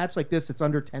about a match like this that's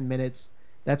under 10 minutes.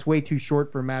 That's way too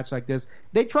short for a match like this.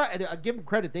 They tried. I give them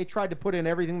credit. They tried to put in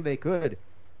everything they could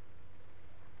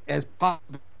as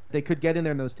possible they could get in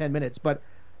there in those 10 minutes. But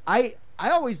I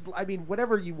mean,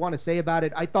 whatever you want to say about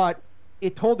it, I thought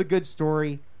it told a good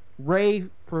story. Ray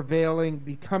prevailing,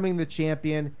 becoming the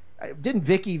champion. Didn't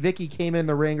Vicky came in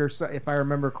the ring, or so, if I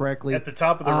remember correctly, at the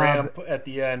top of the ramp at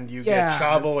the end, you get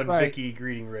Chavo and right. Vicky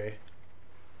greeting Ray.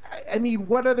 I mean,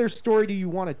 what other story do you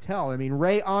want to tell? I mean,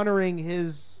 Ray honoring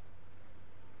his,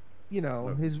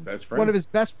 his best friend. One of his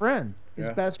best friend,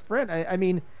 best friend. I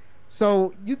mean,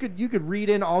 so you could read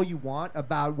in all you want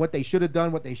about what they should have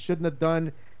done, what they shouldn't have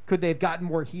done. Could they have gotten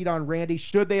more heat on Randy?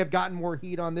 Should they have gotten more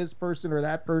heat on this person or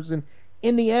that person?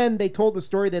 In the end, they told the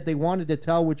story that they wanted to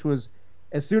tell, which was,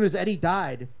 as soon as Eddie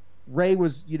died, Ray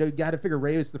was, you got to figure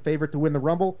Ray was the favorite to win the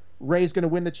Rumble. Ray's going to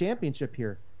win the championship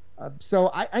here. So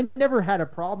I never had a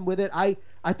problem with it. I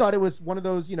thought it was one of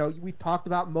those, we've talked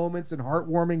about moments and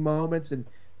heartwarming moments and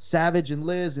Savage and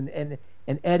Liz and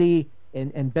Eddie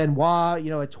and Benoit,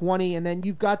 at 20. And then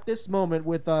you've got this moment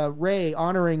with Ray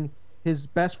honoring his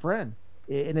best friend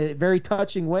in a very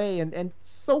touching way. And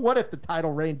so what if the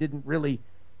title reign didn't really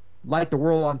light the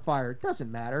world on fire? It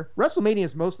doesn't matter. WrestleMania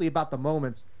is mostly about the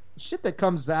moments. Shit that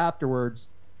comes afterwards,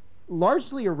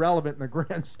 largely irrelevant in the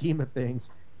grand scheme of things.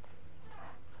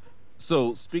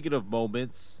 So, speaking of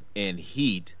moments and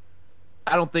heat,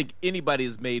 I don't think anybody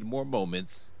has made more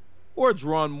moments or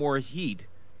drawn more heat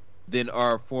than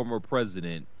our former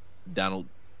president, Donald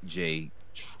J.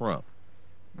 Trump,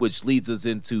 which leads us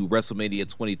into WrestleMania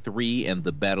 23 and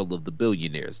the Battle of the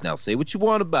Billionaires. Now, say what you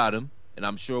want about him, and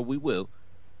I'm sure we will.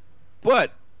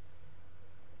 But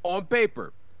on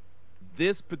paper,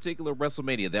 this particular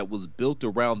WrestleMania that was built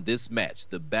around this match,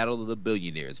 the Battle of the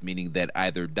Billionaires, meaning that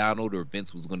either Donald or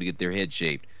Vince was going to get their head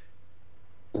shaved.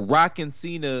 Rock and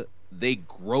Cena, they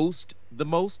grossed the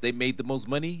most. They made the most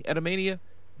money at a Mania.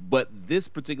 But this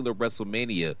particular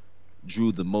WrestleMania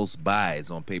drew the most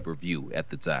buys on pay-per-view at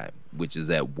the time, which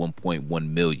is at 1.1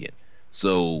 million.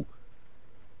 So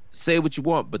say what you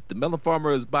want, but the Melon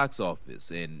Farmer is box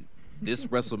office, and this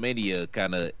WrestleMania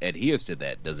kind of adheres to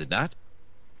that, does it not?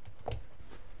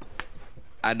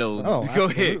 I know. Oh, go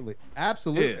absolutely. ahead.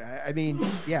 Absolutely. Yeah. I mean,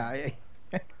 yeah.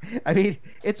 I mean,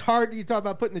 it's hard. You talk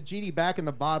about putting the genie back in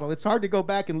the bottle. It's hard to go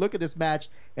back and look at this match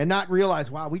and not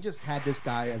realize, wow, we just had this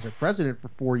guy as our president for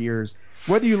 4 years.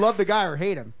 Whether you love the guy or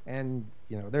hate him, and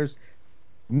there's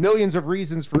millions of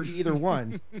reasons for either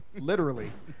one,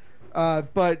 literally.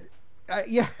 But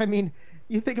yeah, I mean,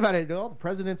 you think about it. The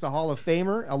president's a Hall of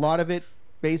Famer. A lot of it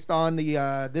based on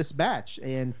the this match,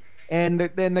 and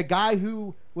then the guy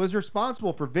who was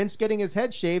responsible for Vince getting his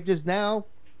head shaved is now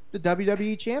the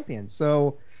WWE champion.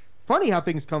 So funny how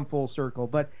things come full circle.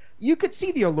 But you could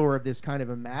see the allure of this kind of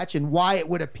a match and why it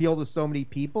would appeal to so many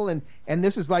people. And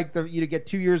this is like you get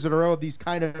 2 years in a row of these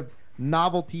kind of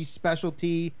novelty,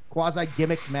 specialty, quasi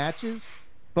gimmick matches.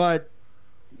 But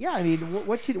yeah, I mean,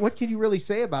 what can you really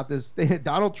say about this?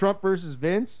 Donald Trump versus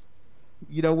Vince,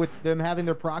 with them having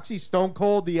their proxy, Stone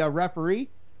Cold, the referee,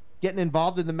 getting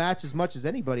involved in the match as much as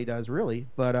anybody does, really.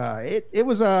 But it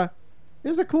was a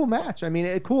cool match. I mean,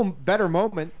 a cool, better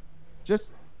moment.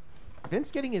 Just Vince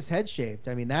getting his head shaved.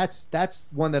 I mean, that's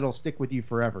one that'll stick with you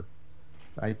forever,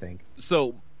 I think.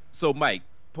 So Mike,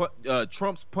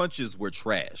 Trump's punches were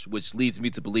trash, which leads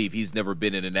me to believe he's never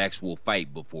been in an actual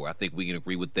fight before. I think we can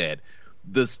agree with that.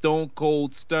 The Stone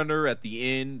Cold Stunner at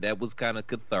the end, that was kind of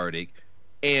cathartic.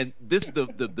 And this is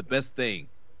the best thing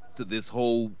to this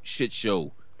whole shit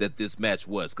show that this match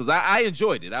was, because I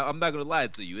enjoyed it. I'm not going to lie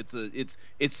to you.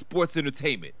 It's sports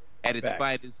entertainment at its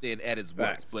finest and at its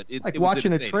worst. But it was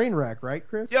watching a train wreck, right,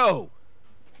 Chris? Yo,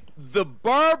 the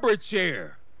barber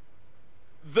chair.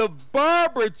 The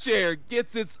barber chair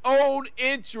gets its own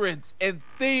entrance and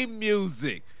theme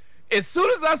music. As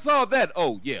soon as I saw that,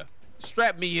 oh yeah,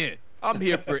 strap me in. I'm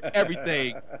here for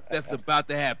everything that's about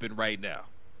to happen right now.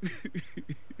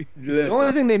 The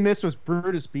only thing they missed was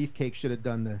Brutus Beefcake should have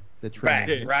done the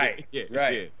train. Right. Vince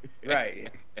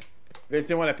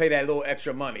didn't want to pay that little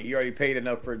extra money. He already paid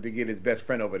enough to get his best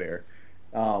friend over there.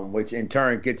 which in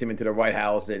turn gets him into the White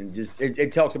House, and just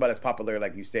it talks about his popularity,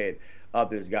 like you said, of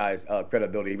this guy's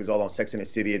credibility. He was all on Sex and the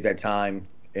City at that time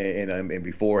and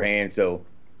beforehand, so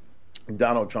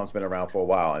Donald Trump's been around for a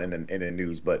while in the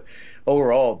news. But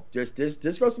overall, just this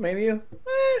WrestleMania,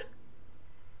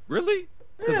 really?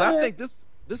 Because I think this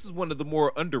is one of the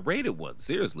more underrated ones.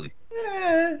 Seriously.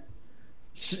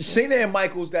 Cena and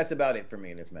Michaels, that's about it for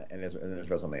me in this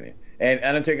WrestleMania. And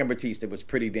Undertaker and Batista was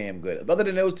pretty damn good. Other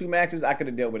than those two matches, I could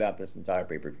have dealt without this entire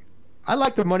pay-per-view. I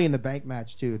like the Money in the Bank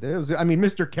match too. There was, I mean,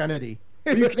 Mr. Kennedy.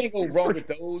 You can't go wrong with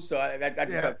those. So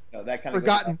that kind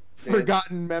of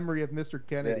forgotten memory of Mr.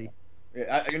 Kennedy.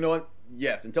 Yeah, you know what?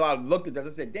 Yes. Until I looked at this, I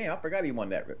said, "Damn, I forgot he won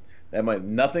that." That might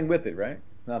nothing with it, right?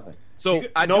 Nothing. So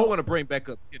I don't want to bring back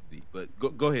up Kennedy, but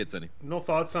go ahead, Sonny. No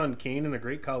thoughts on Kane and the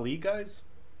Great Khali, guys?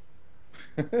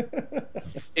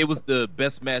 It was the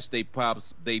best match they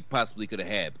possibly could have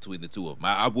had between the two of them.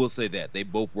 I will say that they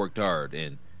both worked hard,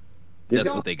 and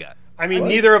that's what they got. I mean,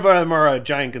 neither of them are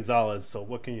Giant Gonzalez, so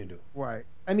what can you do? Right.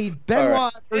 I mean,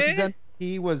 Benoit versus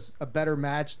MVP was a better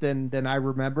match than I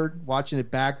remembered watching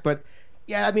it back. But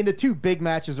yeah, I mean, the two big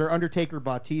matches are Undertaker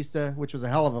Batista, which was a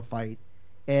hell of a fight,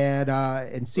 and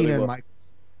Cena and Michaels.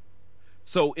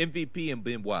 So MVP and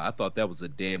Benoit, I thought that was a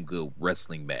damn good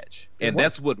wrestling match, and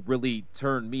that's what really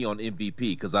turned me on MVP,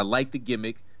 because I like the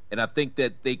gimmick, and I think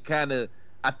that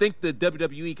I think the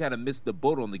WWE kind of missed the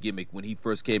boat on the gimmick when he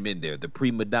first came in there. The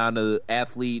prima donna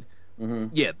athlete,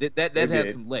 yeah, that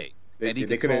had some legs, and he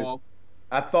could talk.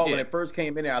 I thought when it first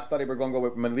came in there, I thought they were going to go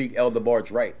with Malik El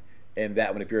DeBarge, right? And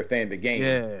that one, if you're a fan of the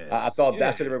game, I thought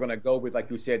that's what they were going to go with, like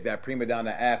you said, that prima donna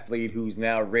athlete who's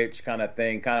now rich kind of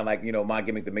thing, kind of like, you know, my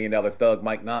gimmick, the $1 Million Thug,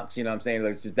 Mike Knox, you know what I'm saying?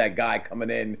 Like, it's just that guy coming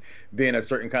in, being a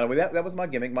certain kind of way. That was my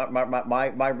gimmick.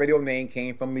 My radio name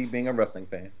came from me being a wrestling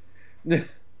fan.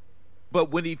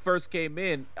 But when he first came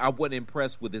in, I wasn't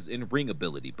impressed with his in-ring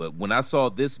ability. But when I saw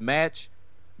this match,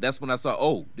 that's when I saw,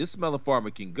 oh, this smelling farmer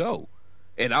can go.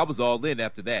 And I was all in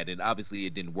after that. And obviously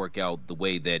it didn't work out the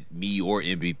way that me or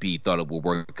MVP thought it would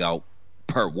work out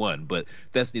part one. But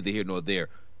that's neither here nor there.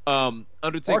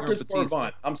 Undertaker Marcus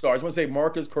Corvant. I'm sorry. I just want to say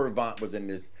Marcus Corvant was in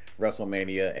this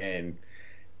WrestleMania. And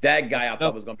that guy I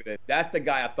thought was going to be that's the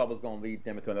guy I thought was going to lead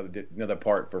them into another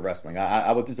part for wrestling.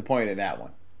 I was disappointed in that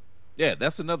one. Yeah,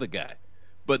 that's another guy.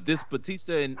 But this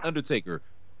Batista and Undertaker,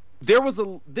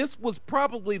 this was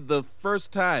probably the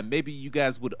first time, maybe you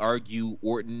guys would argue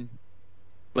Orton,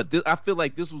 but I feel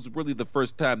like this was really the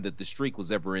first time that the streak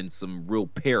was ever in some real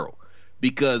peril.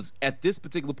 Because at this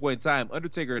particular point in time,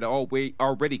 Undertaker had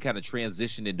already kind of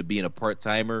transitioned into being a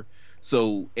part-timer.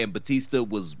 So, and Batista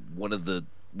was one of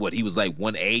he was like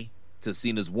 1A to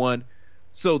Cena's 1.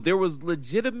 So there was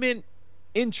legitimate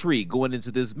intrigue going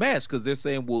into this match, because they're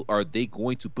saying, well, are they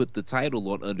going to put the title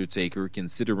on Undertaker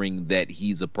considering that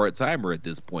he's a part-timer at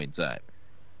this point in time?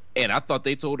 And I thought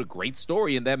they told a great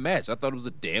story in that match. I thought it was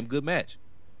a damn good match.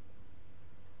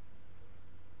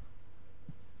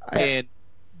 And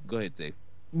go ahead, Dave.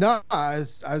 No, I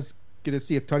was gonna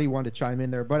see if Tony wanted to chime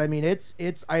in there, but I mean, it's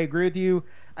I agree with you.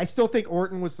 I still think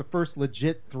Orton was the first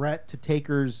legit threat to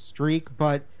Taker's streak,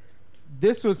 but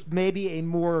this was maybe a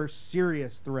more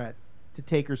serious threat to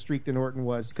Taker's streak than Orton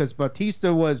was, because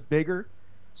Batista was bigger,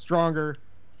 stronger,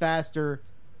 faster,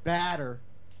 badder,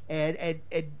 and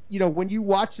you know, when you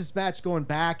watch this match going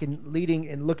back and leading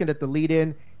and looking at the lead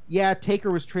in, yeah,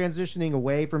 Taker was transitioning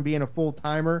away from being a full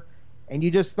timer, and you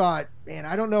just thought, man,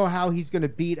 I don't know how he's going to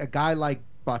beat a guy like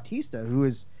Batista, who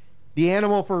is the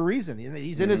animal for a reason.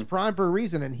 He's in his prime for a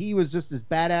reason, and he was just as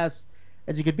badass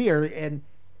as he could be. And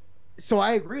so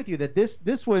I agree with you that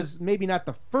this was maybe not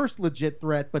the first legit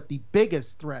threat, but the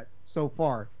biggest threat so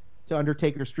far to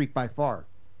Undertaker's streak by far.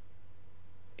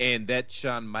 And that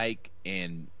Shawn Mike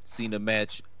and Cena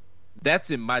match,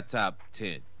 that's in my top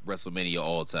 10 WrestleMania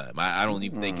all time. I don't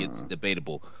even think it's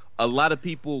debatable. A lot of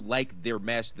people like their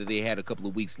match that they had a couple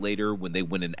of weeks later when they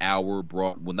went an hour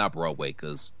not Broadway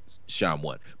because Shawn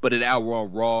won, but an hour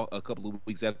on Raw a couple of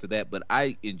weeks after that. But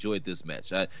I enjoyed this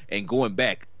match, and going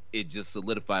back, it just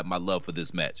solidified my love for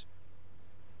this match.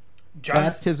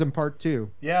 Baptism Part 2.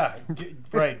 Yeah,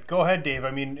 right. Go ahead, Dave. I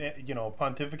mean, you know,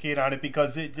 pontificate on it,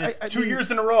 because it's 2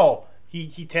 years in a row.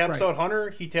 He taps out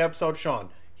Hunter. He taps out Shawn.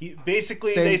 He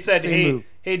basically they said,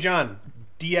 hey, John,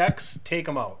 DX, take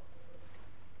him out.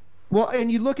 Well,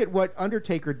 and you look at what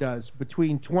Undertaker does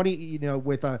between 20, you know,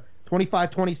 with a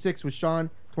 25-26 with Shawn,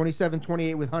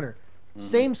 27-28 with Hunter.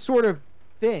 Same sort of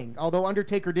thing, although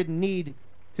Undertaker didn't need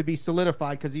to be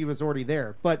solidified because he was already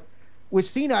there. But with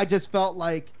Cena, I just felt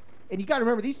like, and you got to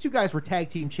remember, these two guys were tag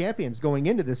team champions going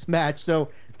into this match, so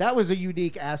that was a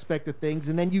unique aspect of things.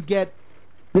 And then you get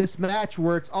this match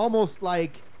where it's almost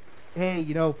like hey,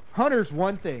 Hunter's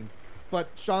one thing, but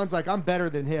Sean's like, I'm better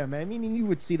than him. I mean, you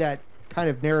would see that kind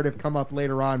of narrative come up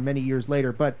later on, many years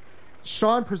later. But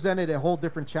Sean presented a whole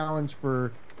different challenge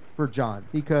for John,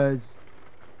 because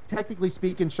technically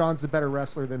speaking, Sean's the better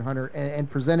wrestler than Hunter, and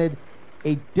presented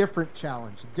a different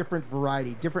challenge, different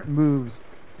variety, different moves,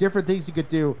 different things he could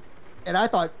do. And I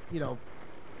thought,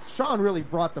 Sean really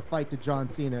brought the fight to John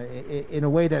Cena in a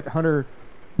way that Hunter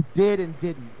did and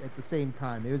didn't at the same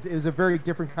time. It was a very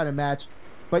different kind of match.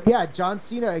 But yeah, John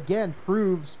Cena again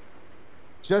proves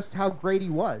just how great he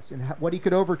was and what he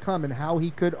could overcome and how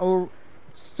he could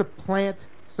supplant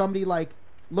somebody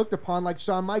looked upon like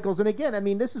Shawn Michaels. And again, I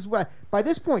mean, this is what, by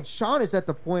this point, Shawn is at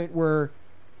the point where,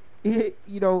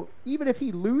 even if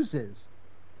he loses,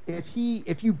 if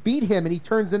you beat him and he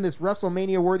turns in this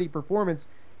WrestleMania worthy performance,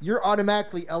 you're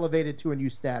automatically elevated to a new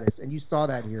status, and you saw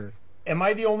that here. Am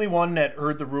I the only one that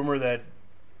heard the rumor that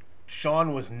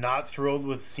Shawn was not thrilled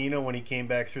with Cena when he came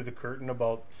back through the curtain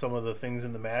about some of the things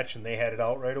in the match, and they had it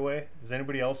out right away? Has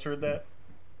anybody else heard that?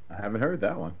 I haven't heard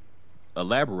that one.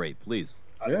 Elaborate, please.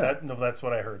 No, that's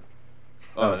what I heard.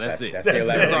 Oh, that's it.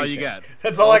 That's all you got.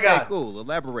 That's all I got. Cool.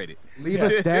 Elaborate it. Leave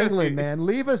us dangling, man.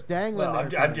 Leave us dangling.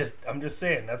 No, I'm just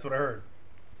saying. That's what I heard.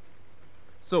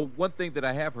 So one thing that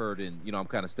I have heard, and I'm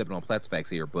kind of stepping on Platt's facts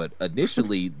here, but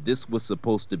initially this was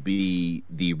supposed to be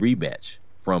the rematch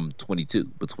from 22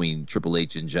 between Triple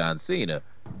H and John Cena,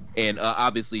 and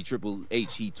obviously Triple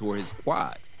H, he tore his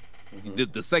quad. Mm-hmm.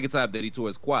 The second time that he tore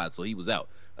his quad, so he was out.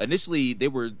 Initially, they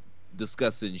were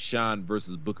discussing Shawn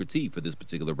versus Booker T for this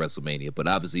particular WrestleMania, but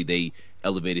obviously they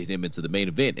elevated him into the main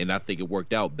event, and I think it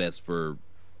worked out best for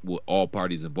all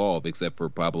parties involved, except for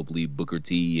probably Booker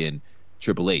T and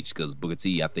Triple H, because Booker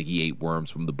T, I think he ate worms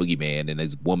from the Boogeyman, and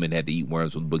his woman had to eat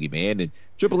worms from the Boogeyman, and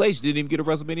Triple H didn't even get a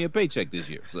WrestleMania paycheck this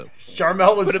year. So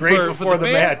Sharmell was great before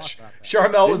the match.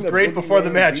 Sharmell was great before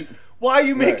the match. Why are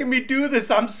you making me do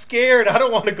this? I'm scared. I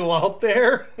don't want to go out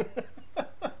there.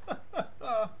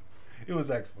 It was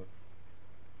excellent.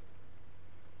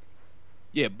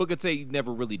 Yeah, Booker T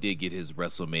never really did get his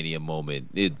WrestleMania moment.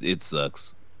 It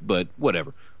sucks, but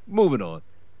whatever. Moving on.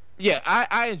 Yeah,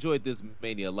 I enjoyed this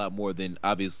Mania a lot more than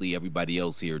obviously everybody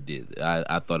else here did.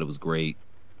 I thought it was great.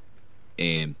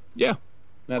 And yeah.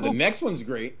 Now the next one's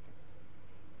great.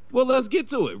 Well, let's get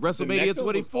to it. WrestleMania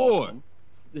 24. Awesome.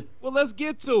 Well, let's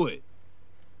get to it.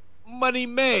 Money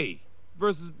May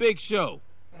versus Big Show.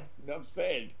 Enough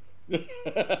said.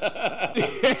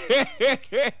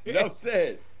 Enough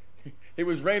said. It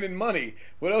was raining money.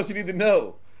 What else you need to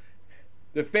know?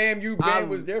 The FAMU band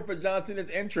was there for John Cena's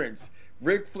entrance.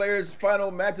 Ric Flair's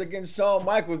final match against Shawn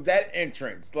Michaels, that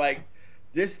entrance. Like,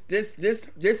 this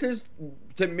is,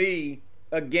 to me,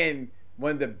 again,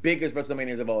 one of the biggest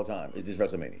WrestleManias of all time, is this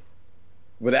WrestleMania.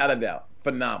 Without a doubt.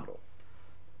 Phenomenal.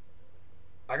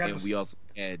 I got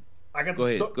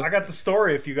got the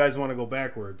story if you guys want to go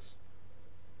backwards.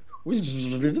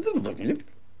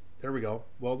 There we go.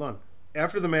 Well done.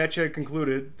 After the match had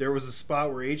concluded, there was a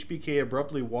spot where HBK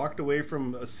abruptly walked away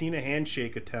from a Cena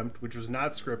handshake attempt, which was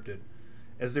not scripted,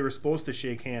 as they were supposed to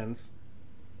shake hands.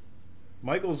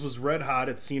 Michaels was red hot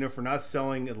at Cena for not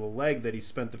selling the leg that he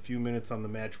spent the few minutes on the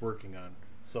match working on.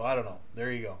 So I don't know. There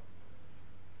you go.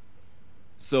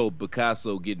 So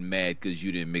Picasso getting mad because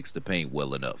you didn't mix the paint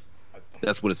well enough.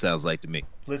 That's what it sounds like to me.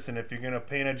 Listen, if you're going to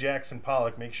paint a Jackson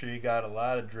Pollock, make sure you got a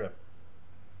lot of drip.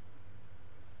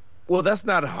 Well, that's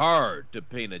not hard to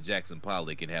paint a Jackson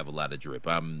Pollock and have a lot of drip.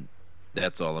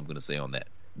 That's all I'm going to say on that.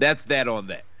 That's that on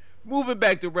that. Moving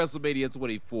back to WrestleMania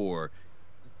 24,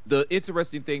 the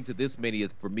interesting thing to this Mania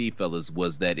for me, fellas,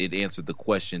 was that it answered the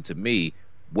question to me,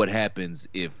 what happens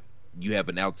if you have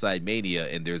an outside Mania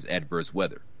and there's adverse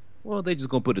weather? Well, they just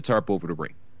going to put a tarp over the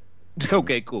ring.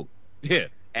 Okay, cool. Yeah,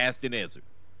 asked and answered.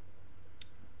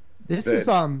 This is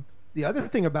the other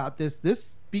thing about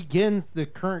this begins the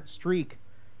current streak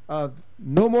of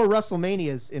no more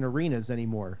WrestleManias in arenas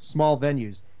anymore, small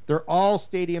venues. They're all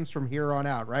stadiums from here on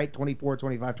out, right? 24,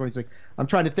 25, 26. I'm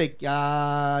trying to think.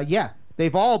 Yeah,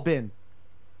 they've all been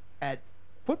at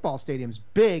football stadiums,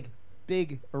 big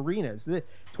arenas.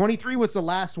 23 was the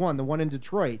last one, the one in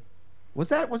Detroit. Was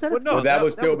that? Well, no, that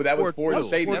was Ford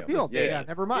Stadium. Ford Field. Yeah,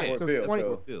 never mind. Yeah, so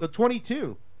the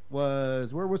 22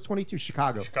 was, where was 22?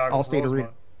 Chicago All-State Arena.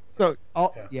 So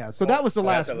so that was the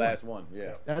last one. That's the last one,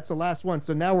 yeah. That's the last one.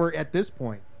 So now we're at this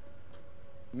point.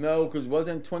 No, because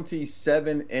wasn't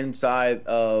 27 inside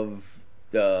of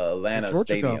the Atlanta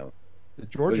Stadium? Dome. The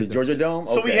Georgia Dome. Georgia Dome?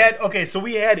 Okay. So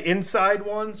we had inside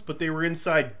ones, but they were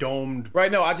inside domed.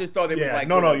 Right, no, I just thought it was like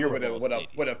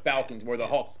where the Falcons, where the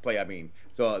Hawks play, I mean.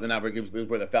 So then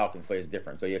where the Falcons play is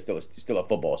different. So yeah, it's still a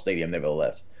football stadium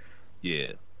nevertheless.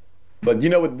 Yeah. But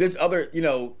with this other,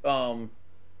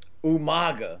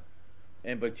 Umaga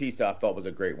and Batista, I thought was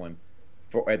a great one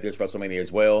at this WrestleMania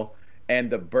as well. And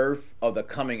the birth of the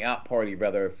coming out party,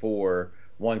 rather, for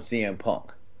one CM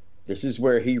Punk. This is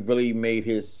where he really made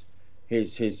his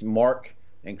mark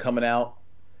and coming out.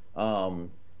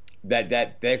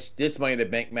 This Money in the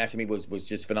Bank match to me was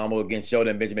just phenomenal against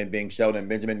Shelton Benjamin, being Shelton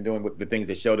Benjamin, doing the things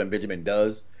that Shelton Benjamin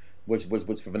does, which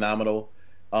was phenomenal.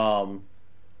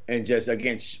 And just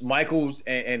against Michaels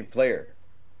and Flair.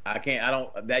 That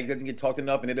doesn't get talked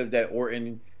enough, and it is that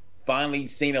Orton finally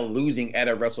Cena losing at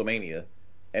a WrestleMania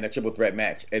in a triple threat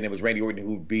match, and it was Randy Orton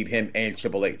who beat him and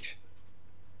Triple H.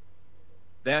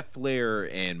 That Flair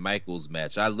and Michaels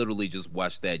match, I literally just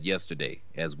watched that yesterday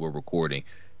as we're recording.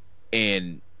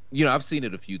 And, I've seen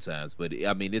it a few times, but,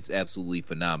 it's absolutely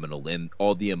phenomenal. And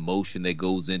all the emotion that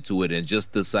goes into it and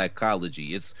just the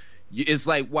psychology. It's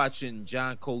like watching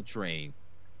John Coltrane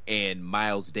and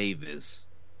Miles Davis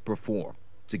perform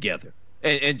together.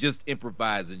 And just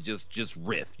improvise and just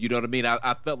riff. You know what I mean?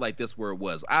 I felt like that's where it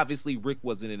was. Obviously, Rick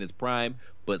wasn't in his prime,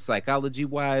 but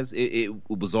psychology-wise, it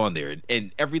was on there.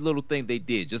 And every little thing they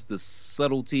did, just the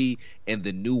subtlety and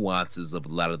the nuances of a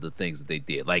lot of the things that they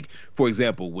did. Like, for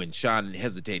example, when Shawn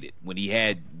hesitated, when he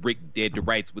had Rick dead to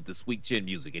rights with the Sweet Chin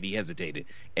music, and he hesitated,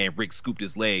 and Rick scooped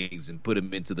his legs and put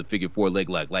him into the figure four leg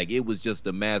lock. Like, it was just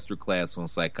a master class on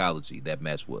psychology, that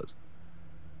match was.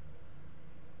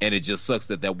 And it just sucks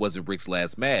that wasn't Rick's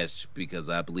last match, because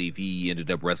I believe he ended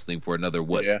up wrestling for another,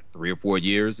 3 or 4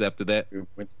 years after that?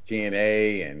 Went to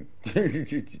TNA and...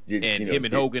 him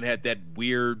and Hogan had that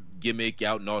weird gimmick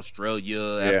out in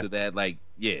Australia after that. Like,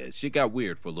 shit got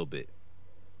weird for a little bit.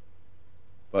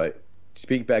 But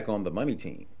speak back on the Money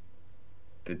Team,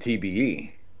 the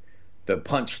TBE, the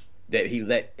punch that he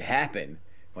let happen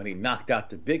when he knocked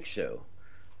out the Big Show,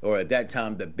 or at that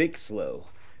time, the Big Slow.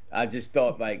 I just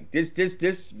thought, like, this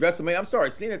WrestleMania. I'm sorry,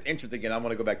 seeing its entrance again. I want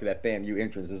to go back to that FAMU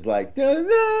entrance. It's like, da,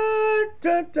 da,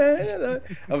 da, da, da.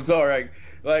 I'm sorry,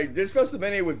 like this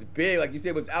WrestleMania was big. Like you said,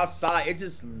 it was outside. It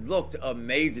just looked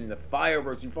amazing. The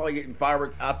fireworks. You're probably getting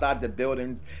fireworks outside the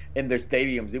buildings in the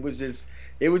stadiums. It was just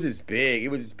big. It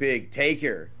was just big.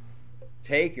 Taker,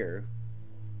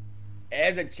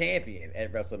 as a champion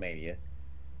at WrestleMania,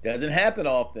 doesn't happen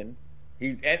often.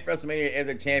 He's at WrestleMania as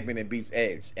a champion and beats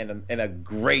Edge in a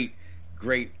great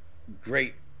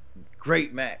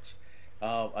match.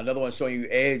 Another one showing you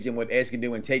Edge and what Edge can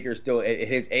do, and Taker still at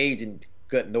his age and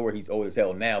couldn't know where he's old as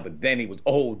hell now, but then he was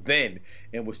old then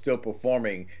and was still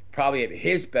performing probably at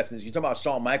his best. You're talking about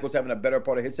Shawn Michaels having a better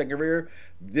part of his second career.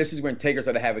 This is when Taker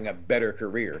started having a better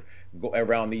career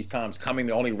around these times. Coming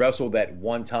to only wrestle that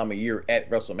one time a year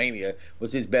at WrestleMania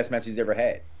was his best match he's ever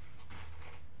had.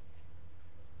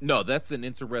 No, that's an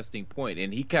interesting point,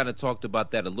 and he kind of talked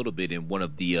about that a little bit in one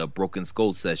of the Broken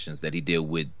Skull sessions that he did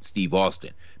with Steve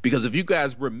Austin. Because if you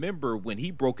guys remember when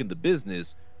he broke in the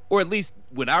business, or at least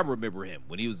when I remember him,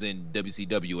 when he was in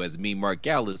WCW as Mean Mark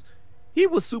Gallows, he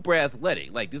was super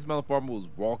athletic. Like, this motherfucker was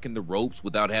walking the ropes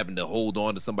without having to hold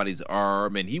on to somebody's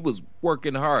arm, and he was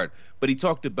working hard. But he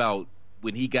talked about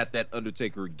when he got that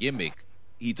Undertaker gimmick,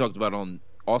 he talked about on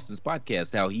Austin's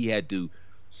podcast how he had to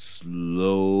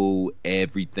slow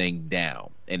everything down,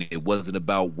 and it wasn't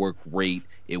about work rate,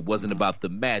 it wasn't about the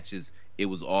matches, it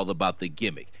was all about the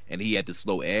gimmick, and he had to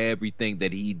slow everything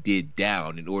that he did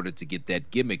down in order to get that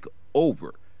gimmick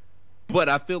over. But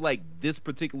I feel like this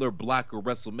particular block of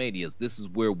WrestleManias, this is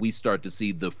where we start to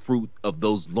see the fruit of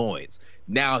those loins.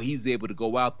 Now he's able to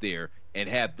go out there and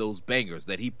have those bangers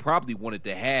that he probably wanted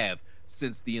to have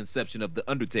since the inception of the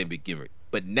Undertaker gimmick,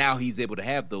 but now he's able to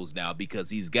have those now because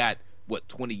he's got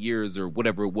 20 years or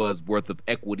whatever it was worth of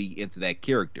equity into that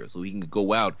character, so he can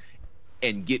go out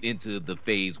and get into the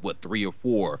phase 3 or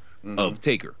 4 of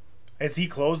Taker. Has he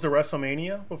closed a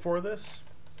WrestleMania before this?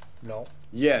 No.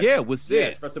 Yeah, with Sid.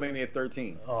 Yes, WrestleMania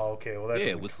 13. Oh, okay. Well, that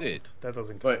doesn't with count. Sid. That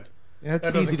doesn't count. Yeah,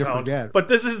 it's easy to forget. But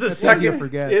this is the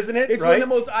second, isn't it? It's one of the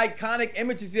most iconic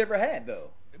images he ever had,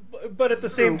 though. But at the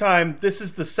same time, this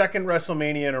is the second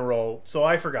WrestleMania in a row, so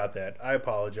I forgot that. I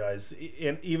apologize.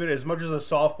 And even as much as a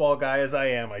softball guy as I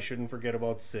am, I shouldn't forget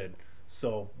about Sid.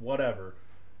 So, whatever.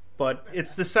 But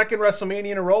it's the second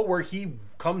WrestleMania in a row where he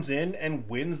comes in and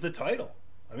wins the title.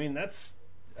 I mean, that's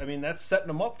setting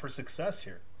him up for success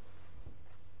here.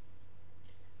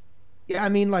 Yeah, I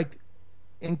mean, like,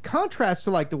 in contrast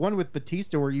to, like, the one with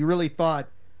Batista where you really thought,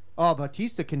 oh,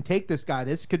 Batista can take this guy.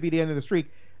 This could be the end of the streak.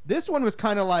 This one was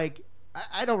kind of like,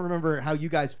 I don't remember how you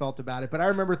guys felt about it, but I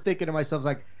remember thinking to myself,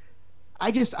 like, I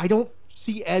don't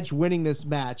see Edge winning this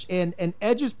match. And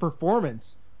Edge's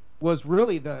performance was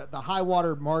really the high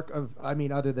water mark of, I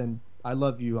mean, other than I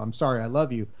love you, I'm sorry, I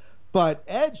love you. But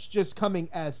Edge just coming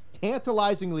as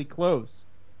tantalizingly close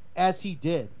as he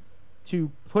did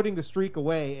to putting the streak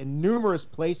away in numerous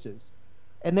places.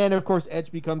 And then, of course,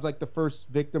 Edge becomes like the first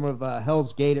victim of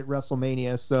Hell's Gate at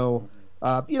WrestleMania. So,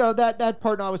 that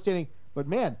part notwithstanding. But,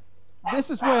 man,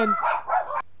 this is when...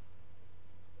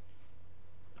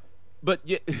 But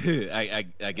yeah,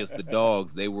 I guess the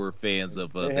dogs, they were fans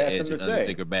of the Edge and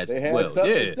Undertaker match as well.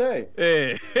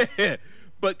 Yeah.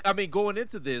 But I mean, going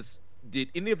into this, did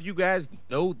any of you guys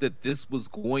know that this was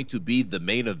going to be the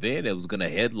main event? It was going to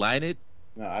headline it?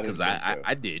 No, I didn't. Because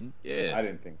I didn't. Yeah, I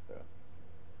didn't think so.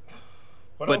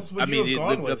 What else would you have gone it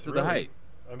lived with, up to really? the hype.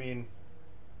 I mean,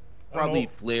 probably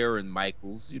Flair and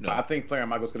Michaels. I think Flair and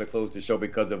Michaels could have closed the show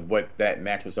because of what that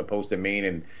match was supposed to mean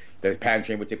and the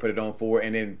pageantry which they put it on for.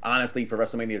 And then, honestly, for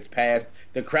WrestleMania's past,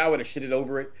 the crowd would have shitted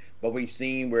over it. But we've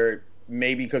seen where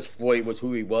maybe because Floyd was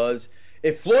who he was,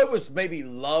 if Floyd was maybe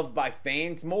loved by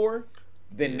fans more,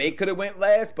 then they could have went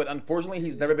last. But unfortunately,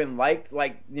 he's never been liked.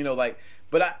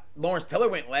 But Lawrence Taylor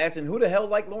went last, and who the hell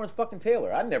liked Lawrence fucking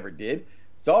Taylor? I never did.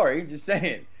 Sorry, just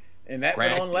saying. And that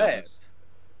went on last.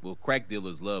 Well, crack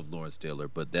dealers love Lawrence Taylor,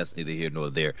 but that's neither here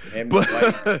nor there. And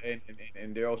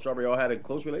Darryl Strawberry all had a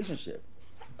close relationship.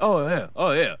 Oh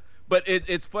yeah. But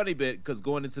it's funny, because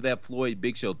going into that Floyd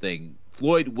Big Show thing,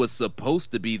 Floyd was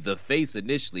supposed to be the face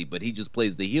initially, but he just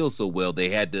plays the heel so well they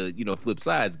had to, flip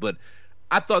sides. But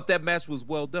I thought that match was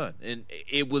well done, and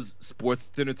it was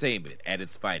sports entertainment at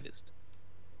its finest.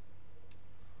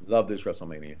 Love this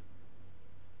WrestleMania.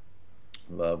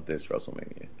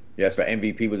 Yes, but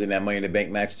MVP was in that Money in the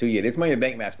Bank match too. Yeah, this Money in the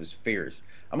Bank match was fierce.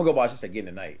 I'm gonna go watch this again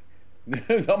tonight.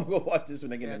 I'm gonna go watch this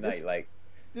one again tonight.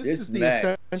 This is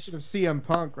the ascension of CM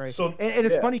Punk, right? So, and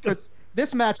it's funny because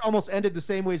this match almost ended the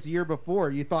same way as the year before.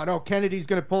 You thought, oh, Kennedy's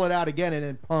going to pull it out again, and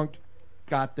then Punk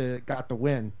got the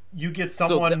win. You get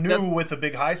someone new with a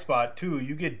big high spot too.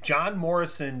 You get John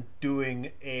Morrison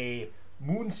doing a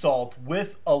moonsault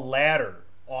with a ladder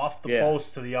off the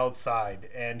post to the outside,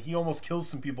 and he almost kills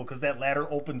some people because that ladder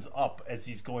opens up as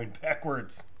he's going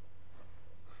backwards.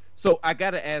 So I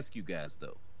got to ask you guys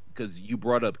though, because you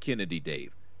brought up Kennedy,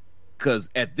 Dave. Because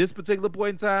at this particular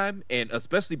point in time, and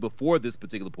especially before this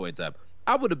particular point in time,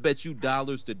 I would have bet you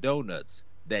dollars to donuts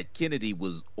that Kennedy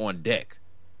was on deck.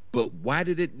 But why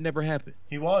did it never happen?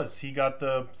 He got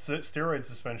the steroid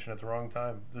suspension at the wrong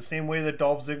time. The same way that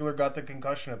Dolph Ziggler got the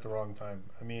concussion at the wrong time.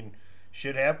 I mean,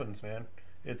 shit happens, man.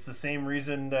 It's the same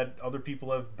reason that other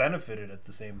people have benefited at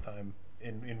the same time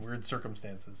in weird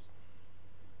circumstances.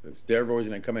 The steroids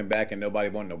and then coming back and nobody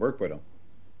wanted to work with him.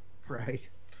 Right.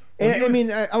 I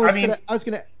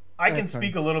can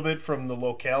speak a little bit from the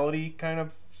locality kind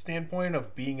of standpoint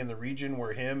of being in the region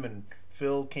where him and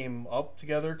Phil came up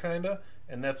together, kind of,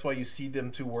 and that's why you see them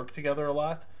two work together a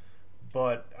lot.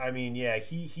 But I mean, yeah,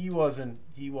 he wasn't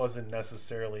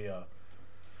necessarily a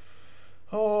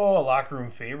locker room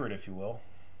favorite, if you will.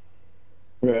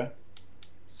 Yeah.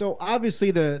 So obviously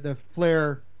the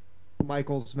Flair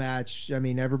Michaels match. I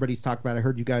mean, everybody's talking about it. I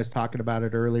heard you guys talking about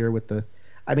it earlier with the.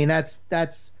 I mean, that's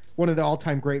one of the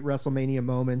all-time great WrestleMania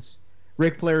moments.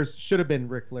 Should have been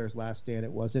Ric Flair's last stand.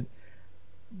 It wasn't.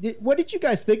 What did you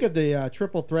guys think of the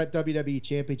Triple Threat WWE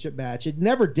Championship match? It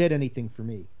never did anything for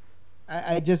me.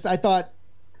 I thought,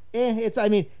 it's. I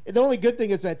mean, the only good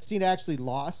thing is that Cena actually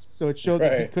lost, so it showed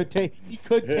that he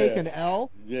could take an L.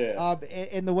 Yeah.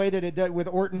 In the way that it did with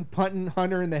Orton punting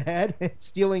Hunter in the head and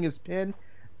stealing his pin,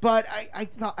 but I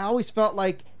always felt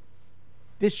like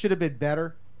this should have been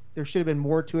better. There should have been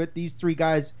more to it. These three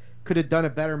guys could have done a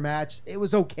better match. It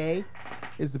was okay,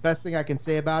 is the best thing I can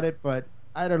say about it, but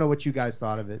I don't know what you guys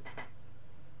thought of it.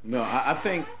 No, I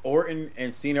think Orton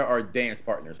and Cena are dance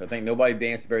partners. I think nobody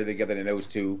danced better together than those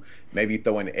two. Maybe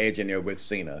throwing Edge in there with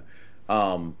Cena.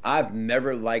 I've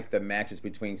never liked the matches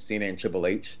between Cena and Triple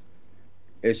H.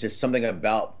 It's just something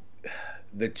about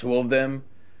the two of them,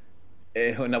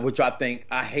 which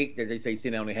I hate that they say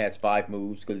Cena only has 5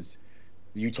 moves because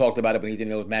you talked about it when he's in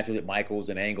those matches with Michaels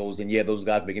and Angles, and yeah, those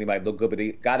guys make anybody look good, but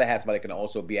they gotta have somebody that can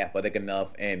also be athletic enough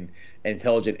and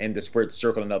intelligent in the squared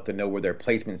circle enough to know where their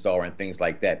placements are and things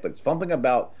like that. But something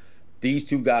about these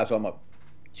two guys, who I'm a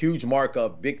huge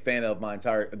big fan of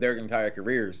their entire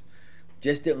careers,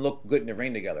 just didn't look good in the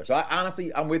ring together. So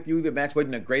I'm with you. The match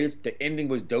wasn't the greatest. The ending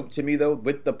was dope to me though,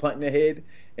 with the punt in the head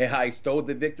and how he stole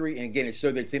the victory. And again, it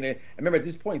showed that Cena. I remember at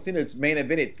this point, Cena's main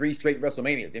evented 3 straight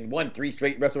WrestleManias and won 3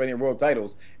 straight WrestleMania World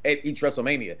titles at each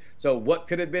WrestleMania. So what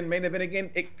could have been main event again?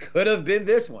 It could have been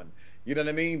this one. You know what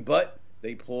I mean? But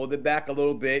they pulled it back a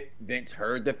little bit. Vince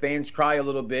heard the fans cry a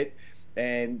little bit,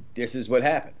 and this is what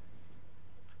happened.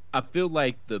 I feel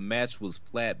like the match was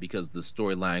flat because the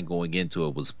storyline going into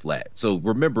it was flat. So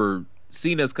remember,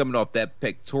 Cena's coming off that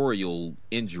pectoral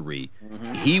injury.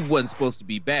 He wasn't supposed to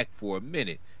be back for a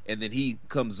minute, and then he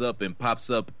comes up and pops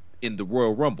up in the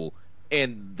Royal Rumble,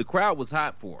 and the crowd was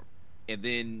hot for him. And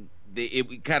then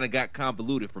it kind of got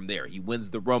convoluted from there. He wins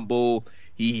the Rumble.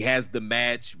 He has the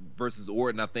match versus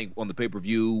Orton, I think, on the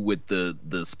pay-per-view with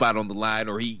the spot on the line,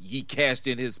 or he cashed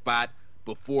in his spot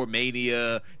before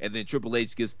Mania, and then Triple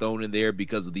H gets thrown in there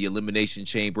because of the Elimination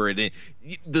Chamber, and then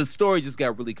the story just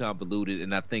got really convoluted,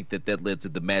 and I think that led to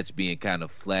the match being kind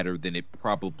of flatter than it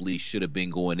probably should have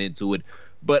been going into it.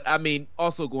 But, I mean,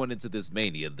 also going into this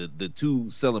Mania, the two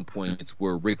selling points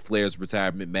were Ric Flair's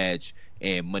retirement match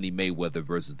and Money Mayweather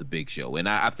versus The Big Show, and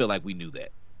I feel like we knew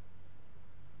that.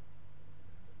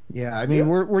 Yeah, I mean,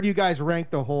 where do you guys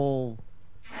rank the whole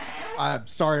I'm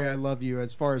sorry, I love you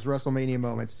as far as WrestleMania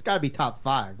moments? It's got to be top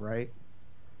 5, right?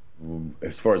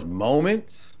 As far as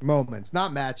moments,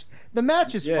 not match. The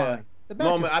match is fine. The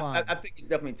match is fine. I think it's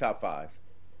definitely top 5.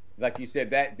 Like you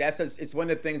said, it's one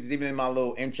of the things. Is even in my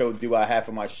little intro I have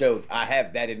for my show, I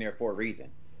have that in there for a reason,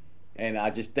 and I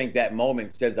just think that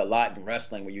moment says a lot in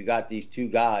wrestling. When you got these two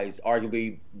guys,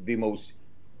 arguably the most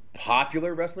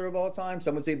popular wrestler of all time.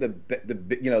 Some would say that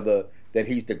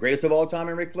he's the greatest of all time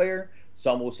in Ric Flair.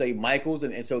 Some will say Michaels,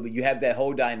 and so you have that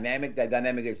whole dynamic. That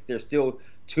dynamic is there's still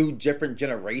two different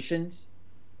generations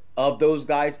of those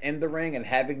guys in the ring, and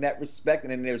having that respect.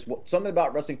 And then there's something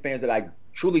about wrestling fans that I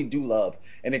truly do love,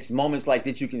 and it's moments like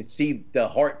that you can see the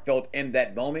heartfelt in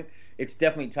that moment. It's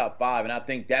definitely top 5, and I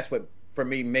think that's what for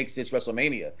me makes this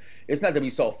WrestleMania. It's not that we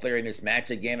saw Flair in this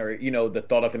match again, or the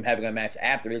thought of him having a match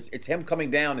after. It's him coming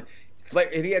down. Flair,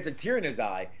 and he has a tear in his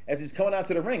eye as he's coming out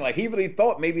to the ring. Like he really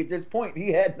thought maybe at this point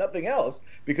he had nothing else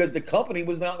because the company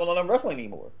was not going to let him wrestle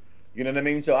anymore. You know what I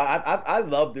mean? So I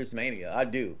love this Mania. I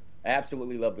do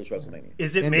absolutely love this WrestleMania.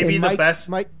 Is it maybe the best?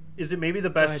 Is it maybe the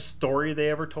best story they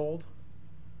ever told?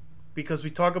 Because we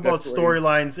talk about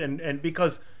storylines and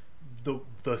because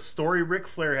the story Ric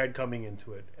Flair had coming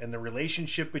into it, and the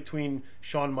relationship between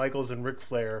Shawn Michaels and Ric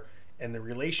Flair, and the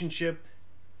relationship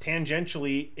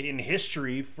tangentially in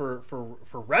history for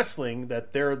wrestling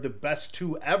that they're the best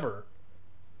two ever.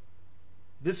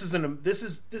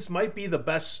 This might be the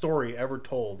best story ever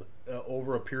told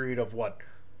over a period of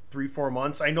 3-4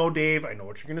 months. I know, Dave, I know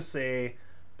what you're gonna say,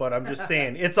 but I'm just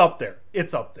saying it's up there.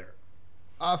 It's up there.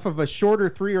 Off of a shorter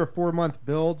 3 or 4 month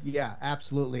build, yeah,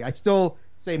 absolutely. I still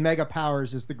say Mega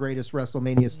Powers is the greatest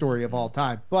WrestleMania story of all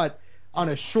time, but on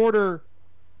a shorter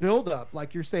build up,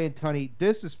 like you're saying, Tony,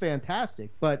 this is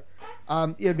fantastic. But I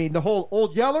mean, the whole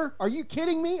Old Yeller, are you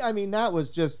kidding me? I mean, that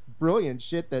was just brilliant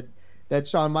shit that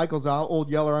Shawn Michaels, Old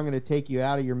Yeller, I'm going to take you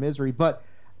out of your misery. But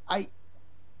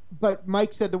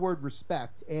Mike said the word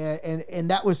respect, and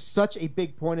that was such a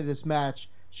big point of this match.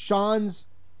 Shawn's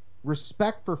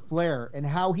respect for Flair and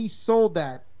how he sold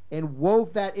that and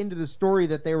wove that into the story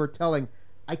that they were telling.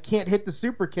 I can't hit the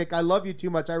super kick. I love you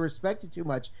too much. I respect you too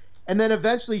much. And then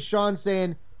eventually Shawn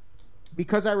saying,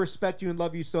 because I respect you and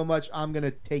love you so much, I'm going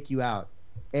to take you out.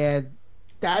 And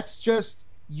that's just,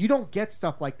 you don't get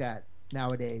stuff like that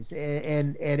nowadays.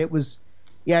 And it was,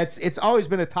 it's always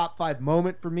been a top 5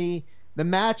 moment for me. The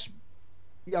match,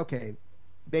 okay,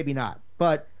 maybe not,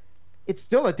 but it's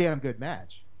still a damn good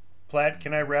match. Platt,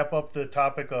 can I wrap up the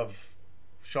topic of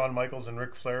Shawn Michaels and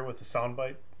Ric Flair with a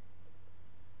soundbite?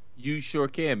 You sure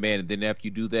can, man. And then after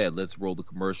you do that, let's roll the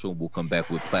commercial and we'll come back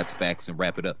with Platt's Facts and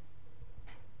wrap it up.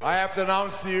 I have to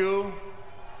announce to you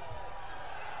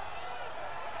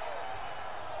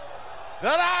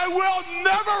that I will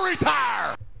never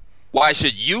retire. Why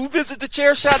should you visit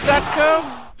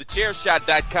thechairshot.com?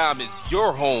 Thechairshot.com is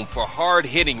your home for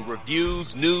hard-hitting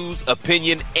reviews, news,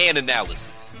 opinion, and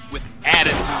analysis with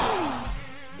attitude.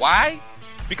 Why?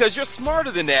 Because you're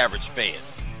smarter than the average fan.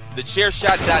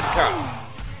 Thechairshot.com.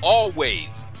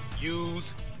 Always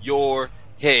use your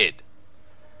head.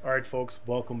 All right, folks,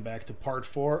 welcome back to part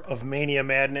 4 of Mania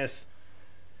Madness.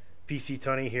 PC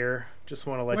Tunney here. Just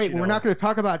want to let you know. Wait, we're not going to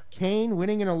talk about Kane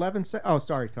winning in 11 seconds? Oh,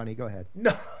 sorry, Tunney. Go ahead.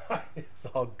 No, it's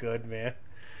all good, man.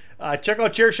 Check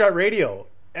out Chairshot Radio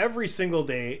every single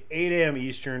day, 8 a.m.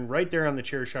 Eastern, right there on the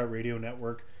Chairshot Radio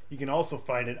Network. You can also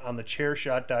find it on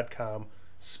thechairshot.com.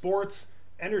 Sports,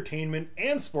 entertainment,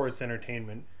 and sports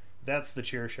entertainment. That's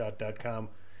thechairshot.com.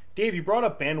 Dave, you brought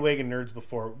up Bandwagon Nerds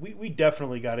before. We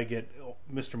definitely got to get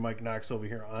Mr. Mike Knox over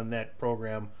here on that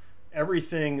program.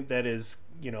 Everything that is,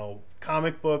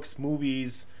 comic books,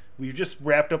 movies. We've just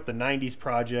wrapped up the 90s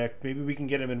project. Maybe we can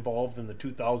get him involved in the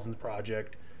 2000s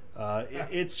project.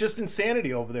 It's just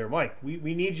insanity over there, Mike.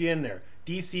 We need you in there.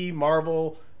 DC,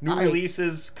 Marvel, new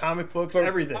releases, comic books,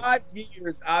 everything. For 5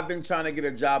 years, I've been trying to get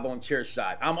a job on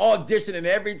Chairshot. I'm auditioning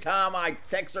every time I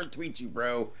text or tweet you,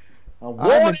 bro.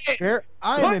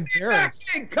 I'm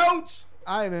embarrassed, Coach.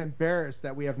 I am embarrassed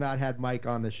that we have not had Mike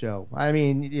on the show. I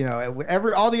mean, you know,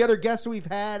 all the other guests we've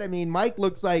had. I mean, Mike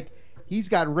looks like he's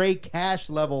got Ray Cash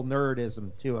level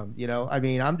nerdism to him. You know, I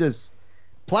mean,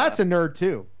 Platt's a nerd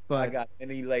too, but I got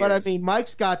any layers. But I mean,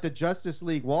 Mike's got the Justice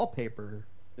League wallpaper.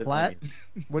 Platt,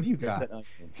 what do you got?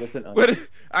 Just an But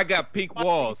I got pink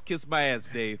walls. Kiss my ass,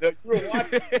 Dave. You were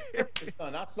watching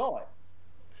Son. I saw it.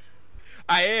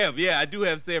 I am. Yeah, I do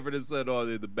have Sanford and Son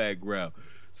on in the background.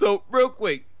 So real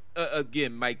quick,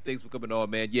 again, Mike, thanks for coming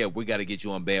on, man. Yeah, we got to get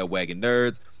you on Bandwagon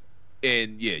Nerds.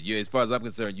 And yeah, as far as I'm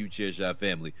concerned, you Chairshot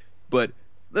family. But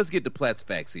let's get to Platt's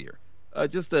facts here.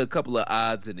 Just a couple of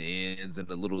odds and ends and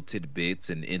a little tidbits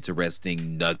and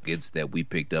interesting nuggets that we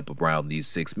picked up around these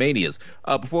 6 Manias.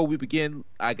 Before we begin,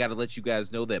 I got to let you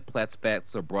guys know that Platt's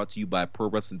Facts are brought to you by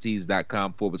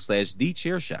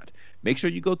ProWrestlingTees.com/TheChairShot. Make sure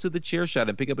you go to The Chairshot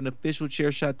and pick up an official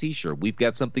Chairshot t-shirt. We've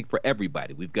got something for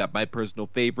everybody. We've got my personal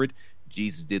favorite,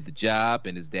 Jesus Did the Job,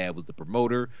 and his dad was the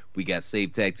promoter. We got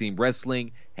Save Tag Team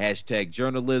Wrestling,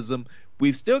 #journalism.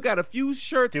 We've still got a few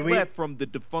shirts left from the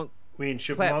defunct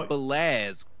Platt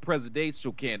Balaz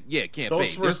presidential campaign.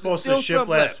 Those were supposed to ship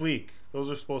last week. Those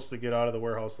are supposed to get out of the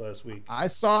warehouse last week. I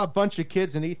saw a bunch of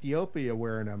kids in Ethiopia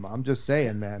wearing them. I'm just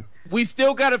saying, man. We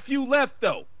still got a few left,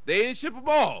 though. They didn't ship them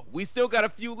all. We still got a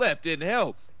few left. And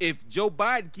hell, if Joe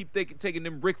Biden keep taking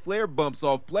them Ric Flair bumps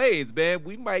off planes, man,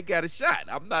 we might got a shot.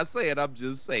 I'm not saying. I'm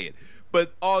just saying.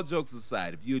 But all jokes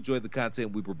aside, if you enjoy the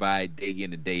content we provide day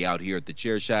in and day out here at The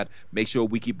Chairshot, make sure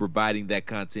we keep providing that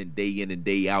content day in and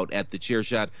day out at The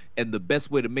Chairshot. And the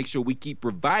best way to make sure we keep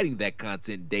providing that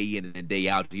content day in and day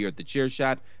out here at The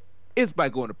Chairshot is by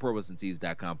going to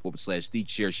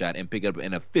ProWrestlingTees.com/TheChairShot and pick up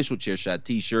an official Chairshot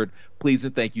t-shirt. Please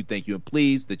and thank you, and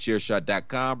please,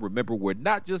 TheChairShot.com. Remember, we're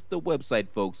not just a website,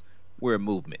 folks. We're a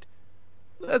movement.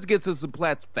 Let's get to some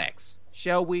Platt's facts.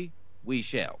 Shall we? We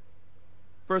shall.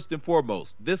 First and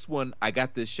foremost, this one, I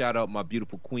got this shout out my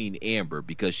beautiful queen Amber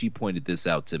because she pointed this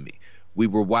out to me. We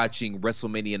were watching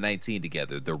WrestleMania 19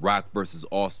 together, the Rock versus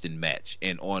Austin match,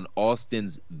 and on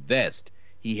Austin's vest,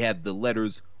 he had the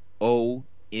letters OMR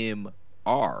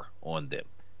on them.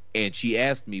 And she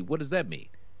asked me, what does that mean?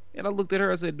 And I looked at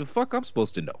her, I said, the fuck I'm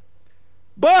supposed to know.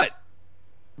 But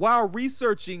while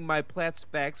researching my Platt's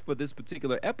facts for this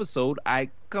particular episode, I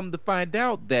come to find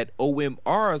out that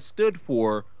OMR stood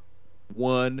for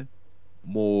One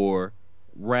More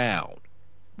Round,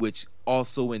 which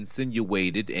also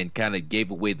insinuated and kind of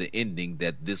gave away the ending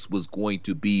that this was going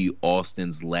to be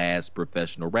Austin's last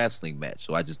professional wrestling match.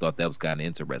 So I just thought that was kind of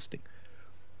interesting.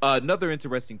 Another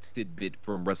interesting tidbit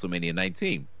from WrestleMania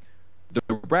 19.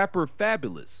 The rapper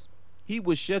Fabulous, he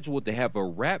was scheduled to have a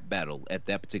rap battle at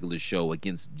that particular show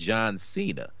against John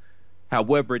Cena.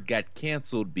 However, it got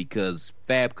canceled because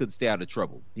Fab couldn't stay out of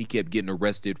trouble. He kept getting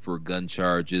arrested for gun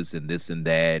charges and this and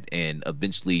that, and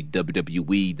eventually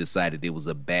WWE decided it was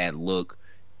a bad look,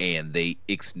 and they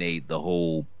ixnayed the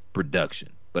whole production.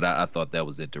 But I thought that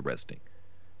was interesting.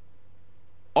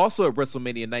 Also at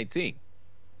WrestleMania 19,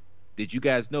 did you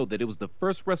guys know that it was the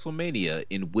first WrestleMania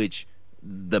in which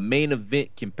the main event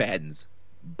combatants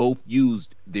both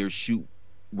used their shoot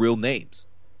real names?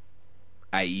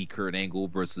 I.e. Kurt Angle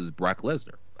versus Brock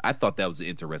Lesnar. I thought that was an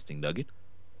interesting nugget.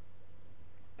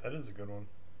 That is a good one.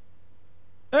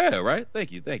 Yeah, right?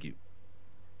 Thank you.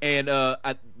 And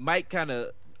Mike kind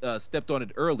of stepped on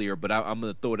it earlier, but I'm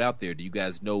going to throw it out there. Do you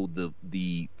guys know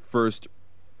the first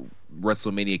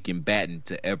WrestleMania combatant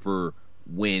to ever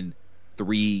win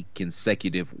 3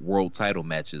 consecutive world title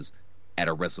matches at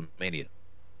a WrestleMania?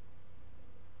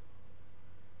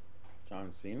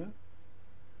 John Cena?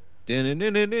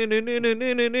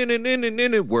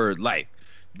 Word life.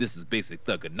 This is basic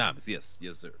thugonomics. Yes,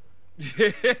 sir.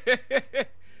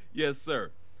 Yes,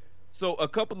 sir. So a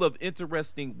couple of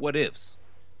interesting what ifs.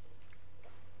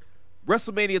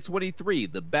 WrestleMania 23,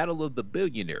 the Battle of the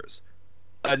Billionaires.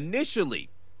 Initially,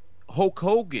 Hulk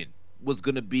Hogan was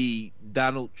going to be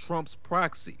Donald Trump's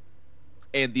proxy.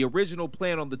 And the original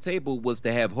plan on the table was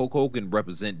to have Hulk Hogan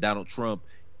represent Donald Trump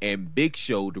and Big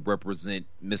Show to represent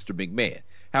Mr. McMahon.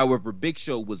 However, Big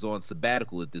Show was on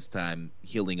sabbatical at this time,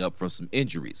 healing up from some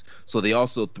injuries. So they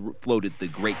also floated the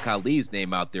Great Khali's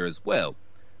name out there as well.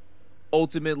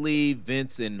 Ultimately,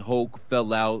 Vince and Hulk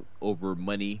fell out over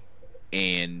money,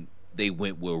 and they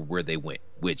went where they went,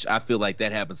 which I feel like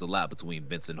that happens a lot between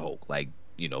Vince and Hulk, like,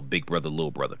 you know, big brother,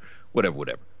 little brother,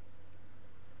 whatever.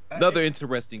 Another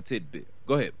interesting tidbit.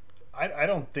 Go ahead. I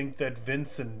don't think that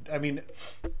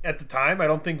at the time, I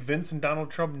don't think Vince and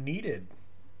Donald Trump needed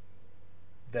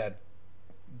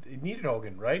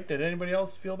Hogan, right? Did anybody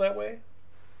else feel that way?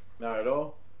 Not at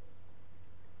all.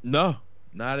 No,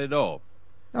 Not at all.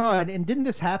 Oh, and didn't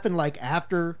this happen like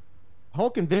after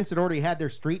Hulk and Vince had already had their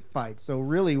street fight? So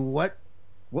really, what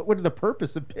would the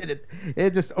purpose have been?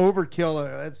 It just overkill.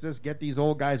 Let's just get these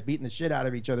old guys beating the shit out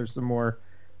of each other some more.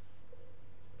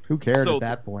 Who cared at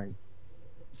that point?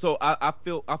 So I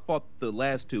thought the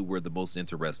last two were the most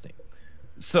interesting.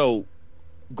 So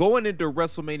going into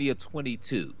WrestleMania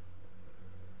 22,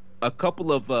 a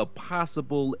couple of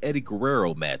possible Eddie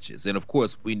Guerrero matches, and of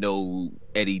course we know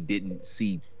Eddie didn't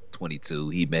see 22.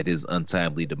 He met his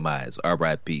untimely demise.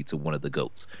 R.I.P. to one of the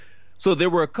GOATs. So there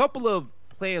were a couple of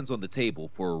plans on the table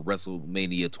for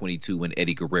WrestleMania 22 and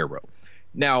Eddie Guerrero.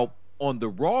 Now, on the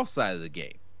Raw side of the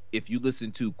game, if you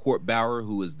listen to Court Bauer,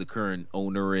 who is the current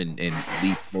owner and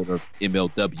lead promoter of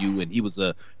MLW, and he was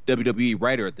a WWE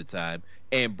writer at the time,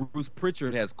 and Bruce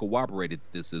Pritchard has corroborated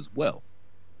this as well.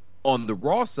 On the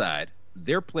Raw side,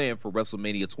 their plan for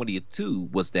WrestleMania 22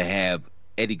 was to have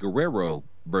Eddie Guerrero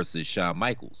versus Shawn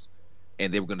Michaels.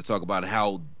 And they were going to talk about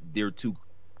how their two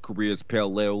careers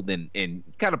paralleled and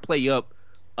kind of play up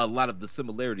a lot of the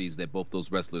similarities that both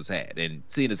those wrestlers had. And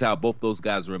seeing as how both those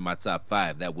guys are in my top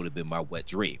 5, that would have been my wet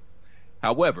dream.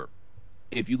 However,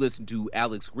 if you listen to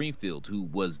Alex Greenfield, who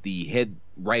was the head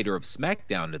writer of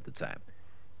SmackDown at the time,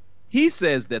 he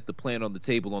says that the plan on the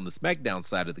table on the SmackDown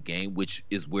side of the game, which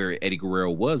is where Eddie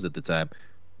Guerrero was at the time,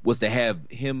 was to have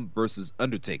him versus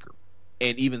Undertaker.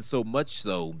 And even so much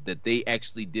so that they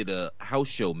actually did a house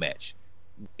show match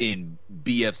in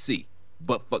BFC,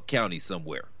 Buttfuck County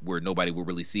somewhere, where nobody would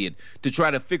really see it, to try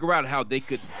to figure out how they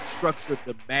could structure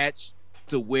the match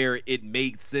to where it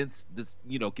made sense, this,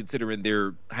 considering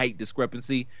their height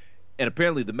discrepancy. And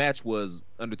apparently the match was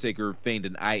Undertaker feigned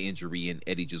an eye injury and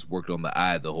Eddie just worked on the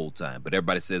eye the whole time. But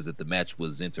everybody says that the match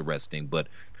was interesting. But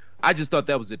I just thought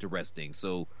that was interesting.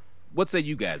 So what say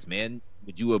you guys, man?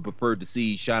 Would you have preferred to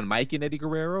see Shawn Mike and Eddie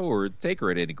Guerrero or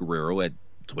Taker and Eddie Guerrero at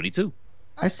 22?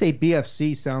 I say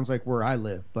BFC sounds like where I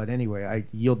live. But anyway, I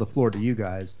yield the floor to you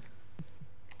guys.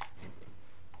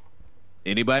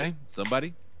 Anybody?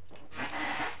 Somebody?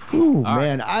 Ooh,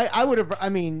 man. I would have,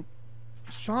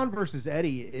 Shawn versus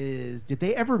Eddie did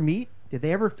they ever meet? Did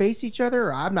they ever face each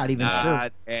other? I'm not even sure.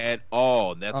 Not at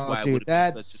all. That's why it would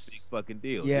have been such a big fucking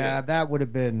deal. Yeah, that would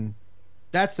have been,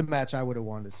 that's the match I would have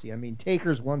wanted to see.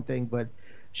 Taker's one thing, but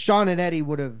Shawn and Eddie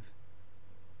would have,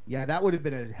 that would have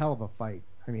been a hell of a fight.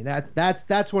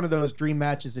 That's one of those dream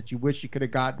matches that you wish you could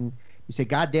have gotten. You say,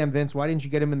 goddamn Vince, why didn't you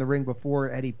get him in the ring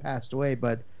before Eddie passed away?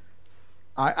 But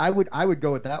I would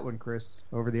go with that one, Chris,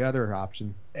 over the other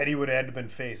option. Eddie would have had to been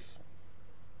face.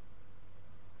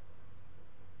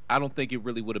 I don't think it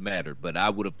really would have mattered, but I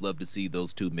would have loved to see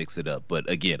those two mix it up. But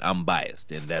again, I'm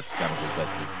biased, and that's kind of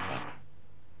reflected.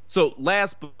 So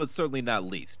last but certainly not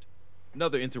least,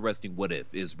 another interesting what if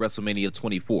is WrestleMania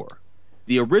 24.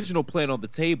 The original plan on the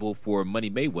table for Money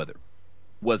Mayweather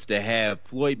was to have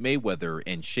Floyd Mayweather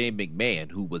and Shane McMahon,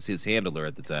 who was his handler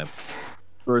at the time,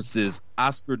 versus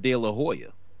Oscar De La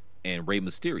Hoya and Rey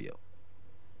Mysterio.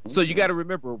 So you got to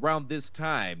remember, around this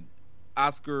time,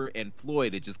 Oscar and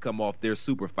Floyd had just come off their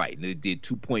super fight, and they did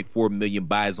 2.4 million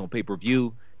buys on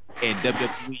pay-per-view, and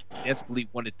WWE desperately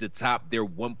wanted to top their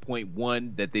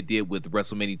 1.1 that they did with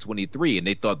WrestleMania 23, and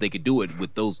they thought they could do it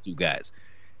with those two guys.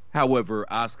 However,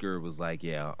 Oscar was like,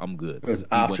 yeah, I'm good. Because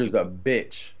Oscar's a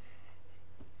bitch.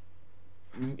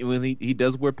 Well, he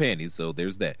does wear panties, so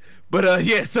there's that. But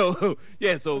so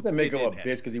doesn't make him a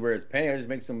bitch because he wears panties. It just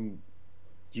makes him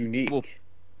unique.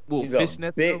 He's a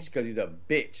bitch because he's a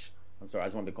bitch. I'm sorry. I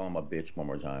just wanted to call him a bitch one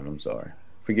more time. I'm sorry.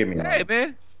 Forgive me. Hey,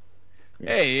 man. Yeah.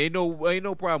 Hey, ain't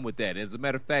no problem with that. As a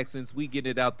matter of fact, since we get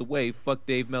it out the way, fuck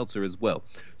Dave Meltzer as well.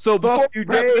 So before you,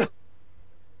 Dave.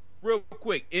 Real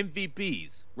quick,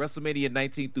 MVPs, WrestleMania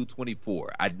 19 through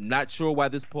 24. I'm not sure why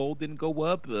this poll didn't go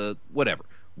up. Whatever.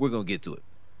 We're going to get to it.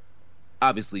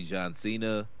 Obviously, John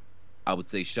Cena. I would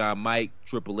say Shawn Mike,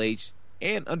 Triple H,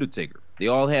 and Undertaker. They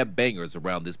all have bangers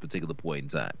around this particular point in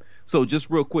time. So just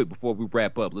real quick before we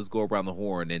wrap up, let's go around the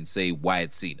horn and say why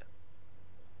it's Cena.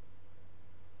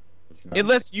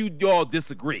 Unless you all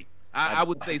disagree. I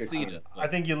would say Cena. I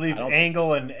think you leave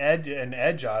Angle and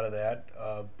Edge out of that.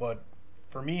 But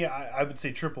for me, I would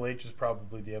say Triple H is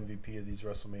probably the MVP of these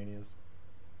WrestleManias.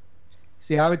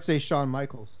 See, I would say Shawn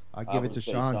Michaels. I'd give it to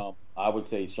Shawn. I would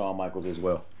say Shawn Michaels as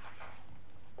well.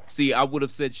 See, I would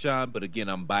have said Shawn, but again,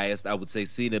 I'm biased. I would say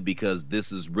Cena because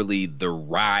this is really the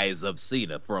rise of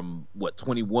Cena from,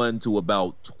 21 to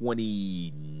about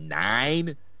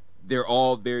 29? They're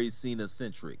all very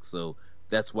Cena-centric, so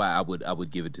that's why I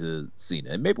would give it to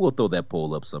Cena. And maybe we'll throw that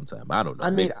poll up sometime. I don't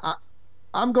know.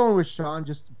 I'm going with Shawn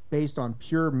just based on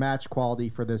pure match quality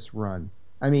for this run.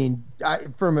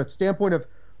 From a standpoint of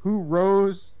who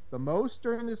rose the most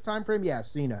during this time frame, yeah,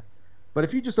 Cena. But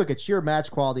if you just look at sheer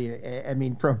match quality, I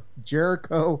mean, from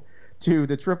Jericho to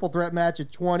the triple threat match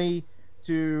at 20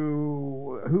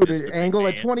 to Angle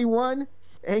at 21,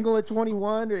 and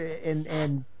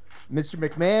Mr.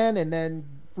 McMahon, and then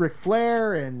Ric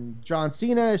Flair and John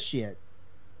Cena, shit.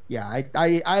 Yeah,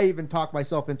 I even talked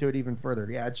myself into it even further.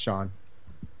 Yeah, it's Sean.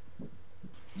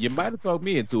 You might have talked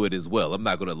me into it as well. I'm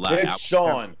not going to lie. It's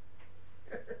Sean.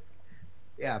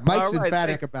 Yeah, Mike's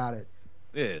emphatic about it.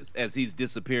 Yes, as he's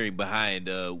disappearing behind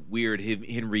weird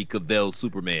Henry Cavill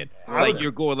Superman. Like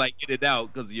you're going like in and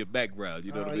out because of your background.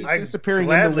 You know what I mean? He's disappearing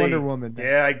into Wonder Woman.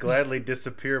 Yeah, I gladly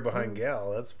disappear behind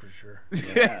Gal. That's for sure.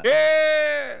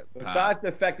 Yeah. Besides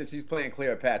the fact that she's playing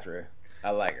Cleopatra, I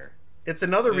like her. It's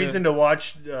another reason to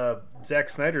watch Zack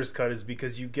Snyder's cut is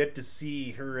because you get to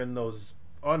see her in those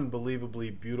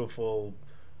unbelievably beautiful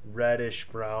reddish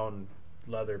brown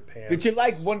leather pants. Did you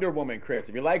like Wonder Woman, Chris?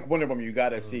 If you like Wonder Woman, you got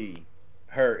to see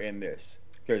her in this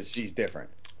because she's different.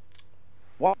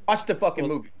 Watch the fucking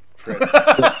movie, Chris.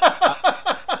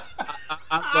 I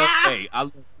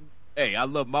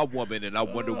love my woman, and I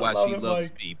wonder why she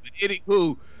loves me. But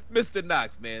anywho, Mr.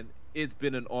 Knox, man, it's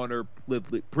been an honor,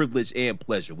 privilege, and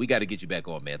pleasure. We got to get you back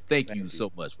on, man. Thank you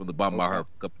so much from the bottom of my heart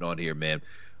for coming on here, man.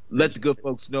 Let the good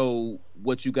folks know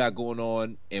what you got going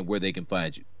on and where they can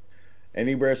find you.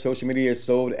 Anywhere social media is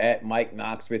sold at Mike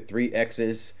Knox with 3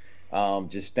 X's.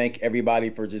 Just thank everybody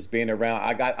for just being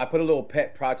around. I put a little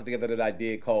pet project together that I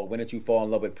did called When Did You Fall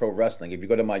in Love with Pro Wrestling? If you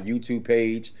go to my YouTube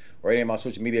page or any of my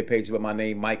social media pages with my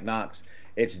name, Mike Knox,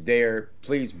 it's there.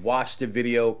 Please watch the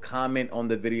video, comment on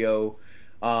the video.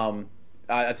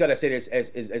 I try to say this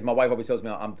as my wife always tells me,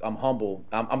 I'm humble.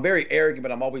 I'm very arrogant,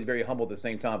 but I'm always very humble at the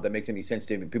same time. If that makes any sense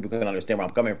to people can understand where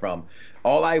I'm coming from.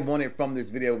 All I wanted from this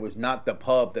video was not the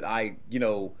pub that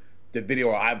the video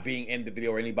or I being in the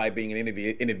video or anybody being in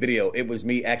the video. It was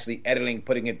me actually editing,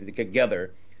 putting it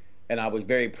together. And I was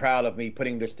very proud of me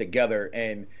putting this together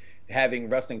and having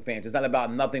wrestling fans. It's not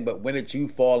about nothing but when did you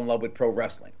fall in love with pro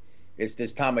wrestling? It's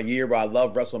this time of year where I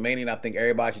love WrestleMania, and I think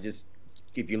everybody should just,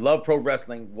 if you love pro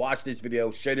wrestling, watch this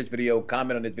video, share this video,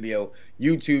 comment on this video,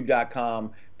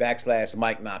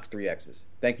 youtube.com/Mike Knox 3X's.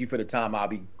 Thank you for the time. I'll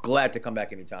be glad to come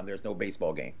back anytime. There's no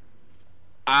baseball game.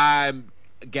 I'm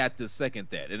got to second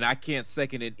that, and I can't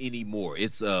second it anymore.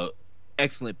 It's a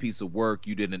excellent piece of work.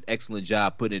 You did an excellent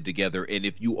job putting it together, and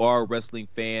if you are a wrestling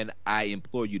fan, I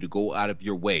implore you to go out of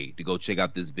your way to go check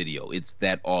out this video. It's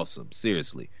that awesome.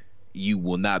 Seriously, you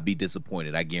will not be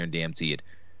disappointed. I guarantee it.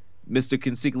 Mr.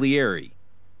 Consigliere,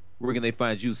 where can they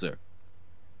find you, sir?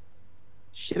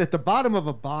 Shit, at the bottom of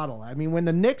a bottle. I mean, when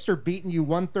the Knicks are beating you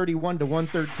 131 to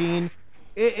 113,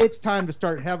 it's time to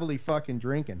start heavily fucking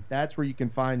drinking. That's where you can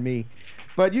find me.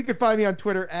 But you can find me on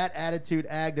Twitter at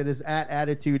AttitudeAg. That is at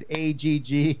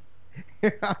AttitudeAGG.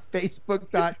 On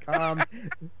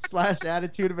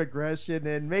Facebook.com/Attitude of Aggression.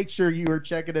 And make sure you are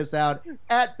checking us out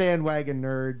at Bandwagon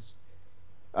Nerds.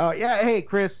 Yeah, hey,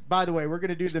 Chris, by the way, we're going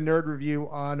to do the nerd review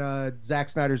on Zack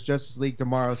Snyder's Justice League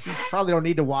tomorrow. So you probably don't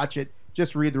need to watch it.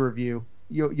 Just read the review.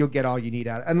 You'll get all you need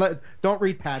out of it. And don't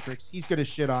read Patrick's. He's going to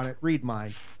shit on it. Read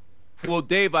mine. Well,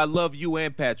 Dave, I love you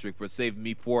and Patrick for saving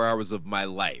me 4 hours of my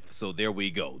life. So there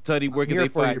we go. Tunney, where can they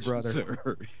find you, sir?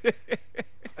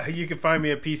 You can find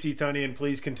me at PC Tunney, and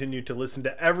please continue to listen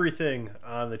to everything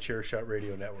on the Chairshot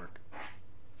Radio Network.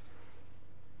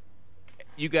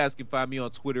 You guys can find me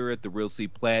on Twitter at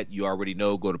TheRealCPlatt. You already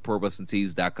know. Go to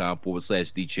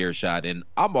ProWrestlingTees.com/TheChairShot. And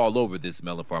I'm all over this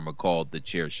melon farmer called The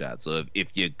Chairshot. So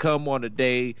if you come on a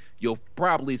day, you'll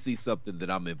probably see something that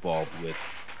I'm involved with.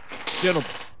 Gentlemen,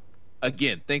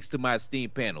 again, thanks to my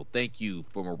esteemed panel. Thank you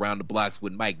from Around the Blocks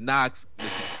with Mike Knox,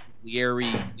 Mr.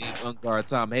 Lieri, Dave Ungar,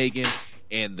 Tom Hagen,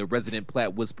 and the resident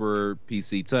Platt Whisperer,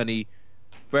 PC Tunney.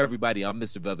 For everybody, I'm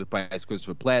Mr. Velvet Pipes,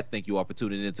 Christopher Platt. Thank you all for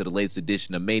tuning in to the latest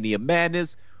edition of Mania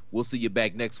Madness. We'll see you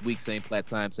back next week, same Platt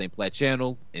time, same Platt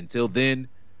channel. Until then,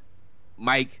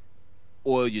 Mike,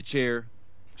 oil your chair.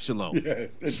 Shalom.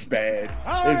 Yes, it's bad.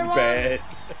 Hello, it's bad.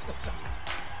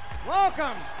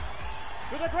 Welcome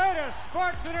to the greatest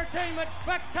sports entertainment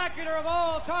spectacular of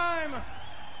all time.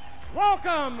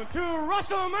 Welcome to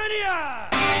WrestleMania!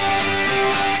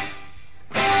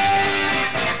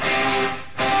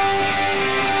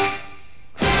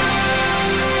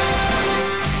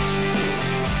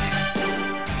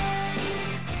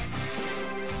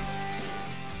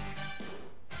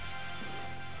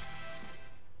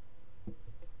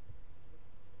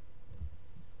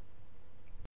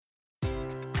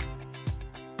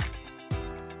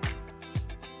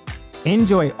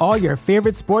 Enjoy all your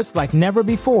favorite sports like never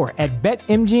before at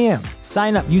BetMGM.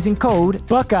 Sign up using code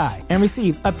Buckeye and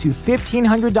receive up to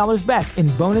 $1,500 back in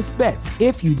bonus bets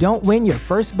if you don't win your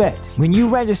first bet. When you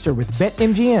register with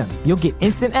BetMGM, you'll get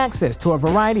instant access to a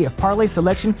variety of parlay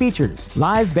selection features,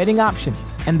 live betting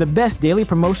options, and the best daily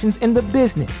promotions in the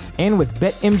business. And with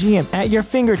BetMGM at your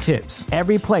fingertips,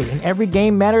 every play and every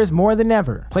game matters more than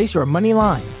ever. Place your money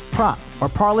line, prop, or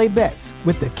parlay bets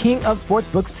with the king of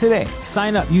sportsbooks today.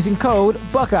 Sign up using code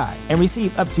Buckeye and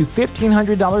receive up to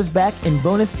 $1,500 back in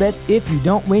bonus bets if you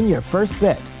don't win your first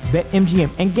bet. BetMGM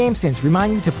and GameSense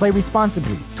remind you to play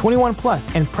responsibly. 21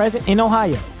 plus and present in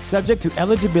Ohio, subject to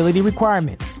eligibility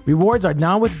requirements. Rewards are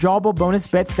non-withdrawable bonus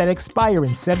bets that expire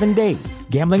in 7 days.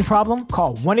 Gambling problem?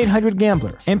 Call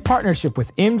 1-800-GAMBLER. In partnership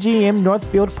with MGM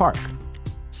Northfield Park.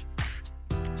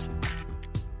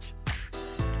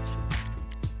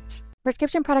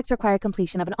 Prescription products require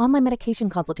completion of an online medication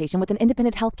consultation with an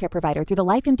independent healthcare provider through the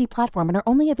LifeMD platform and are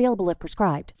only available if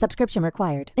prescribed. Subscription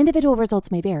required. Individual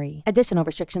results may vary. Additional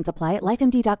restrictions apply at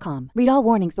lifemd.com. Read all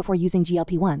warnings before using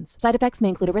GLP-1s. Side effects may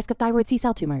include a risk of thyroid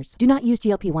C-cell tumors. Do not use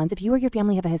GLP-1s if you or your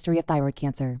family have a history of thyroid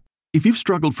cancer. If you've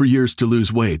struggled for years to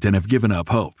lose weight and have given up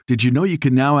hope, did you know you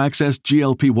can now access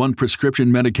GLP-1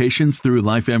 prescription medications through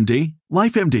LifeMD?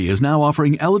 LifeMD is now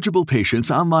offering eligible patients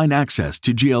online access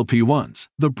to GLP-1s,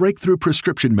 the breakthrough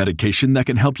prescription medication that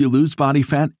can help you lose body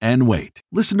fat and weight.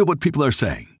 Listen to what people are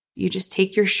saying. You just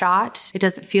take your shot. It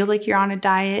doesn't feel like you're on a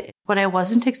diet. What I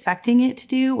wasn't expecting it to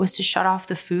do was to shut off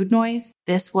the food noise.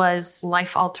 This was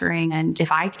life-altering, and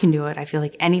if I can do it, I feel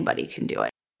like anybody can do it.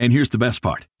 And here's the best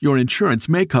part. Your insurance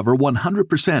may cover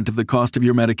 100% of the cost of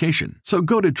your medication. So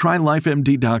go to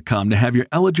TryLifeMD.com to have your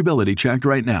eligibility checked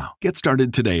right now. Get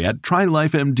started today at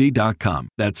TryLifeMD.com.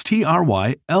 That's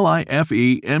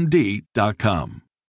TryLifeMD.com.